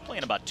Packers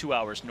playing about 2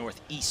 hours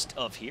northeast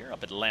of here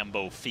up at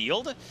Lambeau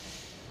Field.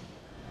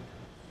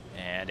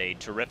 And a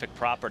terrific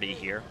property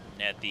here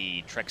at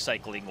the Trek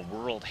Cycling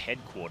World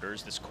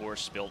headquarters. This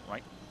course built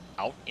right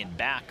out in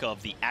back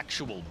of the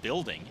actual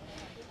building.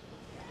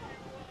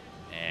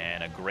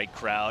 And a great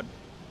crowd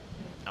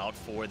out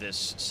for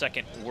this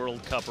second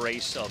World Cup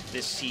race of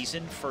this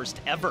season, first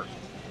ever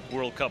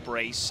World Cup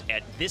race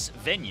at this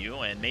venue,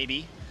 and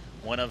maybe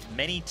one of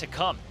many to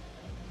come.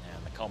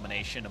 And the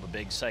culmination of a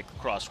big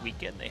cyclocross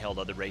weekend. They held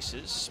other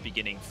races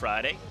beginning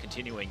Friday,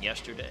 continuing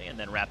yesterday, and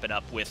then wrapping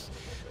up with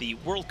the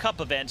World Cup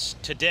events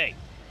today.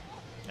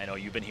 I know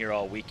you've been here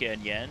all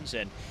weekend, Jens,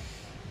 and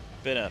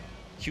been a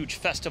huge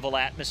festival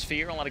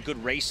atmosphere, a lot of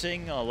good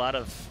racing, a lot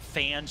of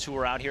fans who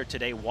are out here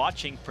today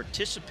watching,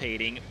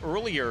 participating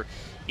earlier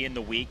in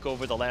the week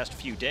over the last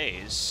few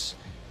days.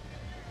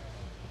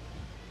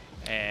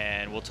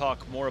 And we'll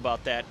talk more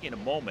about that in a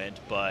moment,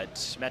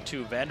 but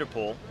Mathieu van der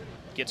Poel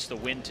gets the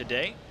win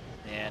today.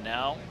 And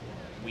now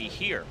we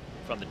hear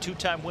from the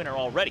 2-time winner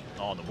already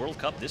on the World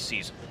Cup this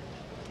season.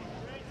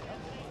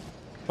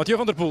 Mathieu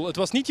van der Poel, het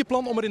was niet je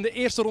plan om er in de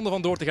eerste ronde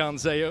van door te gaan,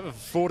 zei je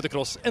voor de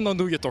cross. En dan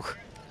doe je het toch.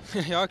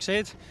 Ja, ik zei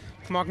het.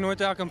 Ik maak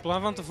nooit eigenlijk een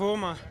plan van tevoren,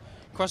 maar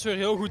ik was weer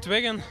heel goed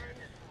weg. En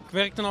ik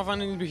werkte al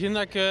van in het begin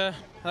dat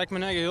ik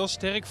mijn eigen heel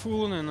sterk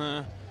voelde. En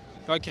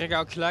ja, ik kreeg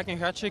ook gelijk een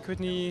gatje. Ik weet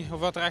niet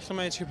of er achter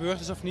mij iets gebeurd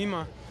is of niet,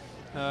 maar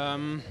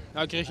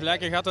ja, ik kreeg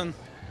gelijk een gat. En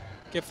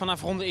ik heb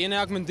vanaf ronde 1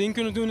 eigenlijk mijn ding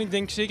kunnen doen. Ik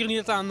denk zeker niet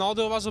dat dat een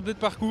nadeel was op dit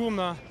parcours,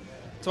 omdat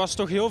het was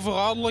toch heel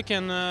verraderlijk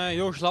en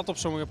heel glad op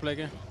sommige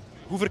plekken.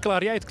 Hoe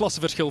verklaar jij het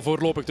klassenverschil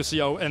voorlopig tussen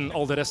jou en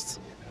al de rest?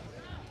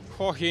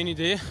 Goh, geen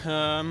idee.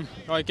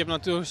 Ja, ik heb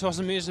natuurlijk, zoals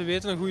de meesten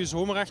weten, een goede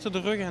zomer achter de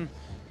rug. En,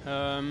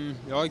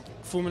 ja, ik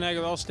voel me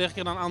eigenlijk wel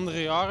sterker dan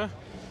andere jaren.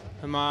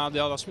 Maar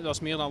ja, dat is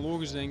meer dan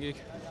logisch, denk ik.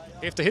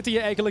 Heeft de hitte je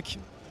eigenlijk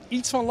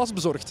iets van last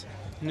bezorgd?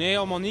 Nee,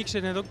 helemaal niet. Ik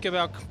zei net ook, ik heb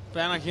eigenlijk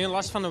bijna geen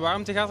last van de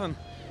warmte gehad. En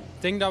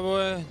ik denk dat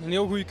we een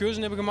heel goede keuze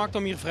hebben gemaakt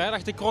om hier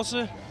vrijdag te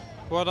crossen.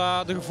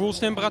 Waar de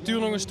gevoelstemperatuur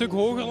nog een stuk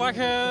hoger lag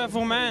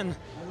voor mij. En,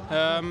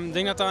 ik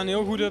denk dat dat een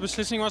heel goede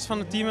beslissing was van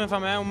het team en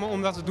van mij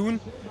om dat te doen.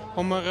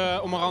 Om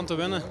eraan te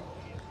winnen.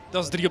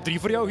 Dat is 3 op 3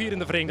 voor jou hier in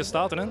de Verenigde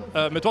Staten.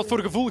 Hè? Met wat voor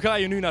gevoel ga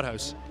je nu naar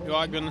huis?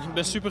 Ja, ik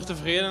ben super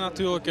tevreden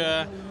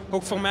natuurlijk.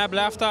 Ook voor mij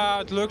blijft dat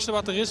het leukste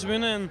wat er is,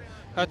 winnen. En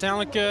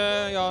uiteindelijk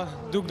ja,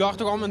 doe ik daar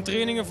toch al mijn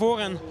trainingen voor.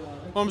 En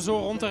om zo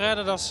rond te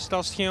rijden, dat is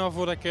hetgeen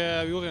waarvoor ik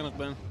wielrenner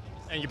ben.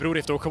 En je broer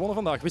heeft ook gewonnen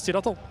vandaag, wist je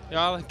dat al?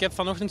 Ja, ik heb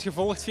vanochtend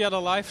gevolgd via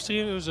de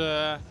livestream. Dus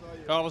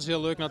ja, dat is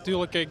heel leuk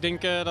natuurlijk. Ik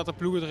denk dat de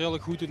ploeg het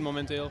redelijk goed doet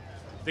momenteel.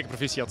 Dikke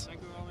proficiat.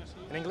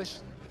 In English?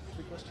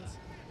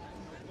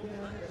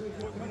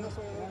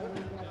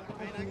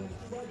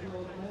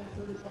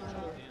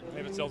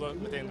 Even hetzelfde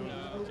meteen doen.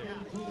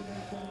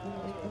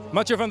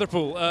 Mathieu van der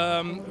Poel,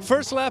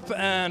 first lap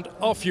and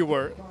off you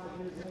were.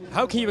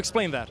 How can you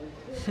explain that?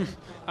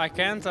 I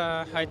can't.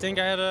 I think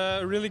I had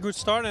a really good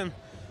start and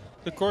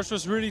the course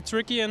was really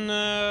tricky and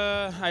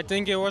I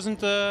think it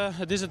wasn't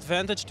a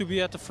disadvantage to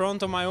be at the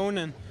front on my own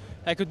and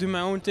I could do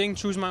my own thing,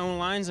 choose my own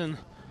lines and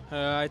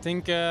I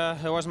think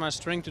that was my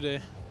strength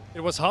today.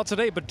 It was hot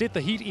today, but did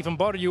the heat even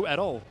bother you at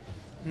all?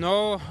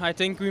 No, I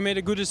think we made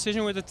a good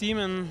decision with the team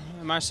and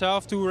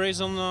myself to race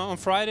on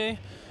Friday.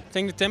 I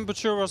think the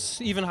temperature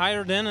was even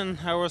higher then and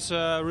I was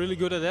really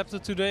good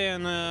adapted today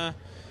and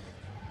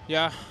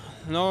yeah,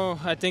 no,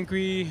 I think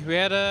we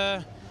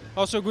had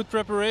also good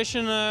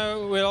preparation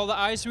with all the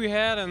ice we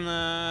had and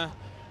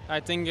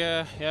I think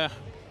yeah,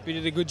 we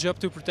did a good job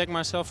to protect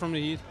myself from the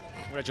heat.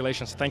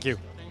 Congratulations, thank you.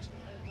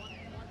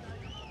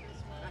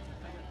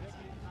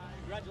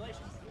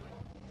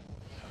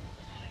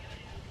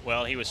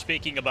 Well, he was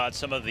speaking about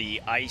some of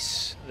the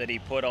ice that he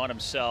put on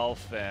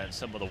himself and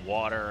some of the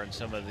water and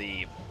some of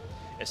the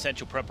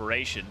essential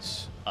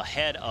preparations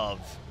ahead of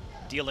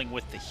dealing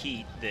with the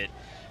heat that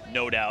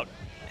no doubt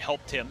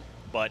helped him.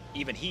 But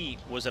even he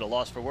was at a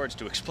loss for words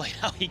to explain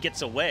how he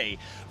gets away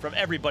from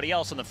everybody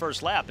else on the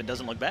first lap and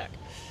doesn't look back.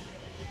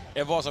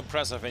 It was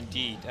impressive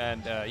indeed,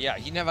 and yeah,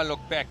 he never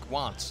looked back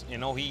once. You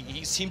know,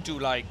 he seemed to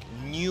like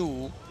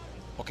knew,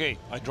 okay,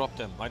 I dropped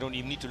them. I don't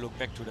even need to look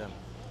back to them.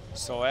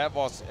 So that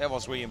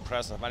was really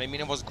impressive. And I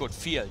mean, it was a good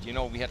field. You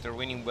know, we had the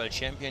reigning world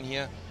champion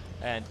here,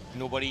 and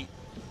nobody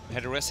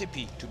had a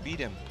recipe to beat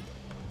him.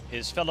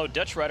 His fellow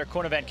Dutch rider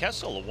Koen van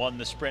Kessel won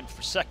the sprint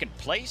for second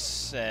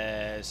place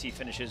as he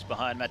finishes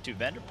behind Mathieu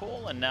van der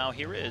Poel, and now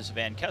here is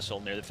Van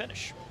Kessel near the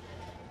finish.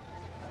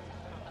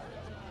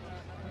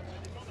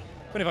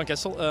 Meneer Van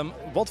Kessel,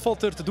 wat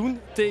valt er te doen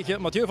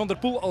tegen Mathieu van der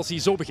Poel als hij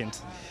zo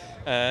begint?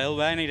 Heel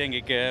weinig, denk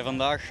ik.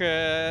 Vandaag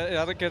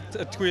had ik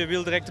het goede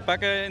wiel direct te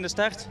pakken in de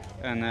start.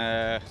 En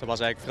er was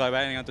eigenlijk vrij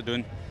weinig aan te doen.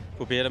 Ik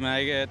probeerde mijn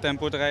eigen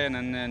tempo te rijden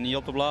en niet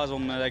op te blazen,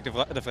 omdat ik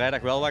de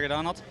vrijdag wel wat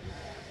gedaan had.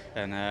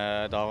 En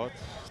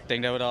ik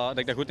denk dat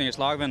ik daar goed in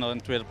geslaagd ben, door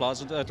een tweede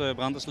plaats uit de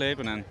brand te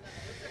slepen. En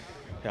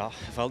ja,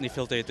 er valt niet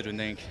veel tegen te doen,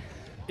 denk ik.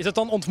 Is het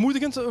dan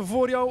ontmoedigend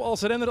voor jou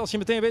als renner als je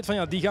meteen weet van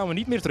ja, die gaan we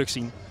niet meer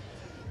terugzien?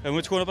 Je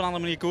moet gewoon op een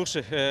andere manier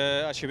koersen.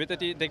 Als je weet dat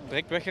hij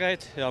direct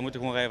wegrijdt, ja, moet je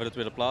gewoon rijden voor de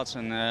tweede plaats.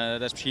 En,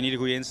 dat is misschien niet de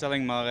goede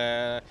instelling, maar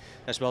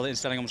dat is wel de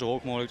instelling om zo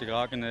hoog mogelijk te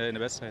geraken in de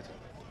wedstrijd.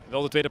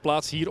 Wel de tweede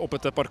plaats hier op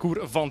het parcours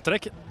van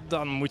Trek.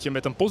 Dan moet je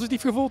met een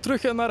positief gevoel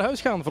terug naar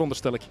huis gaan,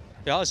 veronderstel ik.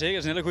 Ja, zeker.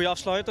 Het is een hele goede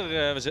afsluiter.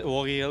 We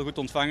worden hier heel goed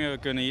ontvangen. We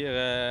kunnen hier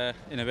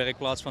in de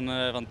werkplaats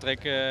van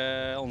Trek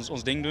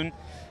ons ding doen.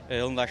 De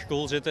hele dag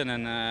cool zitten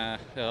en ja,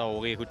 we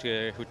worden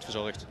hier goed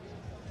verzorgd.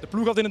 De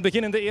ploeg had in het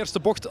begin in de eerste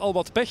bocht al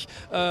wat pech.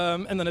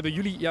 En dan hebben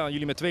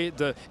jullie met twee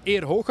de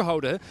eer hoog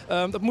gehouden.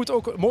 Hè. Dat moet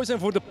ook mooi zijn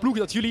voor de ploeg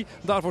dat jullie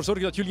daarvoor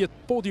zorgen dat jullie het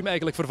podium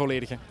eigenlijk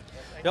vervolledigen.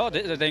 Ja,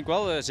 dat denk ik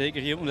wel.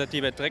 Zeker hier, omdat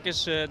hij bij Trek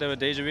is, dat we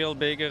deze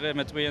wereldbeker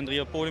met 2 en 3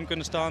 op het podium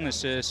kunnen staan,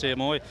 is zeer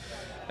mooi.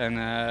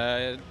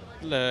 En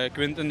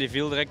Quinten die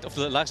viel direct, of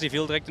Lars die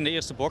viel direct in de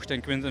eerste bocht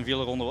en Quinten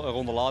viel een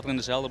ronde later in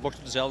dezelfde bocht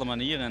op dezelfde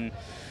manier. En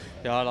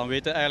ja, dan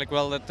weten we eigenlijk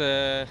wel dat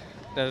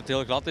het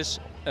heel glad is.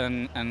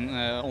 En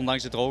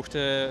ondanks de droogte,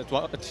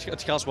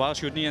 het gras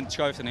waarschuwt niet en het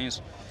schuift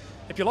ineens.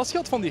 Heb je last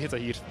gehad van die hitte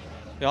hier?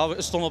 Ja,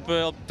 we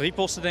stonden op 3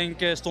 posten, denk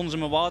ik, stonden ze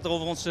met water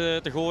over ons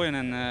te gooien.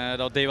 En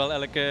dat deed wel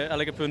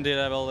elke punt deed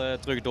hij wel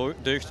terug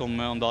deugd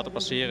om daar te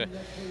passeren.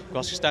 Ik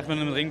was gestart met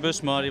een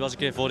ringbus, maar die was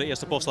ik voor de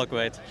eerste post al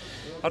kwijt.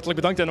 Hartelijk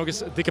bedankt en nog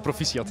eens dikke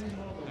proficiat.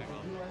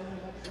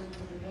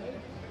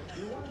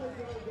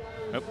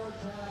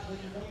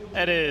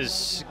 That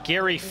is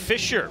Gary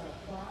Fisher,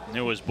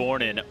 who was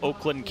born in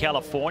Oakland,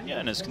 California,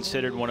 and is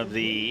considered one of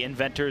the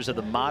inventors of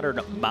the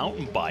modern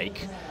mountain bike.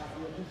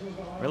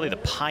 Really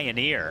the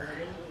pioneer,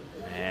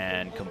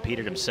 and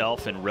competed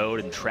himself in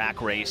road and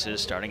track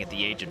races starting at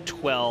the age of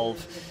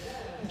 12.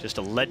 Just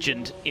a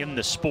legend in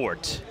the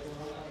sport.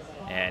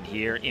 And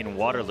here in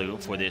Waterloo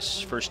for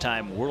this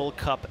first-time World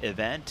Cup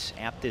event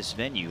at this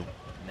venue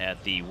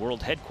at the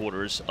world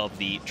headquarters of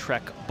the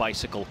Trek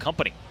Bicycle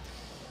Company.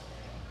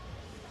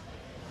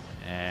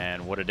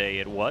 And what a day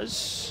it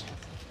was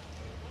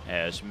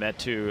as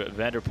Mathieu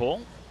van der Poel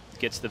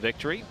gets the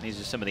victory. These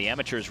are some of the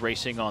amateurs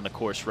racing on the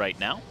course right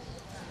now.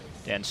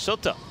 Dan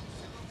Sota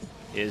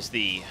is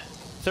the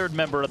third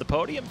member of the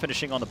podium,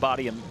 finishing on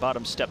the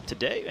bottom step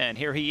today. And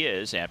here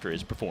he is after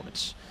his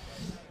performance.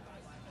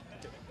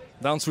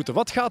 Daan Soete,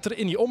 wat gaat er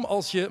in je om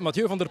als je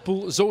Mathieu van der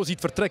Poel zo ziet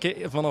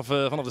vertrekken vanaf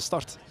de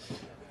start?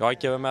 Ja,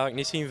 ik heb hem eigenlijk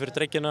niet zien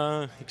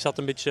vertrekken. Ik zat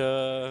een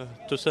beetje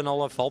tussen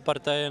alle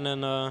valpartijen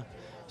en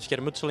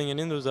schermutselingen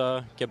in, dus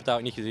ik heb het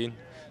eigenlijk niet gezien.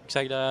 Ik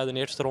zag dat hij de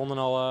eerste ronde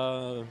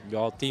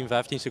al 10,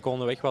 15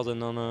 seconden weg was en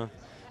dan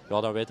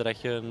weet je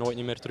dat je nooit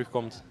niet meer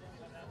terugkomt.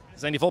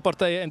 Zijn die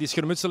valpartijen en die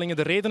schermutselingen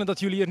de redenen dat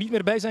jullie er niet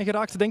meer bij zijn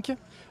geraakt, denk je?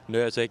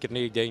 Nee, zeker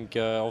niet. Ik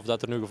denk of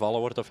dat er nu gevallen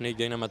wordt of niet. Ik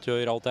denk dat Mathieu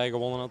hier altijd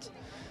gewonnen had.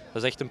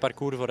 Dat is echt een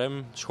parcours voor hem.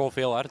 Het schoof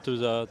heel hard, dus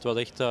het was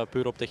echt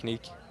puur op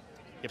techniek.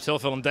 Je hebt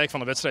zelf wel een dijk van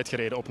de wedstrijd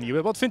gereden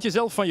opnieuw. Wat vind je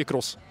zelf van je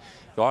cross?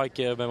 Ja, ik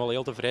ben wel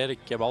heel tevreden.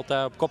 Ik heb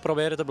altijd op kop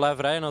proberen te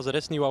blijven rijden als de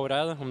rest niet wou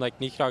rijden. Omdat ik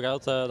niet graag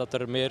had dat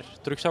er meer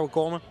terug zou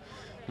komen.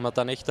 Omdat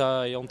dan echt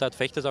heel de tijd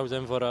vechten zou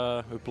zijn voor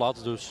uw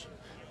plaats. Dus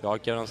ja,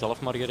 ik heb dan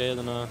zelf maar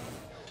gereden.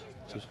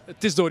 Dus.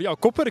 Het is door jouw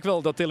kopwerk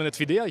wel dat Telenet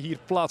Videa hier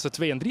plaatsen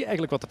 2 en 3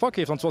 eigenlijk wat te pakken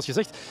heeft. Want zoals je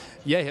zegt,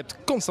 jij hebt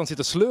constant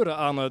zitten sleuren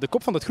aan de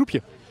kop van het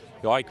groepje.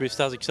 Ja, ik wist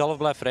als ik zelf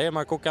blijf rijden,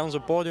 maak ik ook kans op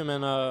het podium.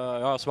 En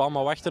als we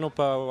allemaal wachten op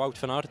Wout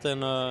van Aert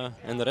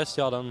en de rest,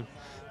 ja, dan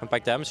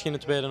pakt hij misschien de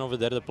tweede of de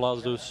derde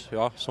plaats. Dus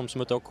ja, soms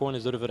moet hij ook gewoon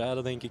eens durven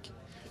rijden, denk ik.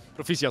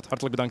 Proficiat,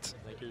 hartelijk bedankt.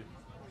 Dank u.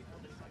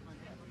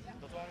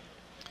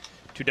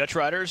 2 Dutch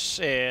riders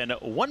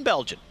and 1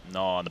 Belgian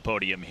on the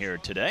podium here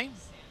today.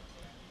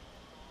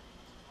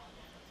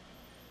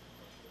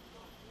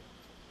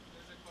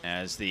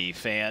 As the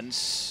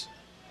fans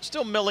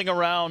still milling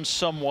around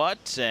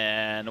somewhat,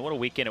 and what a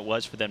weekend it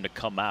was for them to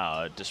come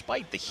out.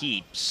 Despite the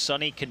heat,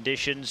 sunny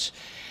conditions,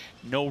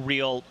 no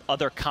real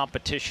other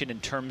competition in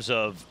terms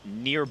of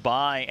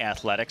nearby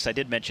athletics. I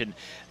did mention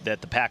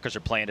that the Packers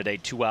are playing today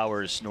 2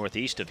 hours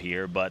northeast of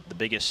here, but the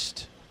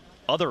biggest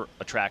other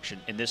attraction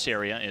in this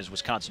area is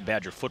Wisconsin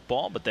Badger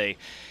football, but they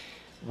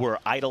were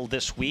idle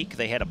this week.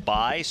 They had a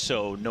bye,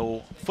 so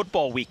no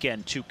football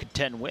weekend to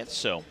contend with.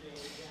 So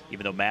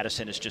even though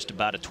Madison is just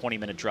about a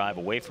 20-minute drive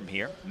away from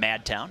here,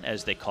 Madtown,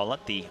 as they call it,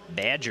 the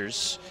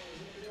Badgers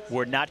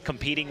were not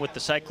competing with the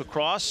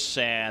cyclocross,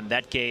 and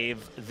that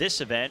gave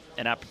this event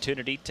an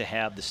opportunity to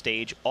have the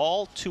stage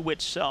all to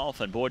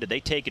itself, and boy, did they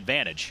take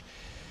advantage.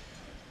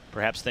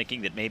 Perhaps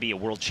thinking that maybe a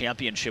world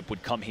championship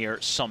would come here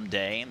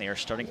someday, and they are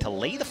starting to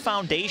lay the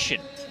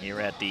foundation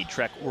here at the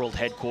Trek World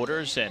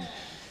Headquarters, and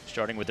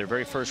starting with their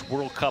very first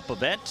World Cup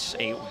event,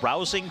 a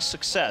rousing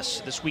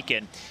success this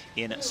weekend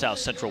in South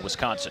Central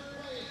Wisconsin.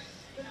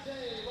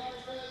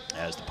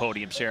 As the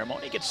podium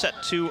ceremony gets set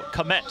to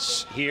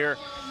commence here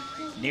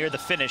near the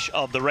finish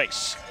of the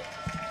race.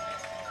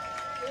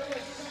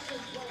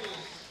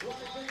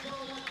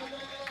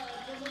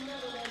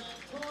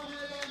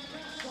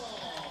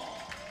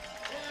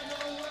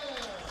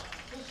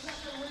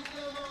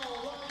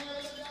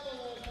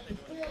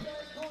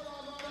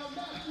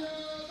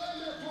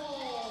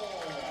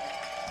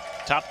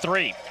 Top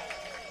 3.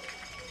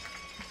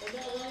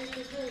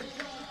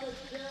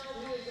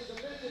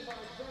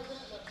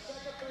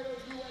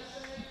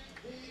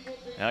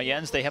 Now,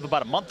 Jens, they have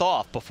about a month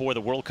off before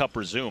the World Cup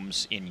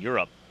resumes in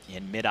Europe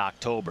in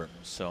mid-October.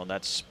 So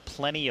that's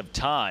plenty of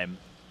time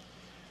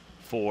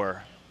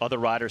for other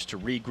riders to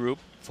regroup,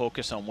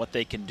 focus on what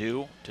they can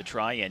do to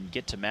try and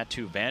get to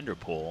Mathieu van der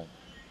Poel.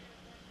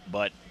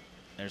 But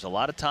there's a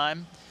lot of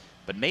time,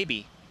 but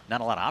maybe not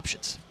a lot of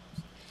options.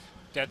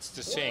 That's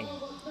the thing.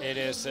 It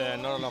is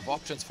not enough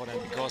options for them,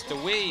 because the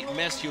way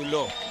Mathieu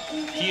looks,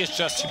 he is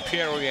just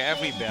superior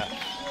everywhere.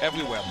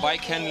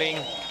 Bike handling,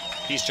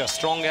 he's just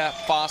stronger,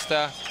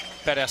 faster,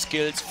 better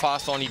skills,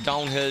 faster on the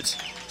downhills.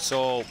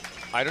 So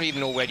I don't even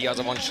know where the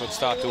other one should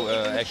start to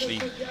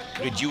actually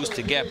reduce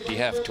the gap they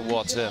have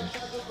towards him.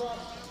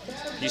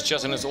 He's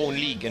just in his own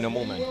league in a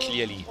moment,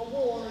 clearly.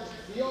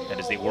 That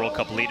is the World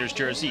Cup leaders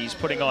jersey he's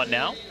putting on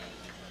now.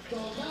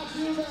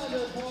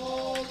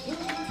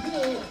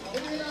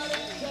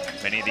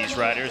 Many of these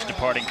riders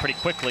departing pretty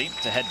quickly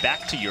to head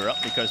back to Europe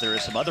because there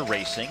is some other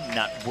racing,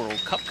 not World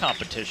Cup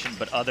competition,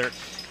 but other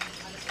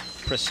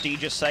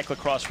prestigious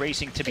cyclocross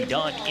racing to be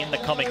done in the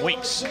coming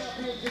weeks.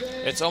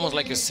 It's almost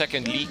like a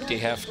second league they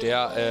have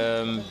there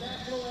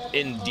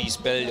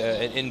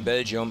in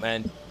Belgium,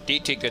 and they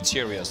take it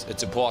serious.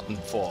 It's important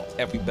for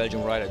every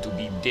Belgian rider to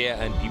be there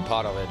and be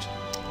part of it.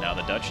 Now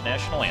the Dutch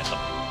national anthem.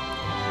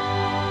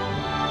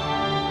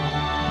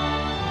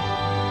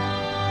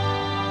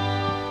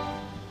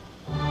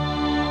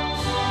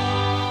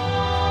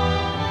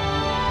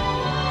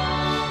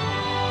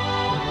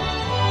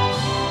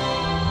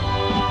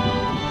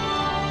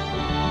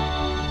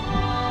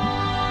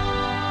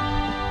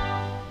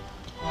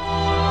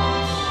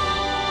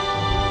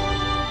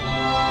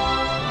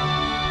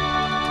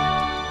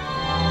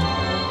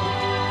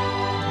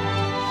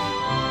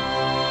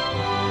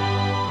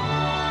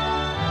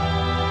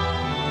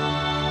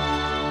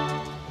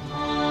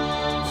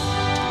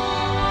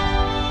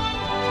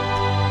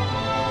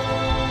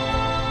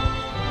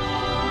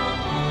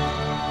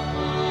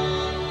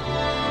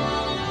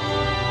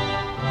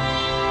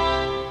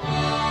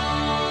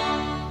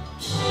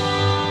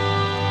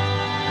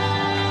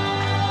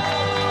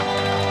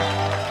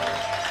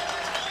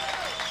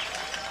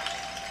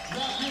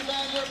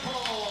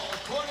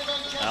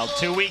 Now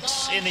 2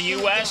 weeks in the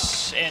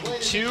U.S. and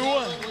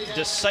 2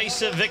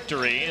 decisive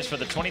victories for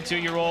the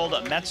 22-year-old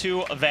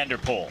Mathieu van der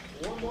Poel.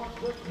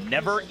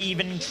 Never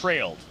even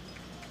trailed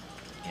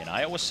in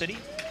Iowa City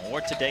or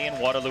today in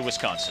Waterloo,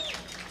 Wisconsin.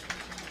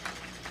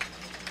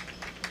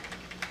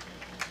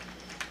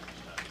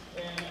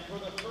 And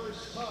for the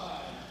first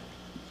time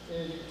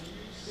in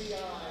UCI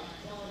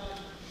Telenet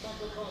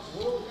Cyclo-cross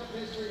World Cup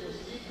history was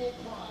equal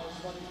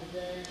prize money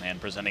today. And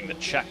presenting the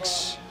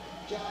checks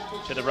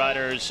to the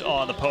riders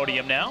on the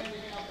podium now.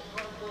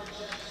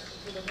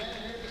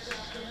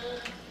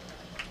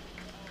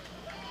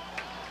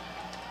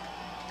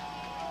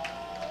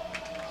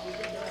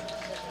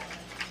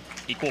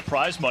 Equal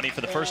prize money for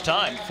the first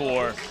time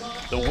for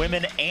the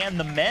women and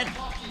the men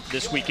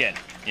this weekend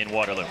in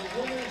Waterloo.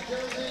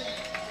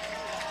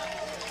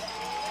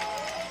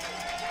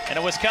 And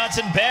a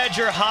Wisconsin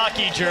Badger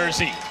hockey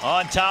jersey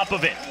on top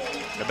of it.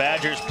 The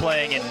Badgers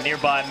playing in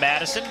nearby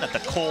Madison at the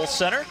Kohl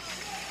Center.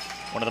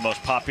 One of the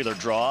most popular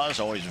draws,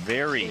 always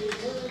very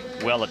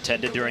well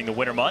attended during the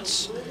winter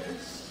months.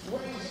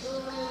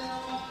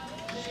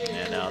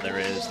 And now there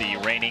is the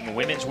reigning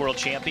women's world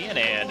champion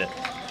and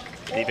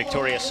the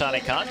Victoria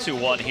Sanikant, who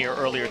won here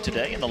earlier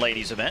today in the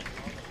ladies event.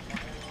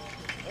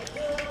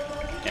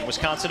 And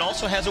Wisconsin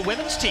also has a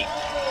women's team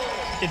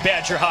in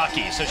Badger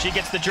hockey, so she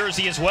gets the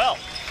jersey as well.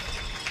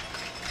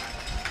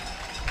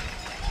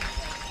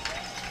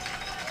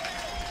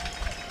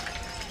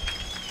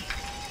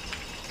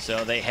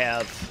 So they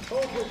have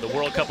the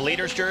World Cup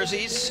leaders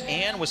jerseys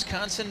and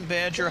Wisconsin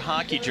Badger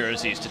hockey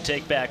jerseys to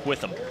take back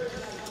with them.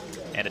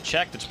 And a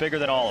check that's bigger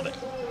than all of it.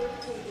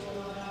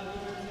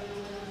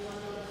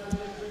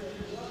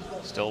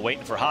 Still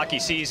waiting for hockey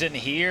season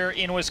here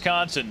in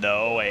Wisconsin,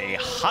 though. A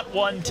hot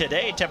one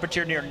today,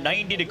 temperature near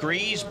 90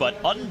 degrees,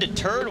 but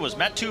undeterred was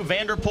Mathieu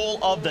van der Poel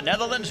of the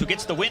Netherlands, who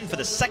gets the win for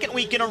the second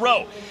week in a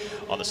row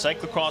on the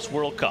Cyclo-cross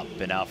World Cup.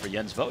 And now for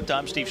Jens Vogt,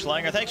 I'm Steve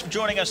Schlanger. Thanks for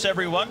joining us,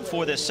 everyone,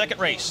 for this second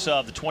race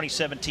of the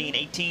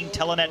 2017-18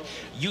 Telenet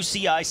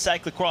UCI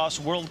Cyclo-cross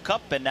World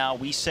Cup. And now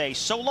we say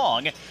so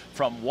long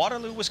from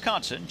Waterloo,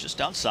 Wisconsin,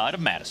 just outside of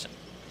Madison.